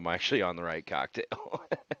Yeah, now I'm actually on the right cocktail.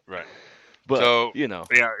 right. But So, you know,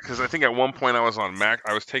 yeah, because I think at one point I was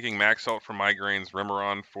taking Maxalt for migraines,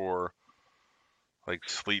 Remeron for like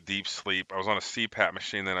deep sleep. I was on a CPAP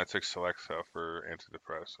machine, then I took Celexa for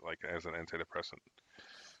antidepressant, like as an antidepressant.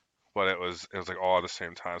 But it was like all at the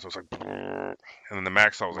same time. So it was like, and then the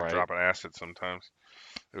Maxalt was like right? dropping acid sometimes.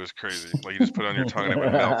 It was crazy. Like you just put it on your tongue and it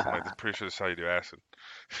would melt. I'm like, I'm pretty sure that's how you do acid.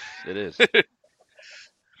 It is.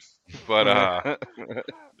 But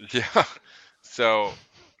yeah. So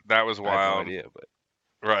that was I had no wild. idea, but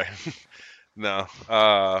Right. No.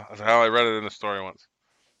 That's how I read it in the story once.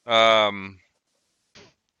 Um.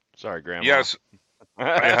 sorry, Grandma. Yes.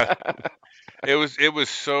 Yeah. It was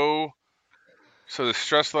so. So the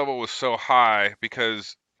stress level was so high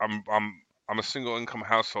because I'm a single income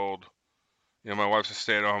household. You know, my wife's a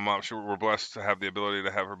stay-at-home mom. We're blessed to have the ability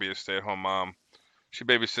to have her be a stay-at-home mom. She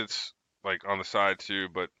babysits like on the side too,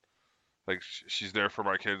 but like she's there for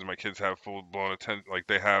my kids. My kids have full-blown attention. Like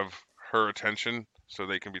they have her attention, so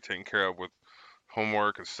they can be taken care of with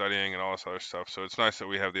homework and studying and all this other stuff. So it's nice that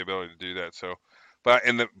we have the ability to do that. So, but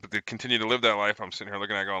to continue to live that life, I'm sitting here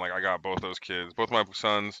looking at it going like I got both those kids, both my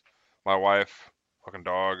sons, my wife, fucking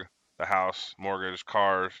dog, the house, mortgage,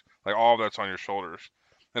 cars, like all of that's on your shoulders.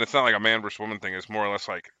 And it's not like a man versus woman thing. It's more or less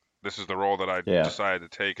like this is the role that I Yeah. decided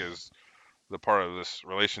to take as the part of this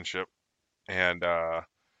relationship. And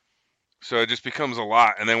so it just becomes a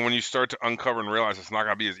lot. And then when you start to uncover and realize it's not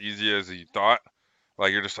gonna be as easy as you thought,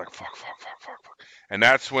 like you're just like fuck, fuck, fuck, fuck, fuck. And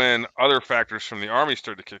that's when other factors from the Army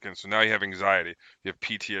start to kick in. So now you have anxiety, you have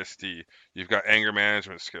PTSD, you've got anger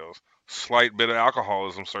management skills. Slight bit of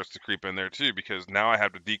alcoholism starts to creep in there too, because now I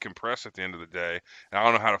have to decompress at the end of the day, and I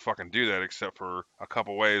don't know how to fucking do that except for a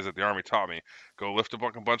couple ways that the Army taught me. Go lift a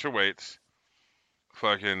bunch of weights,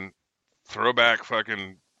 fucking throw back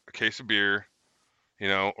fucking a case of beer, you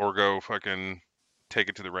know, or go fucking take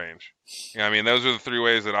it to the range. You know what I mean? Those are the three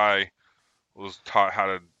ways that I was taught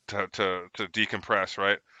how to decompress,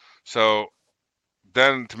 right? So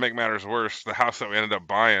then to make matters worse, the house that we ended up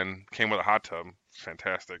buying came with a hot tub.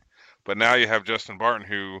 Fantastic. But now you have Justin Barton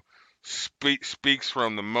who speaks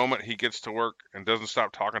from the moment he gets to work and doesn't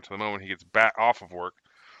stop talking to the moment he gets back off of work.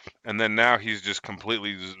 And then now he's just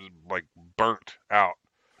completely like burnt out.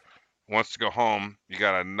 Wants to go home. You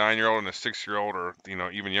got a 9-year-old and a 6-year-old, or you know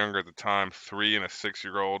even younger at the time, 3 and a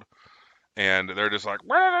 6-year-old, and they're just like,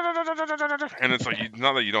 and it's like,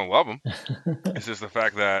 not that you don't love them, it's just the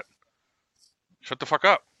fact that shut the fuck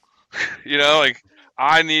up. Like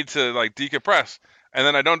I need to like decompress, and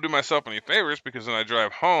then I don't do myself any favors because then I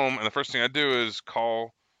drive home, and the first thing I do is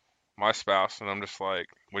call my spouse, and I'm just like,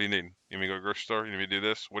 what do you need? You need me to go to the grocery store? You need me to do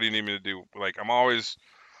this? What do you need me to do? Like I'm always,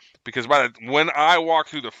 because when I walk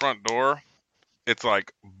through the front door, it's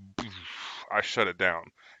like I shut it down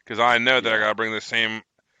because I know that I Yeah. gotta bring the same.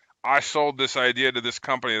 I sold this idea to this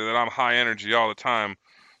company that I'm high energy all the time.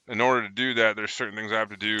 In order to do that, there's certain things I have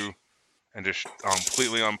to do and just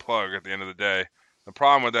completely unplug at the end of the day. The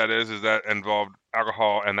problem with that is that involved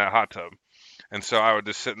alcohol and that hot tub. And so I would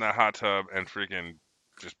just sit in that hot tub and freaking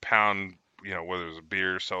just pound, whether it was a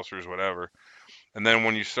beer, seltzers, whatever. And then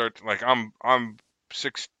when you start, like, I'm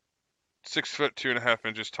 6 foot 2.5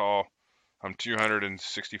 inches tall. I'm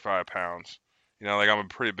 265 pounds. Like I'm a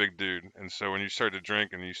pretty big dude. And so when you start to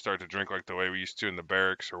drink and you start to drink like the way we used to in the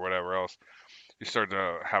barracks or whatever else, you start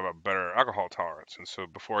to have a better alcohol tolerance. And so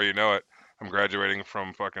before you know it, I'm graduating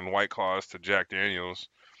from fucking White Claws to Jack Daniels,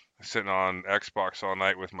 sitting on Xbox all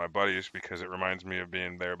night with my buddies because it reminds me of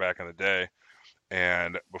being there back in the day.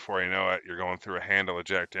 And before you know it, you're going through a handle of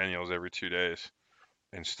Jack Daniels every 2 days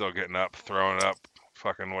and still getting up, throwing up,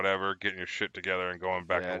 fucking whatever, getting your shit together and going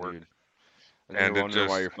back to Yeah, work. dude. And then you're And it wondering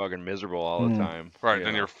why just, you're fucking miserable all the Hmm. time. right,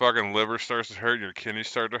 then your fucking liver starts to hurt, your kidneys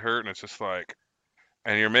start to hurt, and it's just like,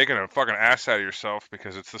 and you're making a fucking ass out of yourself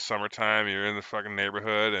because it's the summertime, you're in the fucking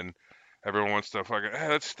neighborhood, and everyone wants to fucking, hey,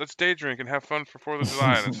 let's day drink and have fun for 4th of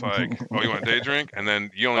July, and it's like, oh, you want to day drink, and then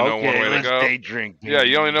you only know one Okay, way to let's go. day drink, Yeah,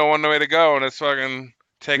 you only baby. know one way to go, and it's fucking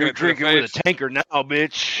taking You're it to the drinking with face. a tanker now,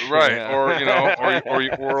 bitch. Right, Yeah. or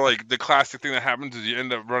or like the classic thing that happens is you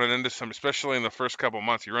end up running into some, especially in the first couple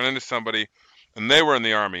months, you run into somebody, and they were in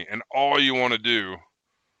the army, and all you want to do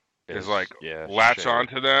is like Yeah, latch share it.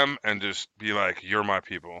 onto them and just be like, "You're my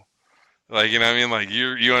people," like what I mean, like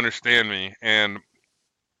you understand me, and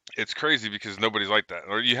it's crazy because nobody's like that.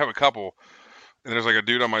 Or you have a couple, and there's like a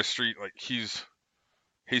dude on my street, like he's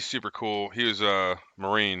super cool. He was a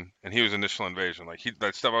Marine, and he was Initial Invasion, like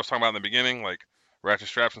that stuff I was talking about in the beginning, like ratchet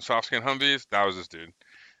straps and soft skin Humvees. That was this dude.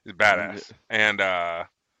 He's badass, and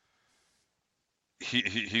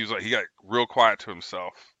he was like he got real quiet to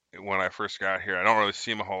himself when I first got here. I don't really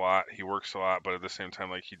see him a whole lot. He works a lot, but at the same time,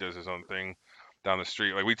 like he does his own thing down the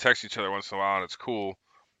street. Like we text each other once in a while, and it's cool,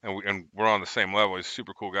 and we're on the same level. He's a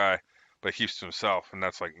super cool guy, but he keeps to himself, and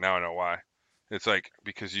that's like now I know why. It's like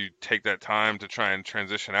because you take that time to try and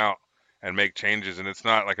transition out and make changes, and it's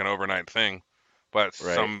not like an overnight thing. But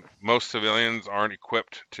Right. most civilians aren't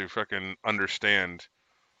equipped to fucking understand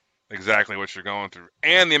exactly what you're going through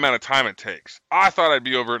and the amount of time it takes. I thought I'd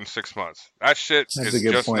be over it in 6 months. That shit That's a is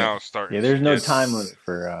good just point. now starting. Yeah, there's no It's, time limit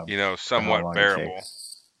for how somewhat long it bearable.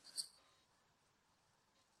 takes.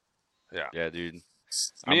 Yeah. Yeah, dude. Me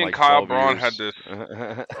I'm and like Kyle 12 Braun years. had this.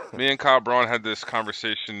 Me and Kyle Braun had this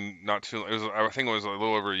conversation not too. It was, I think it was a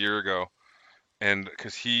little over a year ago, and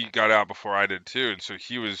because he got out before I did too, and so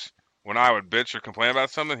he was when I would bitch or complain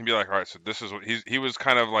about something, he'd be like, "All right, so this is what he was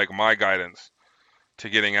kind of like my guidance to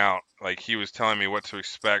getting out. Like he was telling me what to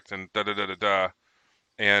expect and da da da da da."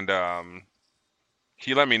 And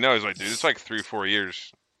he let me know. He's like, dude, it's like 3 4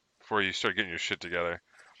 years before you start getting your shit together.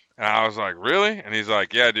 And I was like, really? And he's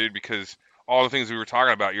like, yeah, dude, because all the things we were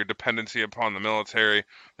talking about, your dependency upon the military,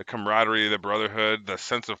 the camaraderie, the brotherhood, the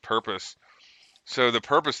sense of purpose. So the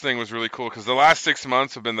purpose thing was really cool because the last 6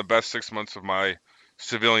 months have been the best 6 months of my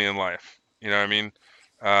civilian life. You know what I mean?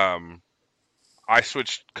 I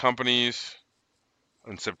switched companies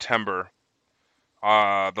in September.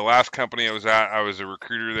 The last company I was at, I was a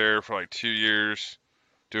recruiter there for like 2 years,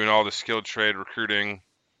 doing all the skilled trade recruiting,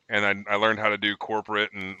 and I learned how to do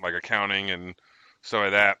corporate and like accounting and stuff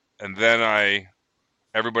like that. And then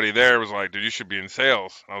everybody there was like, dude, you should be in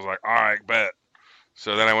sales. I was like, all right, bet.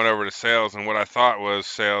 So then I went over to sales, and what I thought was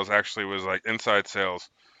sales actually was like inside sales.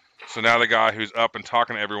 So now the guy who's up and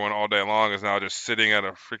talking to everyone all day long is now just sitting at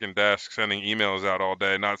a freaking desk sending emails out all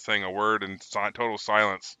day, not saying a word in total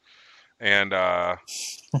silence. And I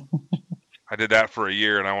did that for a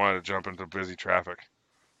year, and I wanted to jump into busy traffic.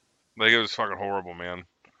 Like it was fucking horrible, man.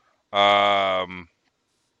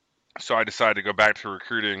 So I decided to go back to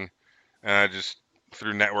recruiting, and I just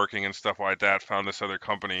through networking and stuff like that found this other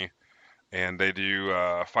company, and they do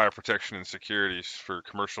fire protection and securities for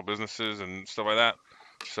commercial businesses and stuff like that.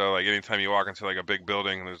 So like anytime you walk into like a big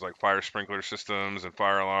building, there's like fire sprinkler systems and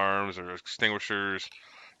fire alarms or extinguishers,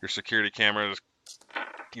 your security cameras,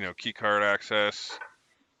 key card access,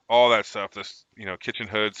 all that stuff. This kitchen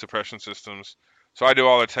hood suppression systems. So I do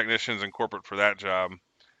all the technicians and corporate for that job,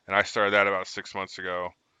 and I started that about 6 months ago.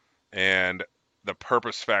 and the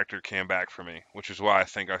purpose factor came back for me, which is why I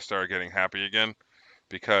think I started getting happy again,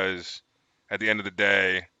 because at the end of the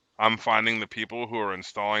day, I'm finding the people who are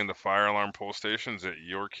installing the fire alarm pull stations at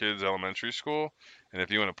your kid's elementary school. And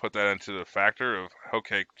if you want to put that into the factor of,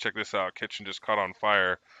 okay, check this out, kitchen just caught on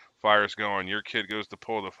fire, fire's going, your kid goes to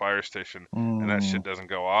pull the fire station, and that shit doesn't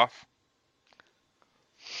go off.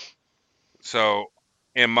 So,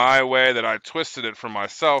 in my way that I twisted it for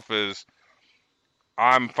myself is,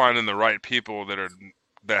 I'm finding the right people that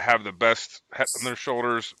have the best head on their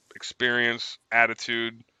shoulders, experience,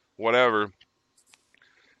 attitude, whatever,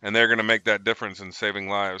 and they're going to make that difference in saving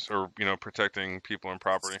lives or protecting people and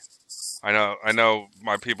property. I know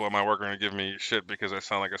my people at my work are going to give me shit because I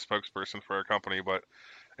sound like a spokesperson for a company, but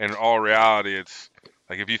in all reality, it's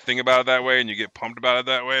like, if you think about it that way and you get pumped about it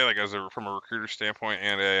that way, like from a recruiter standpoint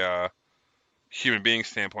and a human being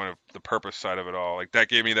standpoint of the purpose side of it all, like that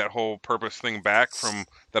gave me that whole purpose thing back from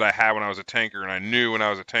that I had when I was a tanker. And I knew when I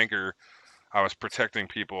was a tanker I was protecting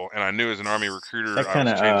people, and I knew as an Army recruiter That I kind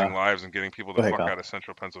was of changing lives and getting people go the ahead, fuck Kyle. out of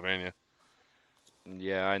central Pennsylvania.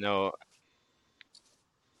 Yeah, I know.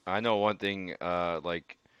 I know one thing,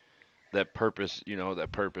 like that purpose, that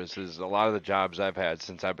purpose is a lot of the jobs I've had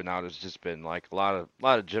since I've been out has just been like a lot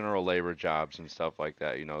of general labor jobs and stuff like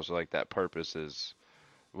that. So like that purpose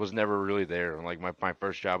was never really there. Like my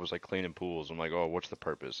first job was like cleaning pools. I'm like, oh, what's the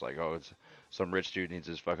purpose? Like, oh, it's some rich dude needs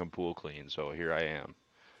his fucking pool clean, so here I am.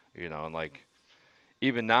 And like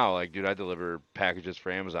even now, like, dude, I deliver packages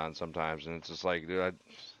for Amazon sometimes, and it's just like, dude,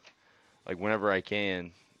 like whenever I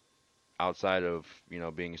can, outside of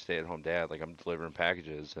being a stay-at-home dad, like I'm delivering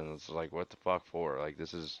packages, and it's like, what the fuck for? Like,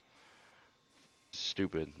 this is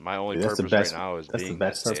stupid. My only Dude, purpose right now is that's the being a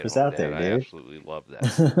best purpose stay-at-home out dad. there, I dude. absolutely love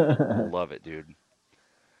that. Love it, dude.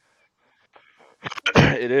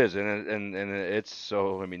 It is, and it's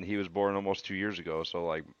so. I mean, he was born almost 2 years ago, so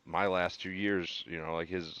like my last 2 years, like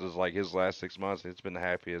his is like his last 6 months. It's been the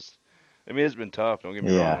happiest. I mean, it's been tough. Don't get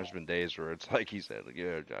me wrong. Yeah, There's been days where it's like he said, like,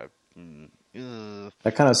 yeah,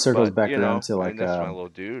 that kind of circles but back around to I like mean, that's my little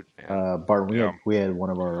dude, man. Bart. Yeah. We had one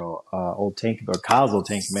of our old tank or Kyle's old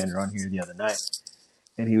tank commander on here the other night,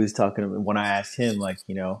 and he was talking when I asked him like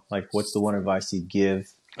like what's the one advice you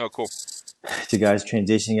give Oh, cool. to guys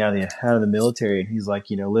transitioning out of the military, and he's like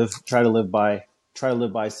try to live by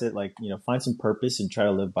a set, like find some purpose and try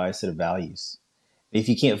to live by a set of values. If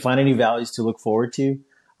you can't find any values to look forward to,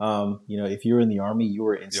 if you were in the Army, you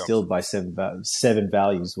were instilled by seven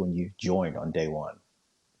values when you joined on day one.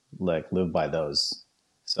 Like, live by those.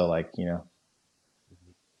 So, like, Yeah.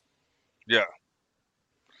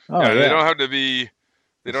 Oh, Yeah, yeah. they don't have to be.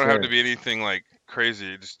 They For don't have to sure. be anything like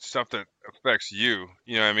crazy. Just stuff that affects you.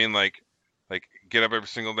 You know what I mean? Like get up every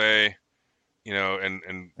single day.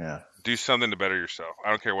 And Yeah. do something to better yourself. I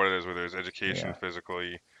don't care what it is, whether it's education, Yeah.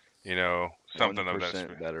 physically, something of that.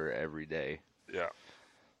 1% better every day. Yeah.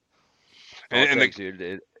 That's all it And takes,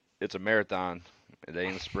 dude. It's a marathon. It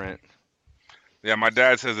ain't a sprint. yeah, my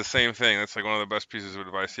dad says the same thing. That's like one of the best pieces of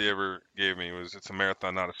advice he ever gave me was it's a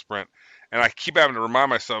marathon, not a sprint. And I keep having to remind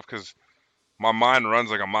myself because my mind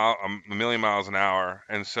runs like a million miles an hour.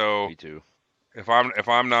 And so Me too. if I'm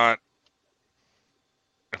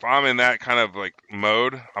in that kind of like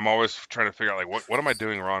mode, I'm always trying to figure out like what am I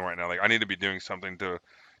doing wrong right now? Like I need to be doing something to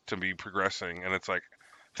be progressing. And it's like,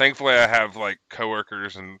 thankfully I have like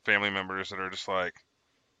coworkers and family members that are just like,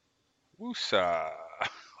 woosah,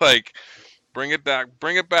 like bring it back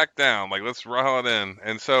down. Like let's rile it in.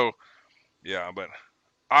 And so yeah, but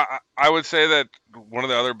I would say that one of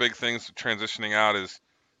the other big things transitioning out is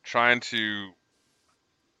trying to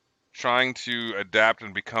adapt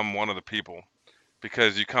and become one of the people.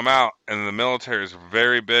 Because you come out and the military is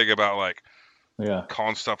very big about like Yeah.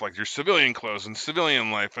 calling stuff like your civilian clothes and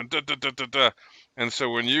civilian life and da da da da da. And so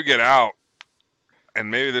when you get out, and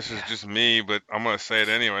maybe this is just me, but I'm gonna say it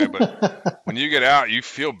anyway. But when you get out, you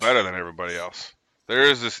feel better than everybody else. There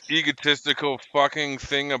is this egotistical fucking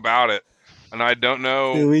thing about it, and I don't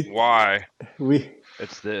know Dude, why.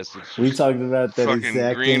 It's this. It's we just talked about that Fucking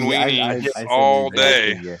exact green thing. weenie I said all the exact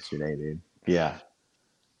day. thing yesterday, dude. Yeah.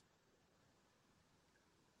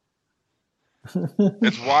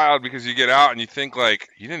 It's wild because you get out and you think like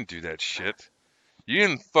you didn't do that shit. You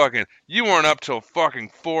weren't up till fucking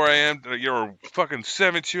 4 a.m. You were fucking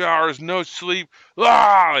 72 hours, no sleep.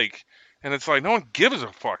 And it's like, no one gives a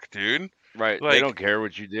fuck, dude. right. They Like, don't care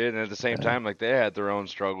what you did, and at the same Yeah. time, like they had their own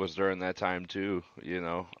struggles during that time too. right.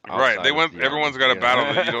 Outside of the Everyone's army. got a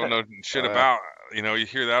battle that you don't know shit Uh, about. You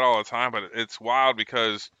hear that all the time, but it's wild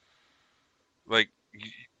because, like,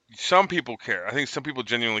 some people care. I think some people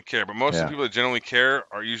genuinely care, but most of Yeah. the people that genuinely care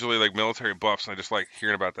are usually like military buffs, and I just like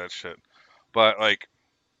hearing about that shit. But like,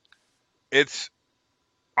 it's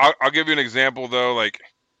I'll give you an example though, like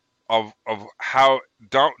of how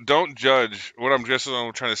don't judge. What I'm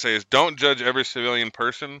trying to say is don't judge every civilian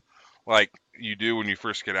person like you do when you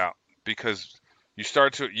first get out, because you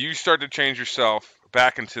start to change yourself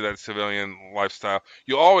back into that civilian lifestyle.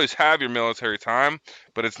 You always have your military time,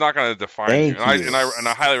 but it's not going to define you. Thank you. And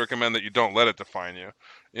I highly recommend that you don't let it define you.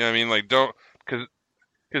 You know what I mean? Like don't, because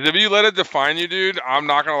if you let it define you, dude, I'm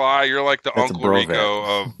not gonna lie, you're like the That's a Uncle bro vet.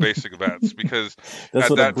 Rico of basic vets. Because That's at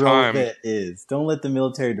what a that bro time, vet is. Don't let the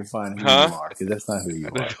military define who huh? you are, because that's not who you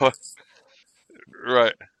are.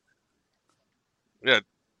 Right? Yeah.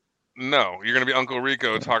 No, you're gonna be Uncle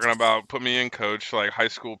Rico talking about put me in, coach, like high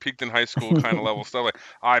school, peaked in high school kind of level stuff. Like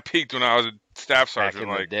I peaked when I was a staff Back sergeant. in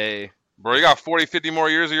the Like, day. bro, you got 40, 50 more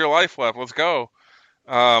years of your life left. Let's go.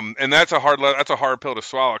 And that's a hard pill to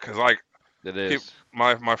swallow, because like It is.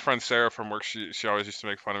 my friend Sarah from work, she always used to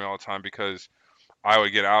make fun of me all the time because I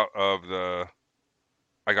would get out of the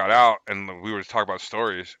I got out and we would talk about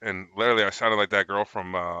stories, and literally I sounded like that girl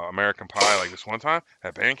from American Pie, like this one time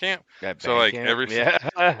at band camp. Got So band like camp.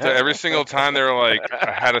 Yeah. so every single time they were like,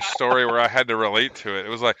 I had a story where I had to relate to it. It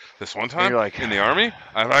was like this one And time you're like, in the army,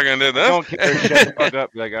 I fucking did don't care. Shut the this. fuck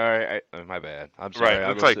up. You're like, all right, my bad. I'm sorry. Right.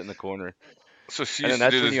 I'll It's go like, sit in the corner. so she And then used to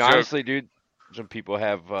that's do when this you joke. honestly, dude, some people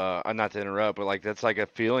have not to interrupt, but like that's like a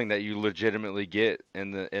feeling that you legitimately get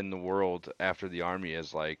in the world after the army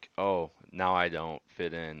is like, oh, now I don't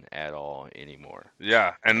fit in at all anymore.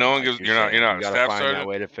 Yeah, and no And one like gives. you're You're saying, not you a gotta staff find that sergeant.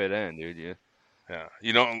 way to fit in, dude. Yeah,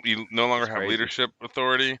 you no longer It's have crazy. leadership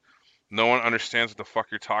authority. No one understands what the fuck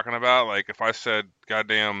you're talking about. Like if I said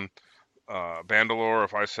goddamn Bandalore,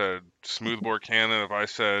 if I said smoothbore cannon, if I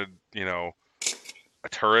said a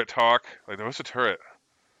turret talk, like what's a turret?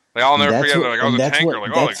 Like I'll never forget. Like I was a tanker.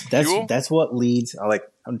 Like oh, like fuel. That's what leads. Like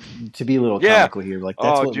to be a little Yeah. comical here. Like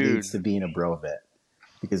that's Oh, what dude. leads to being a bro vet,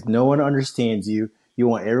 because no one understands you. You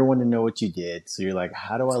want everyone to know what you did, so you're like,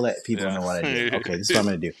 how do I let people Yeah. know what I did? Okay, this is what I'm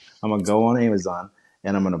gonna do. I'm gonna go on Amazon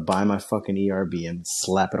and I'm gonna buy my fucking ERB and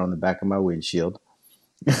slap it on the back of my windshield.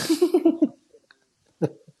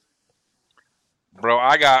 Bro,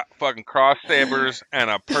 I got fucking cross sabers and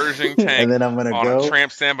a Pershing tank And then I'm gonna on go. a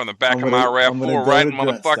tramp stamp on the back I'm of my gonna RAV4 go right to Grunt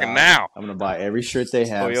motherfucking Style. now. I'm gonna buy every shirt they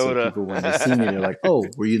have, so Toyota. people, when they see me, they're like, "Oh,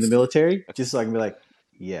 were you in the military?" Just so I can be like,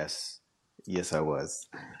 "Yes, yes, I was."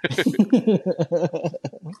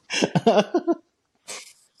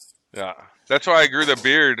 Yeah, that's why I grew the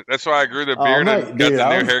beard. That's why I grew the Oh, beard I'm not- and got dude, the I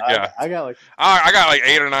new was- hair. Yeah, I got like I got like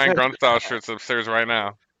 8 or 9 grunt style shirts upstairs right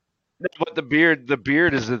now. But the beard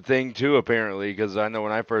is the thing too, apparently, because I know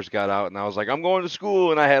when I first got out and I was like, I'm going to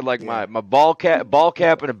school, and I had like Yeah. my ball cap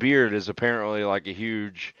and a beard is apparently like a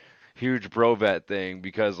huge bro vet thing,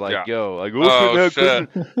 because like Yeah. yo, like Oh shit.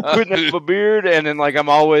 couldn't have a beard, and then like I'm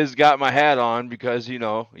always got my hat on because you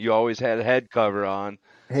always had a head cover on.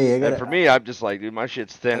 Hey, And for me, I'm just like, dude, my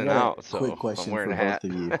shit's I thinning got a out, so quick question I'm wearing for a hat.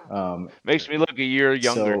 both of you. Makes me look a year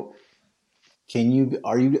younger. So, can you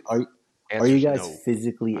are you Answer's guys no,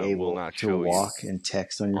 physically I will able not to show you walk and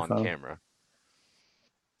text on your on phone? camera.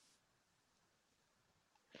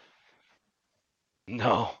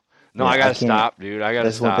 No, Yeah, I I gotta can't- stop, dude. I gotta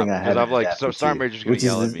That's one stop thing I because haven't I'm like, so adapted Sergeant to, Major's gonna which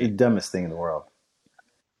yell is at the me. dumbest thing in the world.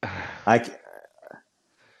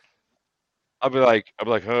 I'll be like,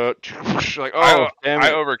 like, oh, damn I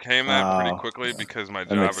it. overcame that pretty Oh, quickly because my that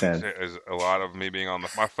job makes sense. is a lot of me being on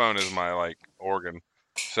my phone is my like organ.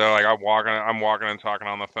 So like I'm walking and talking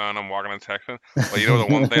on the phone. I'm walking and texting. But you know the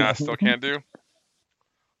one thing I still can't do?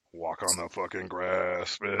 Walk on the fucking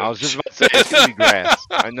grass, bitch. I was just about to say, it's gonna be grass.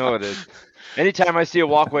 I know it is. Anytime I see a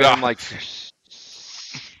walkway, I'm like,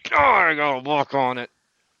 oh, I gotta walk on it.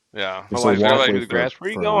 Yeah. There's My a wife's like, walkway through the grass. Where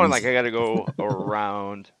are you for a going? Like, reason. I gotta go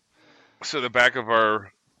around. So the back of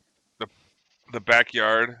our the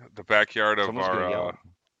backyard of Someone's gonna yell.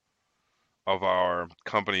 our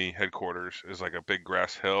company headquarters is like a big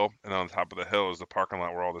grass hill, and on top of the hill is the parking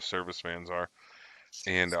lot where all the service vans are.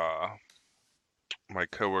 And my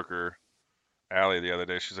coworker Allie the other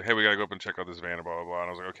day, she's like, "Hey, we gotta go up and check out this van," and blah blah blah. And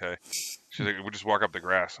I was like, "Okay." She's like, "We just walk up the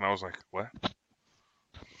grass," and I was like, "What?"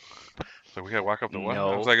 So we gotta walk up the what? I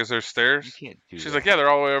No. was like, "Is there You stairs?" can't do She's that. like, "Yeah, they're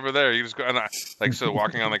all the way over there. You just go." And I like so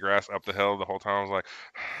walking on the grass up the hill the whole time. I was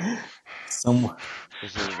like, Someone,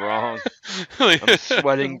 This is wrong. I'm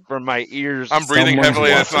sweating from my ears. I'm breathing Someone's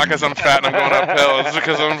heavily, and it's not watching because you. I'm fat and I'm going uphill. It's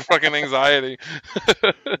because I'm fucking anxiety.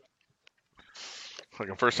 Like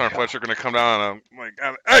the first time Fletcher gonna come down, and I'm like,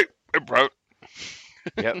 "Hey, bro."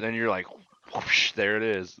 Yep. Then you're like, whoosh, there it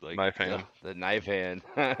is. Like Knife hand. The knife hand.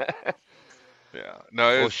 Yeah. No.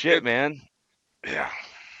 Well, It's, shit, man. Yeah.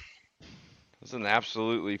 It's an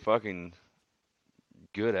absolutely fucking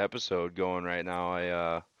good episode going right now.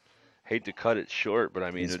 I hate to cut it short, but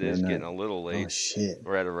I mean It's it is getting midnight. a little Oh late. shit.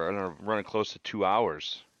 We're running close to 2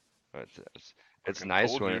 hours. It's Fucking nice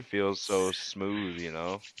told when you. it feels so smooth, you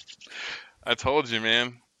know. I told you,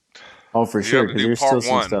 man. Oh, for You sure, have to because do there's still part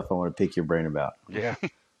some one. stuff I want to pick your brain about. Yeah.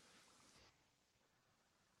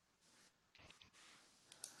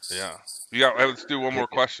 Yeah. Let's do one more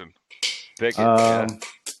Pick it. question Pick it. Yeah.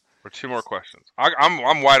 or two more questions.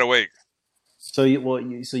 I'm wide awake. So you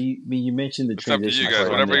mentioned the It's up to transition you I'll guys.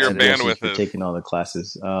 go part, ahead and and Whatever the your edit it. suggestions bandwidth for is. taking all the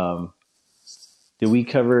classes. Did we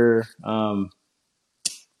cover?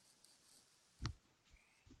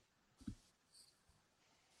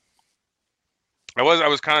 I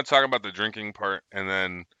was kind of talking about the drinking part, and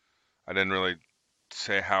then I didn't really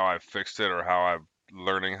say how I fixed it or how I'm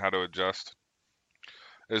learning how to adjust.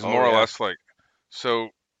 It's Oh more or yeah. less like, so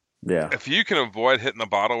Yeah. if you can avoid hitting the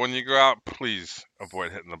bottle when you go out, please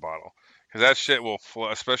avoid hitting the bottle, because that shit will flow,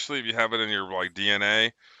 especially if you have it in your like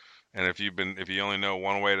DNA, and if you only know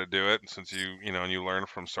one way to do it, since and you learn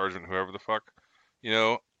from Sergeant whoever the fuck, you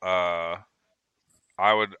know,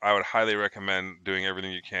 I would highly recommend doing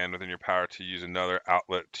everything you can within your power to use another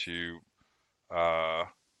outlet to uh,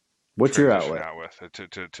 What's your transition outlet? out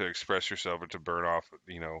with, to express yourself or to burn off,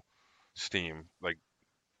 steam. Like,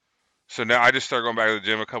 so now I just started going back to the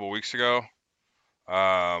gym a couple weeks ago.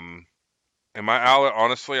 Um, and my outlet,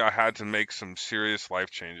 honestly, I had to make some serious life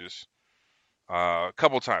changes. A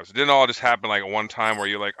couple times. It didn't all just happen like at one time where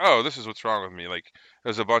you're like, oh, this is what's wrong with me. Like,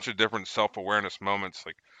 there's a bunch of different self-awareness moments.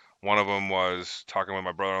 Like, one of them was talking with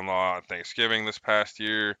my brother-in-law on Thanksgiving this past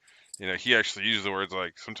year. He actually used the words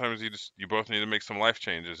like, sometimes you both need to make some life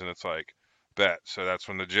changes, and it's like, bet. So that's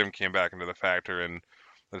when the gym came back into the factor, and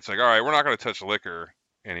it's like, all right, we're not going to touch liquor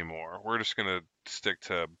anymore. We're just going to stick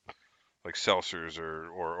to like seltzers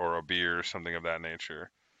or a beer or something of that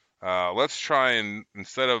nature. Let's try and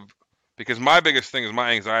instead of because my biggest thing is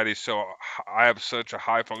my anxiety. So I have such a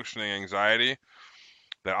high functioning anxiety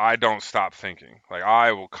that I don't stop thinking. Like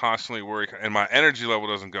I will constantly worry, and my energy level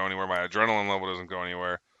doesn't go anywhere. My adrenaline level doesn't go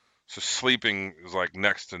anywhere. So sleeping is like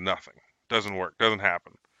next to nothing. Doesn't work. Doesn't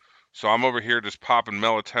happen. So I'm over here just popping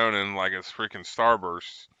melatonin like it's freaking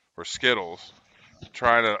Starburst or Skittles,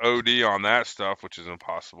 trying to OD on that stuff, which is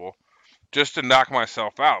impossible, just to knock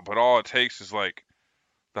myself out. But all it takes is like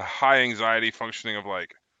the high anxiety functioning of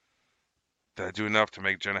like, did I do enough to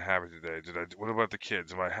make Jenna happy today? What about the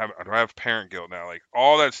kids? Do I have parent guilt now? Like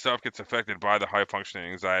all that stuff gets affected by the high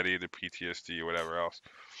functioning anxiety, the PTSD, or whatever else.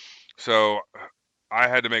 So I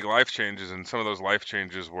had to make life changes, and some of those life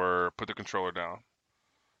changes were put the controller down.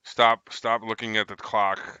 Stop looking at the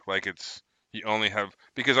clock like it's you only have,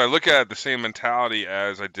 because I look at it the same mentality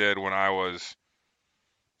as I did when I was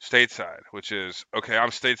stateside, which is okay, I'm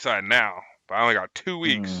stateside now, but I only got 2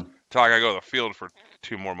 weeks Mm, till I gotta go to the field for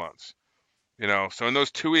 2 more months. So in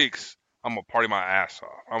those 2 weeks, I'm gonna party my ass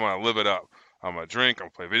off. I'm gonna live it up. I'm gonna drink. I'm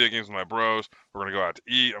gonna play video games with my bros. We're gonna go out to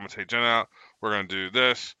eat. I'm gonna take Jen out. We're gonna do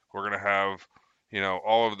this. We're gonna have,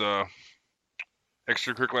 all of the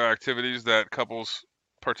extracurricular activities that couples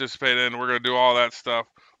participate in. We're gonna do all that stuff.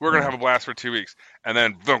 We're gonna yeah. have a blast for 2 weeks, and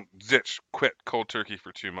then boom, zitch, quit cold turkey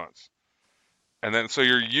for 2 months. And then so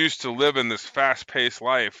you're used to living this fast-paced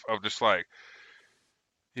life of just like,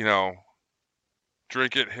 you know,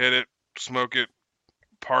 drink it, hit it, smoke it,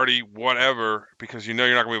 party, whatever, because you're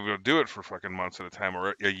not gonna be able to do it for fucking months at a time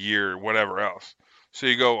or a year or whatever else. So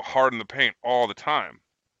you go hard in the paint all the time.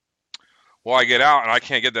 Well, I get out and I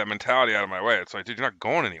can't get that mentality out of my way. It's like, dude, you're not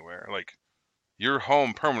going anywhere. Like, you're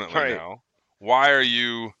home permanently Right. now. Why are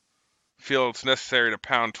you feel it's necessary to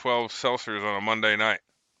pound 12 seltzers on a Monday night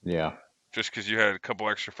Yeah. just because you had a couple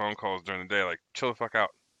extra phone calls during the day? Like, chill the fuck out.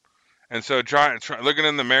 And so, looking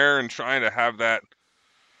in the mirror and trying to have that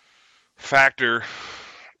factor,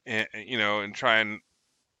 and try and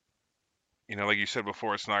like you said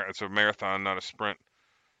before, it's a marathon, not a sprint.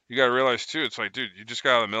 You got to realize too, it's like, dude, you just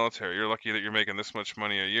got out of the military. You're lucky that you're making this much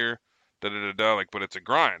money a year, da da da da. Like, but it's a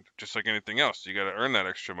grind, just like anything else. You got to earn that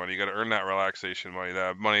extra money. You got to earn that relaxation money,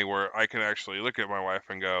 that money where I can actually look at my wife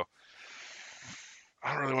and go,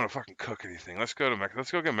 I don't really want to fucking cook anything. Let's go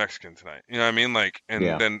get Mexican tonight. You know what I mean? Like, and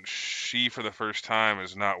Yeah. then she, for the first time,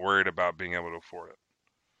 is not worried about being able to afford it.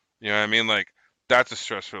 You know what I mean? Like, that's a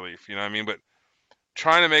stress relief. You know what I mean? But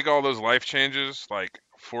trying to make all those life changes, like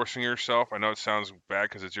forcing yourself, I know it sounds bad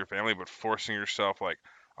because it's your family, but forcing yourself, like,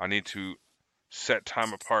 I need to set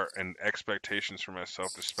time apart and expectations for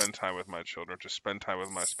myself to spend time with my children, to spend time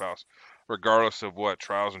with my spouse, regardless of what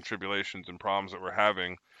trials and tribulations and problems that we're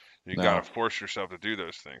having. You got No. to force yourself to do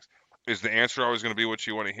those things. Is the answer always going to be what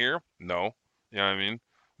you want to hear? No. You know what I mean?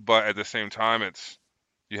 But at the same time,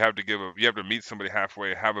 you have to meet somebody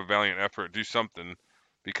halfway, have a valiant effort, do something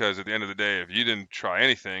because at the end of the day, if you didn't try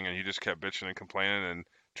anything and you just kept bitching and complaining and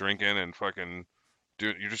drinking and fucking,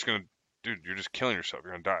 dude, you're just killing yourself.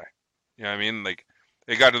 You're gonna die. You know what I mean? Like,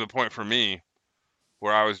 it got to the point for me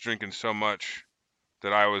where I was drinking so much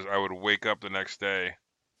that I would wake up the next day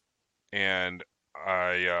and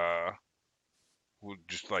I would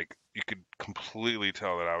just like, you could completely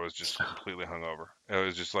tell that I was just completely hungover. It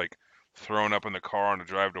was just like throwing up in the car on the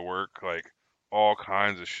drive to work, like all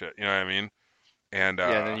kinds of shit. You know what I mean? And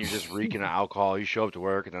Yeah, and then you're just reeking of alcohol. You show up to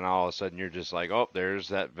work, and then all of a sudden you're just like, oh, there's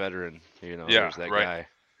that veteran. yeah, There's that right. guy.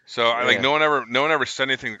 So I like Yeah. no one ever said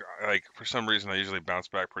anything. Like, for some reason I usually bounce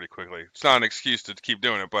back pretty quickly. It's not an excuse to keep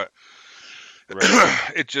doing it, but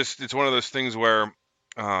Right. it's one of those things where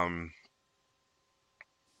um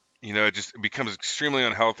it becomes extremely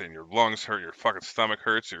unhealthy, and your lungs hurt, your fucking stomach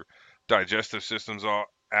hurts, your digestive system's all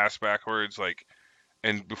ass backwards, like,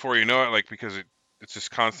 and before you know it, like, because it's this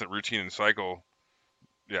constant routine and cycle.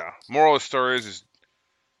 Yeah. Moral of the story is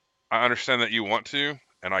I understand that you want to,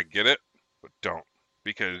 and I get it, but don't.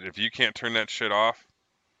 Because if you can't turn that shit off,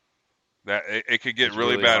 that it could get It's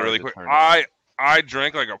really really bad hard really to quick. turn off. I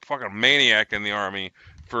drank like a fucking maniac in the army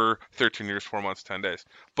for 13 years, 4 months, 10 days.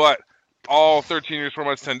 But all 13 years, 4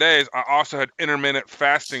 months, 10 days, I also had intermittent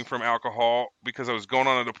fasting from alcohol because I was going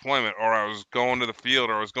on a deployment, or I was going to the field,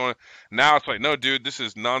 or I was going. Now it's like, no, dude, this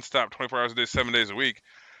is nonstop, 24 hours a day, 7 days a week.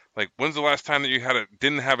 Like, when's the last time that you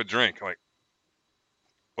didn't have a drink? Like,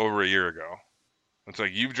 over a year ago. It's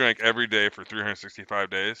like, you've drank every day for 365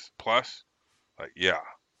 days plus. Like, yeah,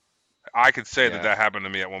 I could say that Yeah. happened to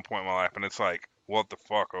me at one point in my life, and it's like, what the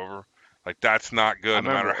fuck, over? Like, that's not I good. No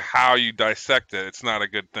matter remember. how you dissect it, it's not a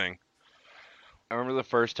good thing. I remember the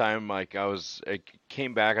first time like I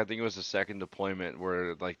came back. I think it was the second deployment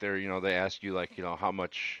where like they ask you like how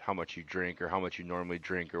much you drink or how much you normally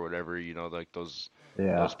drink or whatever. Like those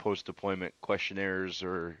Yeah. post deployment questionnaires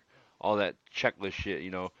or all that checklist shit.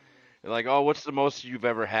 They're like, oh, what's the most you've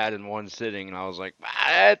ever had in one sitting? And I was like, I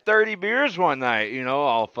had 30 beers one night.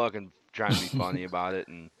 All fucking trying to be funny about it.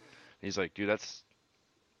 And he's like, dude, that's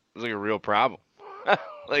like a real problem.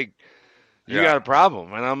 Like you Yeah, got a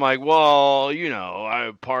problem. And I'm like, well,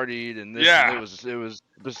 I partied and this and yeah, it was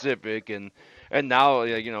specific and now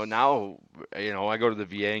like, I go to the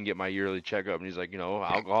VA and get my yearly checkup and he's like,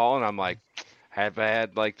 alcohol and I'm like, have I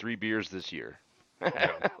had like 3 beers this year? yeah.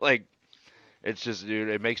 Like it's just dude,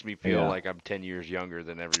 it makes me feel Yeah. like I'm 10 years younger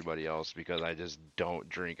than everybody else because I just don't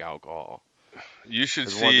drink alcohol. You should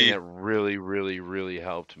It's one thing see. that really really really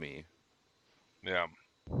helped me. Yeah,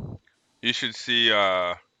 you should see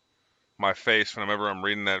my face whenever I'm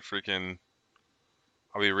reading that freaking.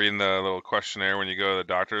 I'll be reading the little questionnaire when you go to the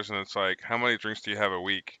doctors, and it's like, how many drinks do you have a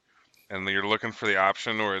week? And you're looking for the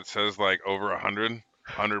option where it says like over 100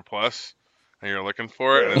 plus, and you're looking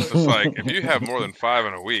for it, and it's just like, if you have more than 5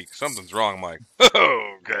 in a week, something's wrong. I'm like,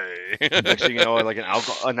 Next thing you okay. know, like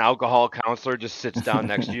an alcohol counselor just sits down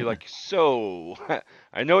next to you, like, so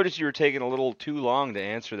I noticed you were taking a little too long to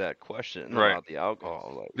answer that question Right. about the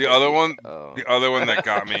alcohol. Like, The other okay, one, the other one that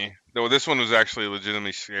got me, though this one was actually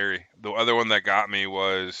legitimately scary. The other one that got me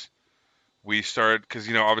was we started, because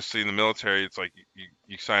obviously in the military it's like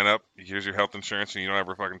you sign up, here's your health insurance, and you don't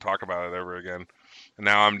ever fucking talk about it ever again. And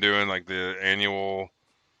now I'm doing like the annual,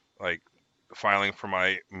 like, filing for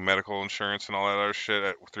my medical insurance and all that other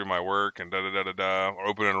shit through my work and da da da da da, or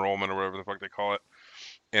open enrollment or whatever the fuck they call it.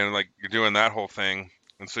 And like, you're doing that whole thing,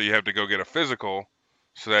 and so you have to go get a physical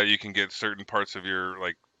so that you can get certain parts of your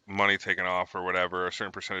like money taken off or whatever, a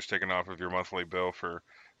certain percentage taken off of your monthly bill for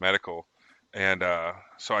medical. And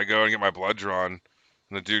so I go and get my blood drawn, and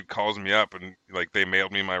the dude calls me up, and like, they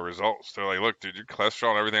mailed me my results. They're like, look, dude, your cholesterol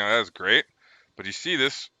and everything like that is great, but you see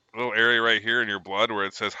this little area right here in your blood where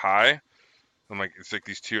it says high? I'm like, it's like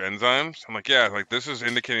these two enzymes. I'm like, yeah, like, this is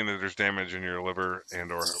indicating that there's damage in your liver and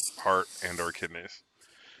or heart and or kidneys.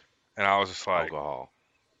 And I was just like, alcohol.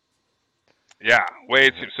 yeah, way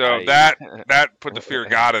too. So I that put the fear of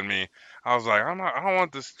God in me. I was like, I don't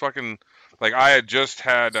want this fucking, like, I had just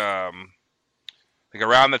had like,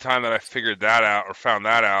 around the time that I figured that out or found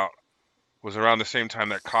that out was around the same time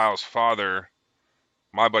that Kyle's father,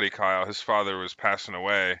 my buddy Kyle, his father was passing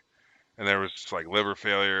away, and there was like liver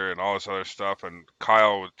failure and all this other stuff. And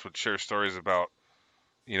Kyle would share stories about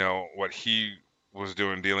what he was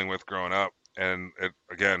doing, dealing with growing up, and it,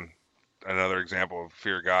 again, another example of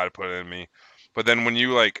fear of God put it in me. But then when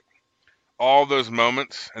you like all those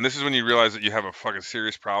moments, and this is when you realize that you have a fucking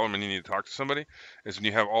serious problem and you need to talk to somebody, is when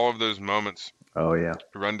you have all of those moments Oh yeah.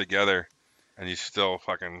 run together and you still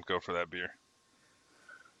fucking go for that beer.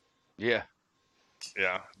 yeah.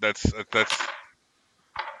 Yeah, that's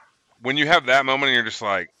when you have that moment and you're just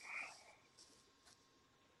like,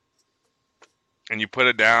 and you put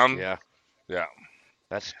it down. Yeah. Yeah.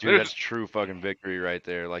 That's There's- that's true fucking victory right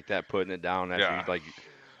there. Like that, putting it down after Yeah.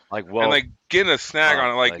 like well, And like getting a snag fuck,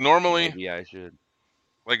 on it. Like normally, maybe I should.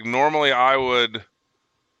 like normally I would.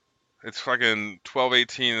 It's fucking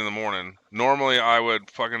 12:18 in the morning. Normally I would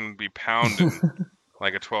fucking be pounding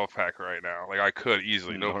like a 12-pack right now. Like I could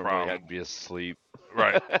easily, no Normally problem. I'd be asleep.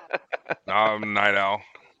 Right. Now I'm a night owl,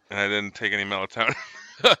 and I didn't take any melatonin.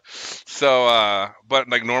 So, but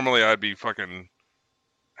like normally I'd be fucking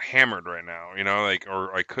hammered right now, you know, like,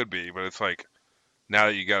 or I could be, but it's like now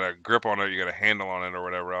that you got a grip on it, you got a handle on it, or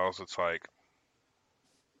whatever else, it's like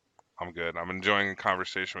I'm good. I'm enjoying the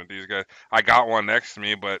conversation with these guys. I got one next to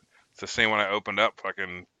me, but it's the same one I opened up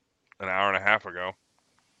fucking an hour and a half ago.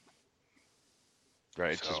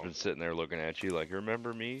 Right, it's So- just been sitting there looking at you like,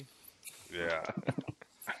 remember me? Yeah.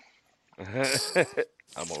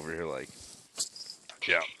 I'm over here like,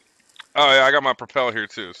 Yeah. Oh yeah, I got my Propel here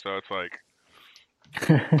too, so it's like,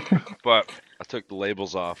 but I took the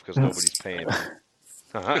labels off because nobody's paying me.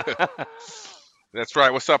 that's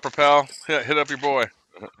right. What's up, Propel? Hit up your boy.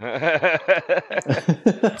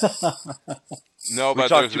 No, We but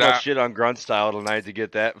talked there's too that. much shit on Grunt Style tonight to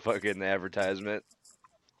get that fucking advertisement.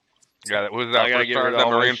 Yeah, what was I that gotta first get sergeant, rid of that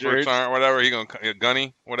all my Marine first shirts. sergeant, whatever? He gonna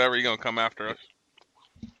Gunny, whatever. He gonna come after us.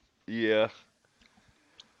 Yeah, I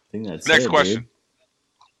think that's Next it, question.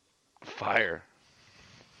 dude. fire.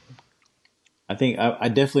 I think I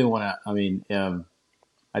definitely want to. I mean,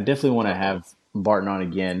 I definitely want to have Barton on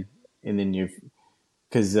again, and then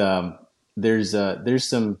because there's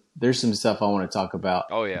some stuff I want to talk about.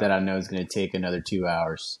 Oh, yeah. That I know is going to take another 2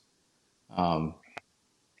 hours.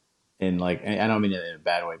 And like, I don't mean it in a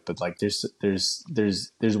bad way, but like, there's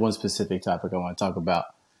one specific topic I want to talk about,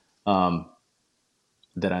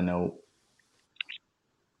 that I know.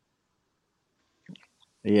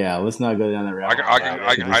 Yeah, let's not go down that rabbit hole.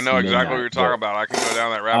 I know exactly what you're talking about. I can go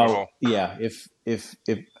down that rabbit hole. Yeah, if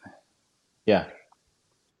yeah.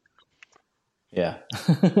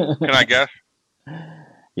 Can I guess?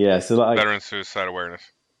 Yeah, so like, Veteran suicide awareness.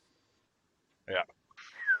 Yeah.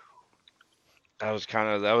 That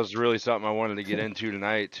was really something I wanted to get into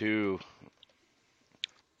tonight too.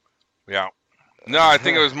 Yeah. No, I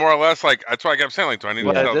think it was more or less like that's why I kept saying like, do I need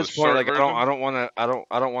But to at tell this the point, short like version? I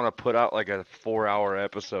don't want to put out like a 4-hour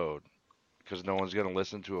episode because no one's gonna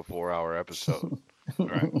listen to a 4-hour episode.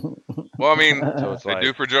 Right. Well, I mean, So it's they like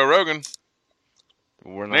do for Joe Rogan.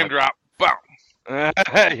 we're Name not. drop. Boom.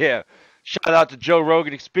 Yeah. Shout out to Joe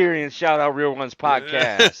Rogan Experience. Shout out Real Ones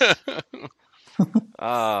Podcast. But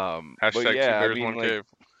Hashtag yeah, two I bears, mean, one like, cave.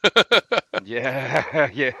 yeah,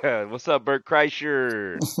 yeah. What's up, Bert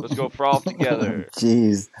Kreischer? Let's go frolic together.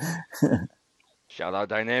 jeez. Shout out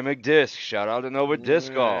Dynamic Disc. Shout out to Nova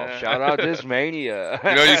Disc Golf. Shout out Discmania.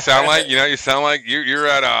 You know, you sound like you're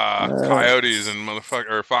at Coyotes and motherfucker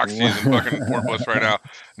or Foxy's in fucking Fort Bliss right now.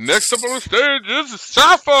 Next up on the stage is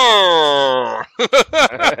Sapphire.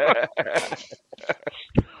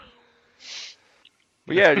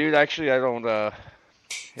 But yeah, dude, actually I don't hang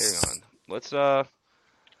on. Let's you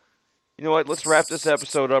know what? Let's wrap this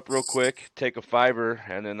episode up real quick. Take a fiver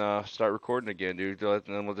and then start recording again, dude. And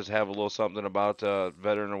then we'll just have a little something about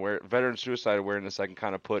veteran suicide awareness I can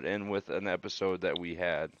kind of put in with an episode that we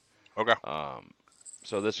had. Okay.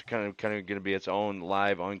 So this is kind of going to be its own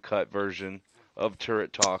live uncut version of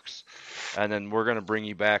Turret Talks, and then we're going to bring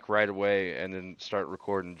you back right away and then start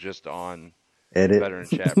recording just on Edit. Veteran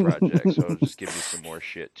Chat Project. So it'll just give you some more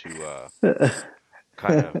shit to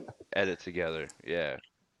kind of edit together. Yeah.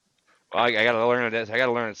 Well, I gotta learn it. I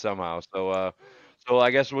gotta learn it somehow. So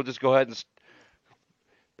I guess we'll just go ahead and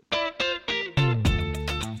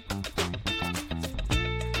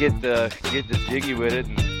get the jiggy with it.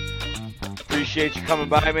 And appreciate you coming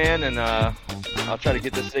by, man. And I'll try to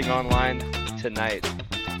get this thing online tonight.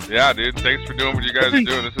 Yeah, dude. Thanks for doing what you guys are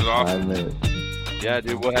doing. This is awesome. 5 minutes. Yeah,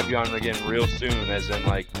 dude. We'll have you on again real soon, as in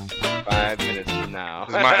like 5 minutes from now.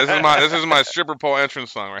 This is my stripper pole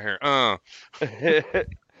entrance song right here.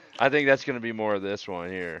 I think that's gonna be more of this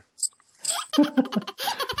one here. All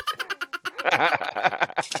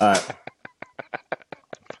right.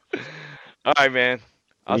 All right, man.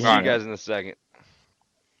 I'll see Yeah. you guys in a second.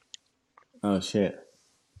 Oh shit.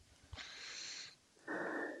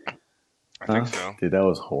 I think so. Dude, that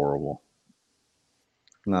was horrible.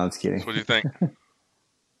 No, I was kidding. So what do you think?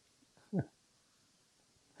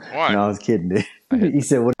 Why? No, I was kidding, dude. He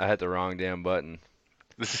said, "What?" I hit the wrong damn button.